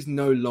that this is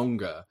no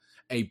longer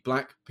a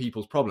black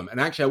people's problem. And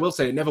actually, I will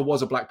say it never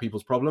was a black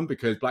people's problem,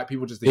 because black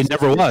people just existed.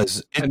 It never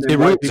was. And then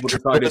white people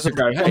decided to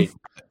go, hey,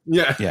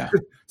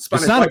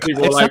 Spanish white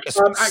people were like,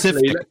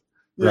 actually,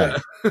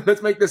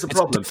 let's make this a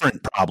problem. It's a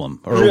different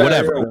problem or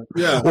whatever.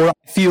 Yeah. Or I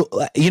feel,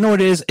 you know what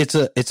it is? It's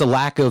a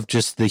lack of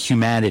just the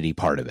humanity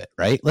part of it,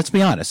 right? Let's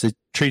be honest. It's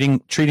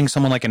treating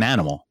someone like an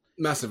animal.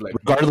 Massively.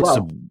 Regardless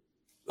of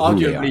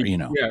arguably,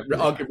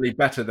 are, arguably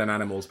better than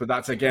animals, but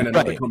that's again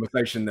another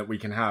conversation that we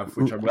can have,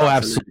 which I will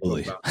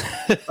absolutely.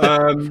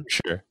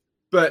 Sure.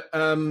 But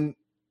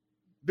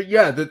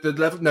yeah,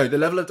 the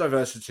level of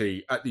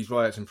diversity at these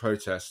riots and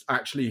protests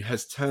actually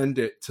has turned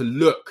it to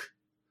look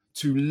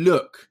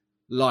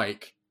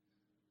like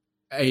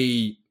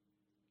a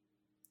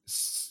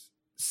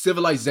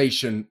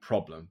civilization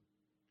problem,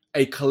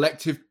 a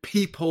collective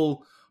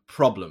people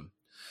problem.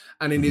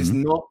 And it is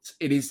not,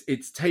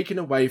 it's taken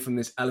away from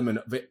this element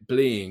of it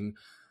being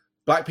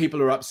black people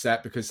are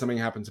upset because something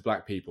happened to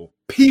black people.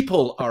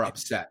 People are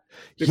upset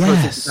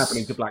because it's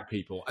happening to black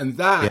people. And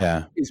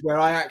that is where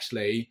I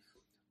actually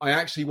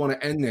want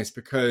to end this,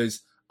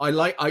 because I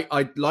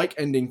like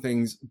ending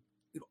things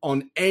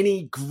on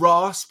any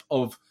grasp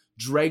of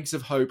dregs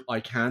of hope I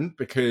can,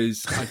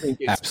 because I think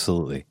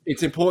absolutely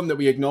it's important that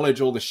we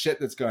acknowledge all the shit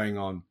that's going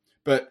on.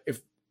 But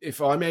if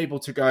I'm able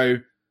to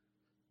go,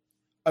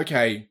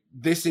 okay,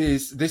 this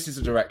is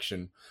a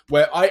direction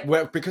where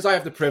because I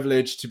have the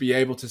privilege to be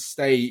able to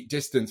stay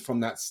distant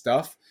from that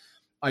stuff,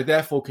 I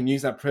therefore can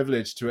use that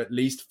privilege to at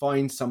least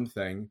find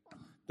something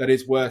that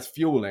is worth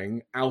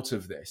fueling out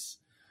of this.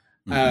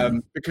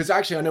 Because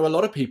actually, I know a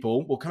lot of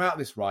people will come out of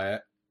this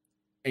riot,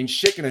 ain't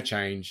shit gonna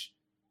change.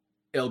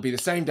 It'll be the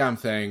same damn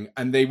thing,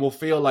 and they will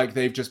feel like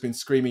they've just been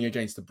screaming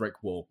against a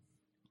brick wall.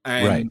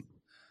 And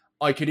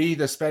I could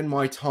either spend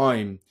my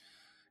time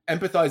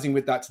empathizing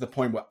with that to the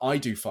point where I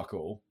do fuck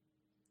all,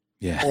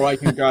 or I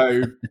can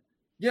go,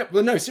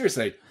 no,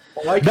 seriously.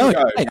 Or I can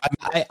go,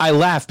 I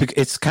laugh because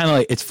it's kind of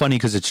like, it's funny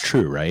because it's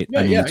true, right?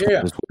 It's one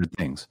of those weird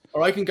things.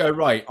 Or I can go,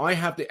 right, I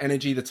have the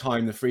energy, the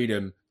time, the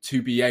freedom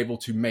to be able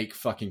to make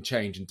fucking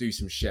change and do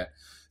some shit.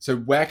 So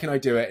where can I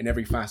do it in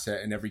every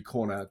facet, in every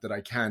corner that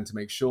I can, to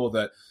make sure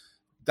that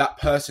that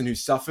person who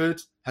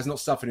suffered has not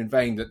suffered in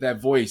vain, that their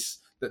voice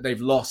that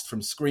they've lost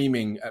from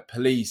screaming at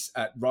police,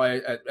 at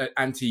riot, at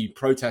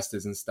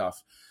anti-protesters and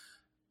stuff,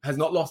 has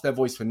not lost their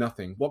voice for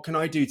nothing. What can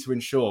I do to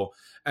ensure?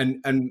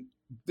 And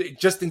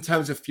just in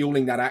terms of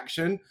fueling that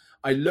action,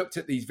 I looked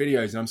at these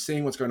videos and I'm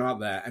seeing what's going on out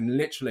there, and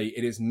literally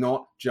it is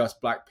not just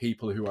black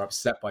people who are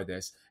upset by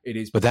this. It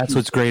is, but that's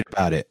what's great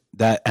about it.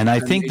 I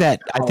think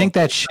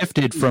that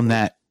shifted from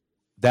that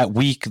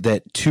week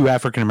that 2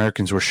 African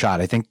Americans were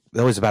shot. I think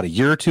that was about a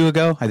year or two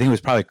ago. I think it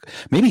was probably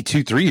maybe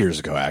 2-3 years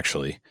ago,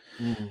 actually.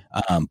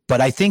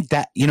 But I think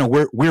that,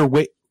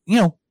 we're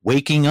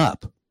waking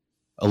up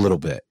a little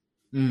bit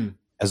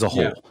as a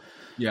whole.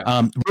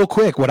 Yeah. Real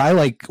quick, what I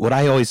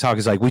always talk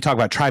is we talk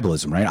about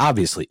tribalism, right?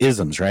 Obviously,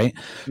 isms, right?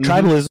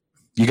 Tribalism,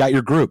 you got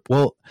your group.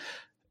 Well,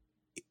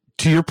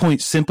 to your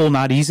point, simple,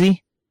 not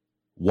easy.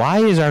 Why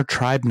is our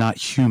tribe not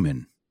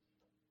human?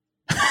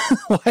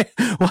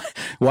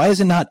 Why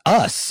is it not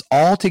us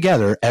all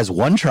together as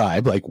one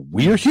tribe? Like,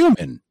 we're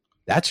human.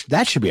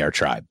 That should be our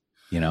tribe,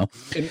 But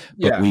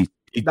we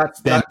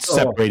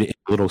separate it into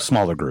little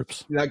smaller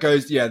groups. That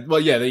goes, there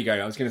you go.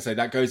 I was going to say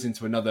that goes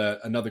into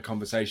another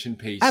conversation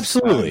piece.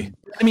 Absolutely.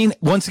 I mean,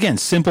 once again,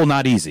 simple,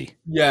 not easy.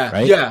 Yeah,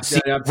 right. Yeah,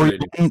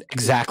 absolutely.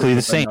 Exactly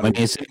the same. I mean,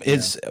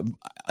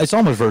 it's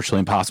almost virtually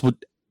impossible,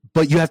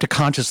 but you have to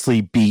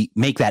consciously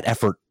make that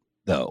effort,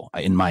 though,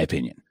 in my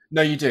opinion.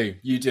 No, you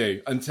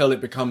do until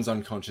it becomes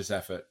unconscious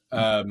effort.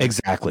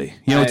 Exactly.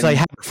 It's like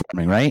habit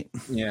forming, right?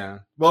 Yeah.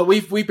 Well,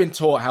 we've been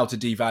taught how to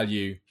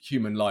devalue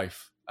human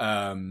life,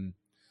 and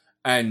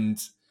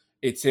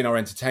it's in our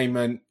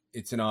entertainment.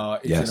 It's in our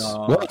it's in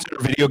our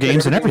video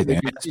games and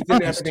everything. It's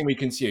in everything we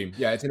consume.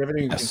 Yeah, it's in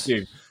everything we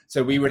consume.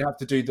 So we would have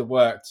to do the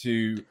work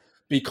to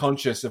be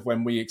conscious of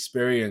when we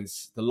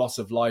experience the loss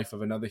of life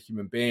of another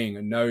human being,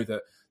 and know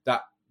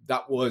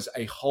that was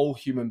a whole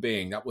human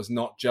being. That was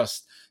not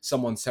just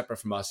someone separate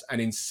from us. And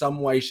in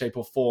some way, shape,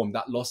 or form,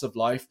 that loss of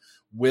life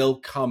will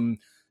come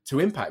to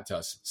impact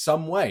us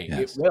some way.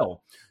 Yes. It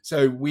will.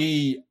 So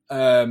we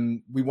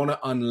want to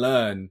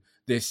unlearn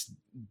this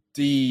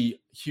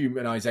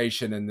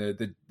dehumanization and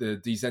the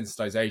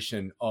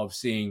desensitization of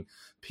seeing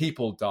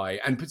people die.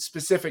 And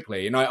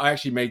specifically, and I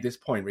actually made this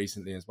point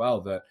recently as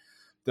well,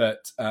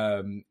 that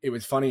it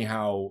was funny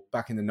how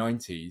back in the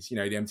 90s, the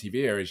MTV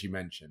era, as you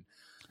mentioned,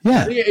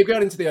 I think it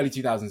got into the early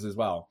 2000s as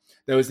well.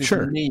 There was this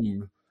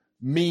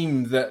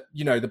meme that,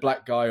 the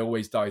black guy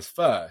always dies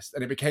first,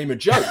 and it became a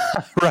joke.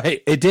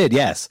 Right. It did.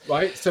 Yes.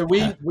 Right. So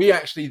we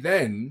actually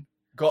then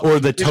got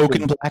the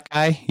token black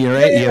guy. You're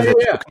right.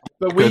 Yeah.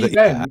 But we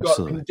then got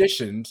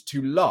conditioned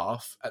to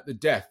laugh at the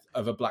death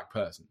of a black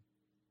person.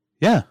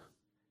 Yeah.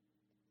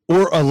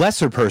 Or a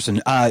lesser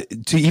person.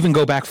 To even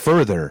go back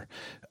further,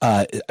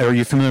 are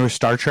you familiar with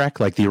Star Trek,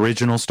 like the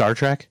original Star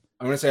Trek?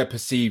 I'm going to say a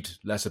perceived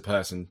lesser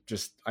person.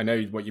 I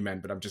know what you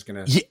meant, but I'm just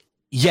going to...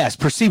 Yes,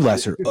 perceived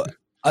lesser.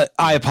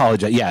 I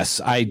apologize. Yes,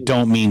 I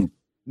don't mean...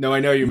 No, I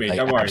know you mean.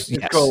 Don't worry.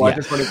 It's cool. I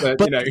just wanted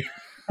to,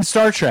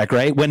 Star Trek,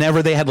 right?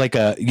 Whenever they had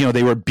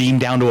they were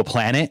beamed down to a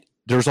planet,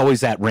 there's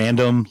always that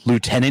random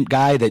lieutenant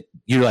guy that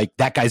you're like,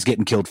 that guy's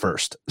getting killed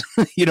first.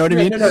 You know what I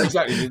mean? No,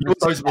 exactly. The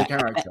disposable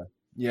character.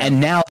 Yeah. And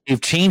now they've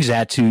changed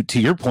that to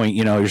your point,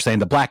 you're saying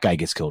the black guy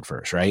gets killed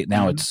first, right?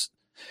 Now it's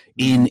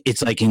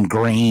like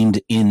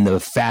ingrained in the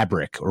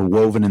fabric or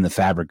woven in the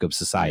fabric of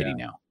society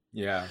now.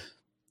 Yeah,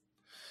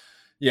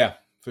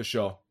 for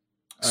sure.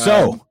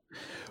 So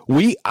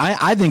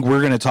I think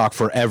we're going to talk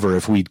forever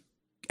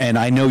and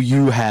I know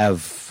you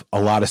have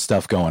a lot of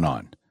stuff going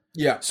on.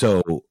 Yeah.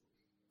 So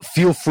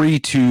feel free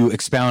to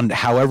expound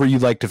however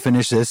you'd like to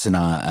finish this, and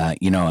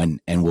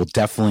and we'll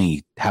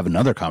definitely have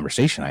another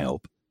conversation, I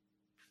hope.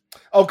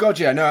 Oh God,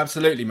 yeah, no,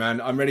 absolutely, man.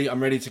 I'm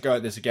ready to go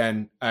at this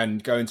again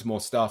and go into more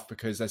stuff,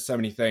 because there's so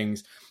many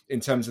things in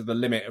terms of the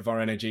limit of our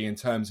energy, in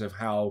terms of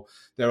how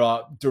there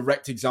are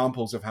direct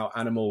examples of how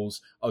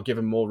animals are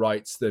given more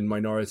rights than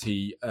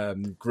minority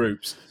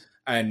groups.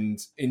 And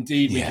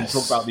indeed, we can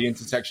talk about the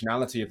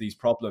intersectionality of these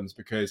problems,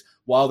 because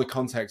while the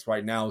context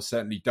right now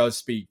certainly does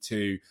speak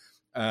to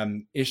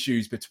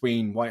issues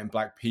between white and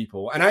black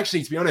people, and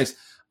actually, to be honest,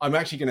 I'm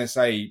actually going to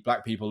say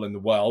black people in the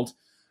world,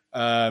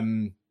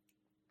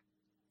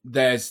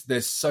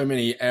 there's so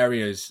many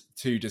areas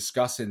to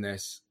discuss in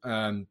this,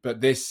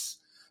 but this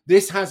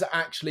has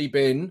actually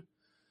been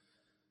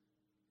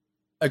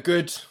a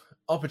good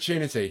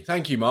opportunity.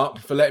 Thank you, Mark,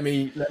 for letting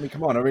me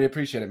come on. I really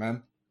appreciate it,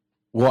 man.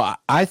 Well,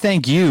 I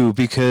thank you,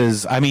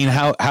 because I mean,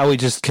 how we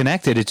just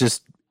connected. It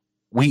just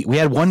we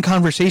had one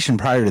conversation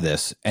prior to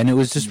this, and it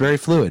was just very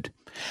fluid.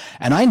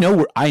 And I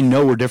know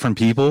we're different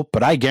people,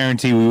 but I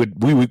guarantee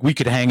we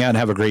could hang out and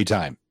have a great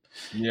time.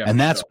 Yeah, and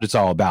that's what it's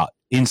all about.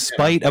 In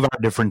spite of our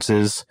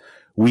differences,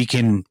 we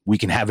can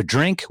have a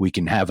drink, we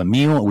can have a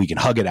meal, and we can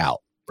hug it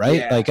out, right?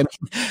 Yeah. Like,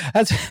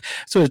 that's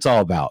what it's all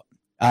about.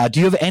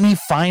 Do you have any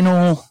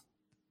final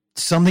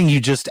something you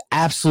just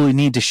absolutely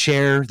need to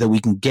share that we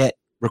can get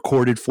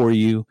recorded for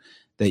you,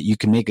 that you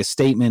can make a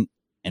statement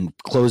and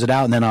close it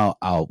out, and then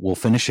we'll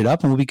finish it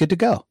up and we'll be good to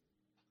go?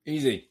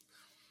 Easy.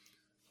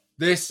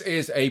 This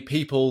is a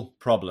people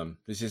problem.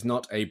 This is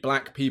not a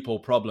black people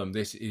problem.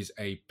 This is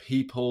a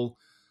people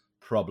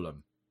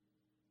problem.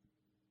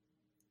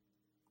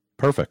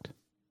 Perfect.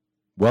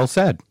 Well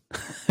said.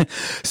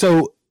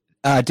 So,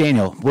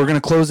 Daniel, we're going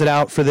to close it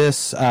out for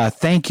this.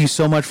 Thank you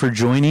so much for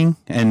joining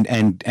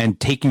and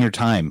taking your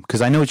time,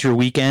 because I know it's your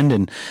weekend,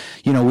 and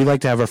we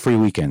like to have our free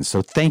weekends.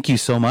 So thank you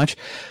so much.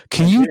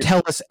 Can you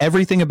tell us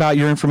everything about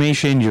your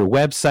information, your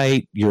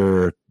website,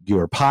 your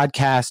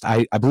podcast?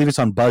 I believe it's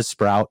on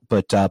Buzzsprout,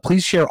 but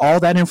please share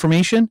all that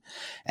information,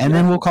 and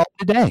then we'll call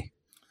it a day.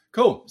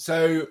 Cool.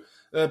 So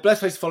The best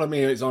place to follow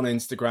me is on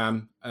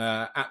Instagram,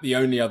 at the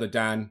only other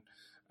Dan.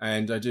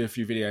 And I do a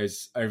few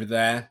videos over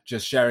there,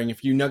 just sharing a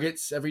few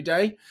nuggets every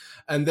day.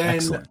 And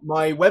then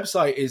my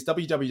website is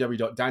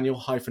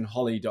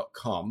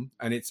www.daniel-holley.com,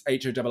 and it's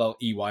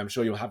Holley. I'm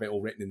sure you'll have it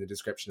all written in the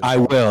description. I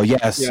will.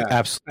 Yes,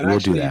 absolutely. We'll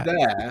do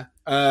that.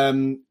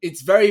 There,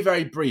 it's very,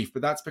 very brief,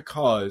 but that's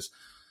because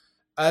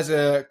as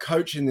a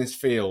coach in this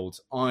field,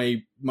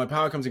 my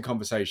power comes in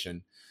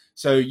conversation.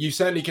 So you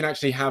certainly can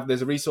actually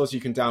there's a resource you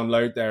can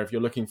download there if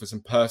you're looking for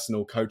some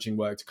personal coaching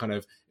work to kind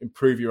of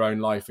improve your own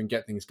life and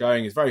get things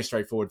going. It's very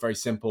straightforward, very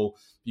simple.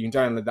 You can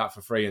download that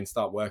for free and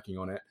start working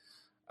on it.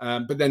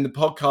 But then the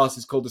podcast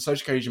is called the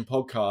Social Cohesion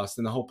Podcast.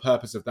 And the whole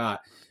purpose of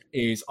that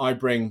is I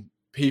bring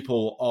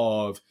people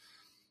of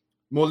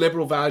more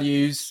liberal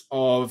values,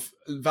 of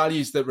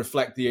values that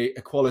reflect the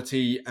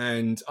equality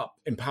and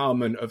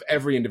empowerment of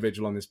every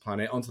individual on this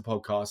planet onto the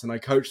podcast. And I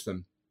coach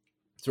them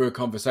through a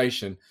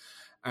conversation.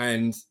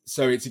 And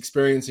so it's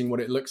experiencing what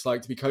it looks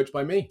like to be coached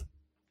by me.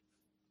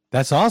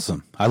 That's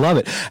awesome. I love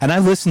it. And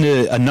I've listened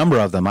to a number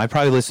of them. I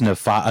probably listened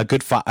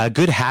to a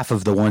good half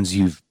of the ones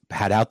you've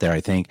had out there,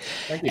 I think.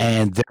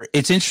 And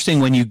it's interesting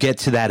when you get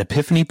to that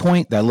epiphany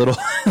point, that little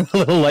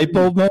light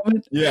bulb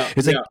moment. Yeah.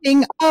 It's like,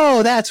 ding,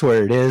 oh, that's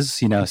where it is.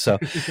 So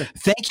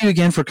thank you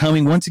again for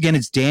coming. Once again,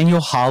 it's Daniel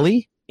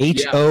Holley,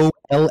 Holley,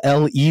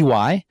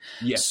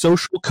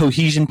 Social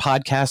Cohesion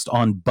Podcast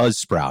on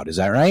Buzzsprout. Is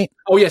that right?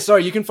 Oh, yeah.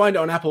 Sorry. You can find it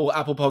on Apple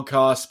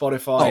Podcasts,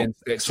 Spotify, and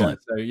Stitcher. Excellent.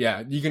 So,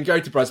 yeah, you can go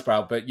to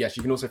Buzzsprout, but yes,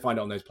 you can also find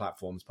it on those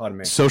platforms. Pardon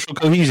me. Social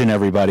Cohesion,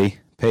 everybody.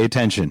 Pay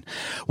attention.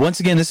 Once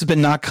again, this has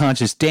been Not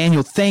Conscious.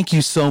 Daniel, thank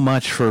you so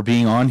much for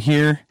being on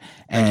here.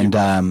 And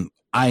I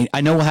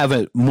know we'll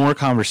have more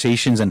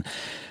conversations, and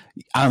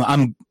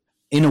I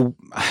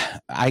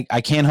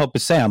can't help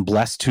but say I'm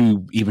blessed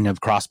to even have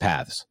crossed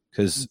paths.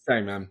 Because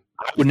man,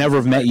 I would never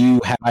have met you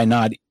had you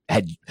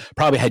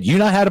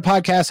not had a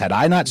podcast, had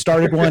I not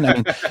started one. I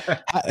mean,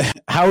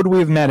 how would we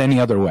have met any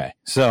other way?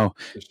 So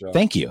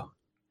thank you.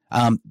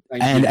 And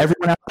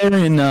everyone out there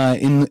in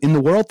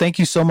the world, thank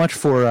you so much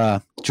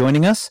for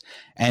joining us.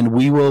 And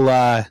we will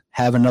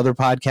have another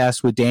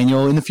podcast with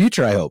Daniel in the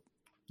future, I hope.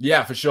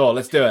 Yeah, for sure.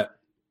 Let's do it.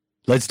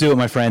 Let's do it,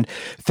 my friend.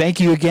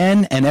 Thank you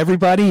again. And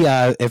everybody,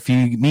 if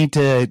you need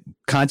to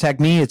contact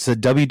me, it's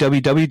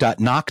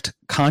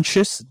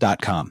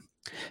www.knockedconscious.com.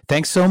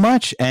 Thanks so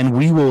much, and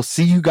we will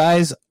see you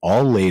guys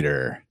all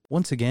later.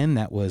 Once again,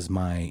 that was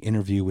my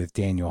interview with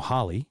Daniel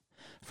Holley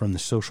from the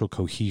Social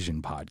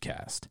Cohesion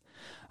Podcast.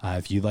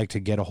 If you'd like to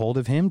get a hold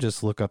of him,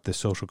 just look up the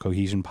Social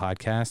Cohesion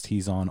Podcast.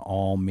 He's on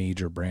all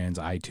major brands,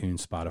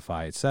 iTunes,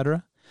 Spotify,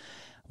 etc.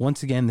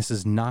 Once again, this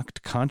is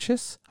Knocked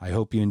Conscious. I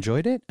hope you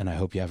enjoyed it, and I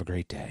hope you have a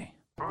great day.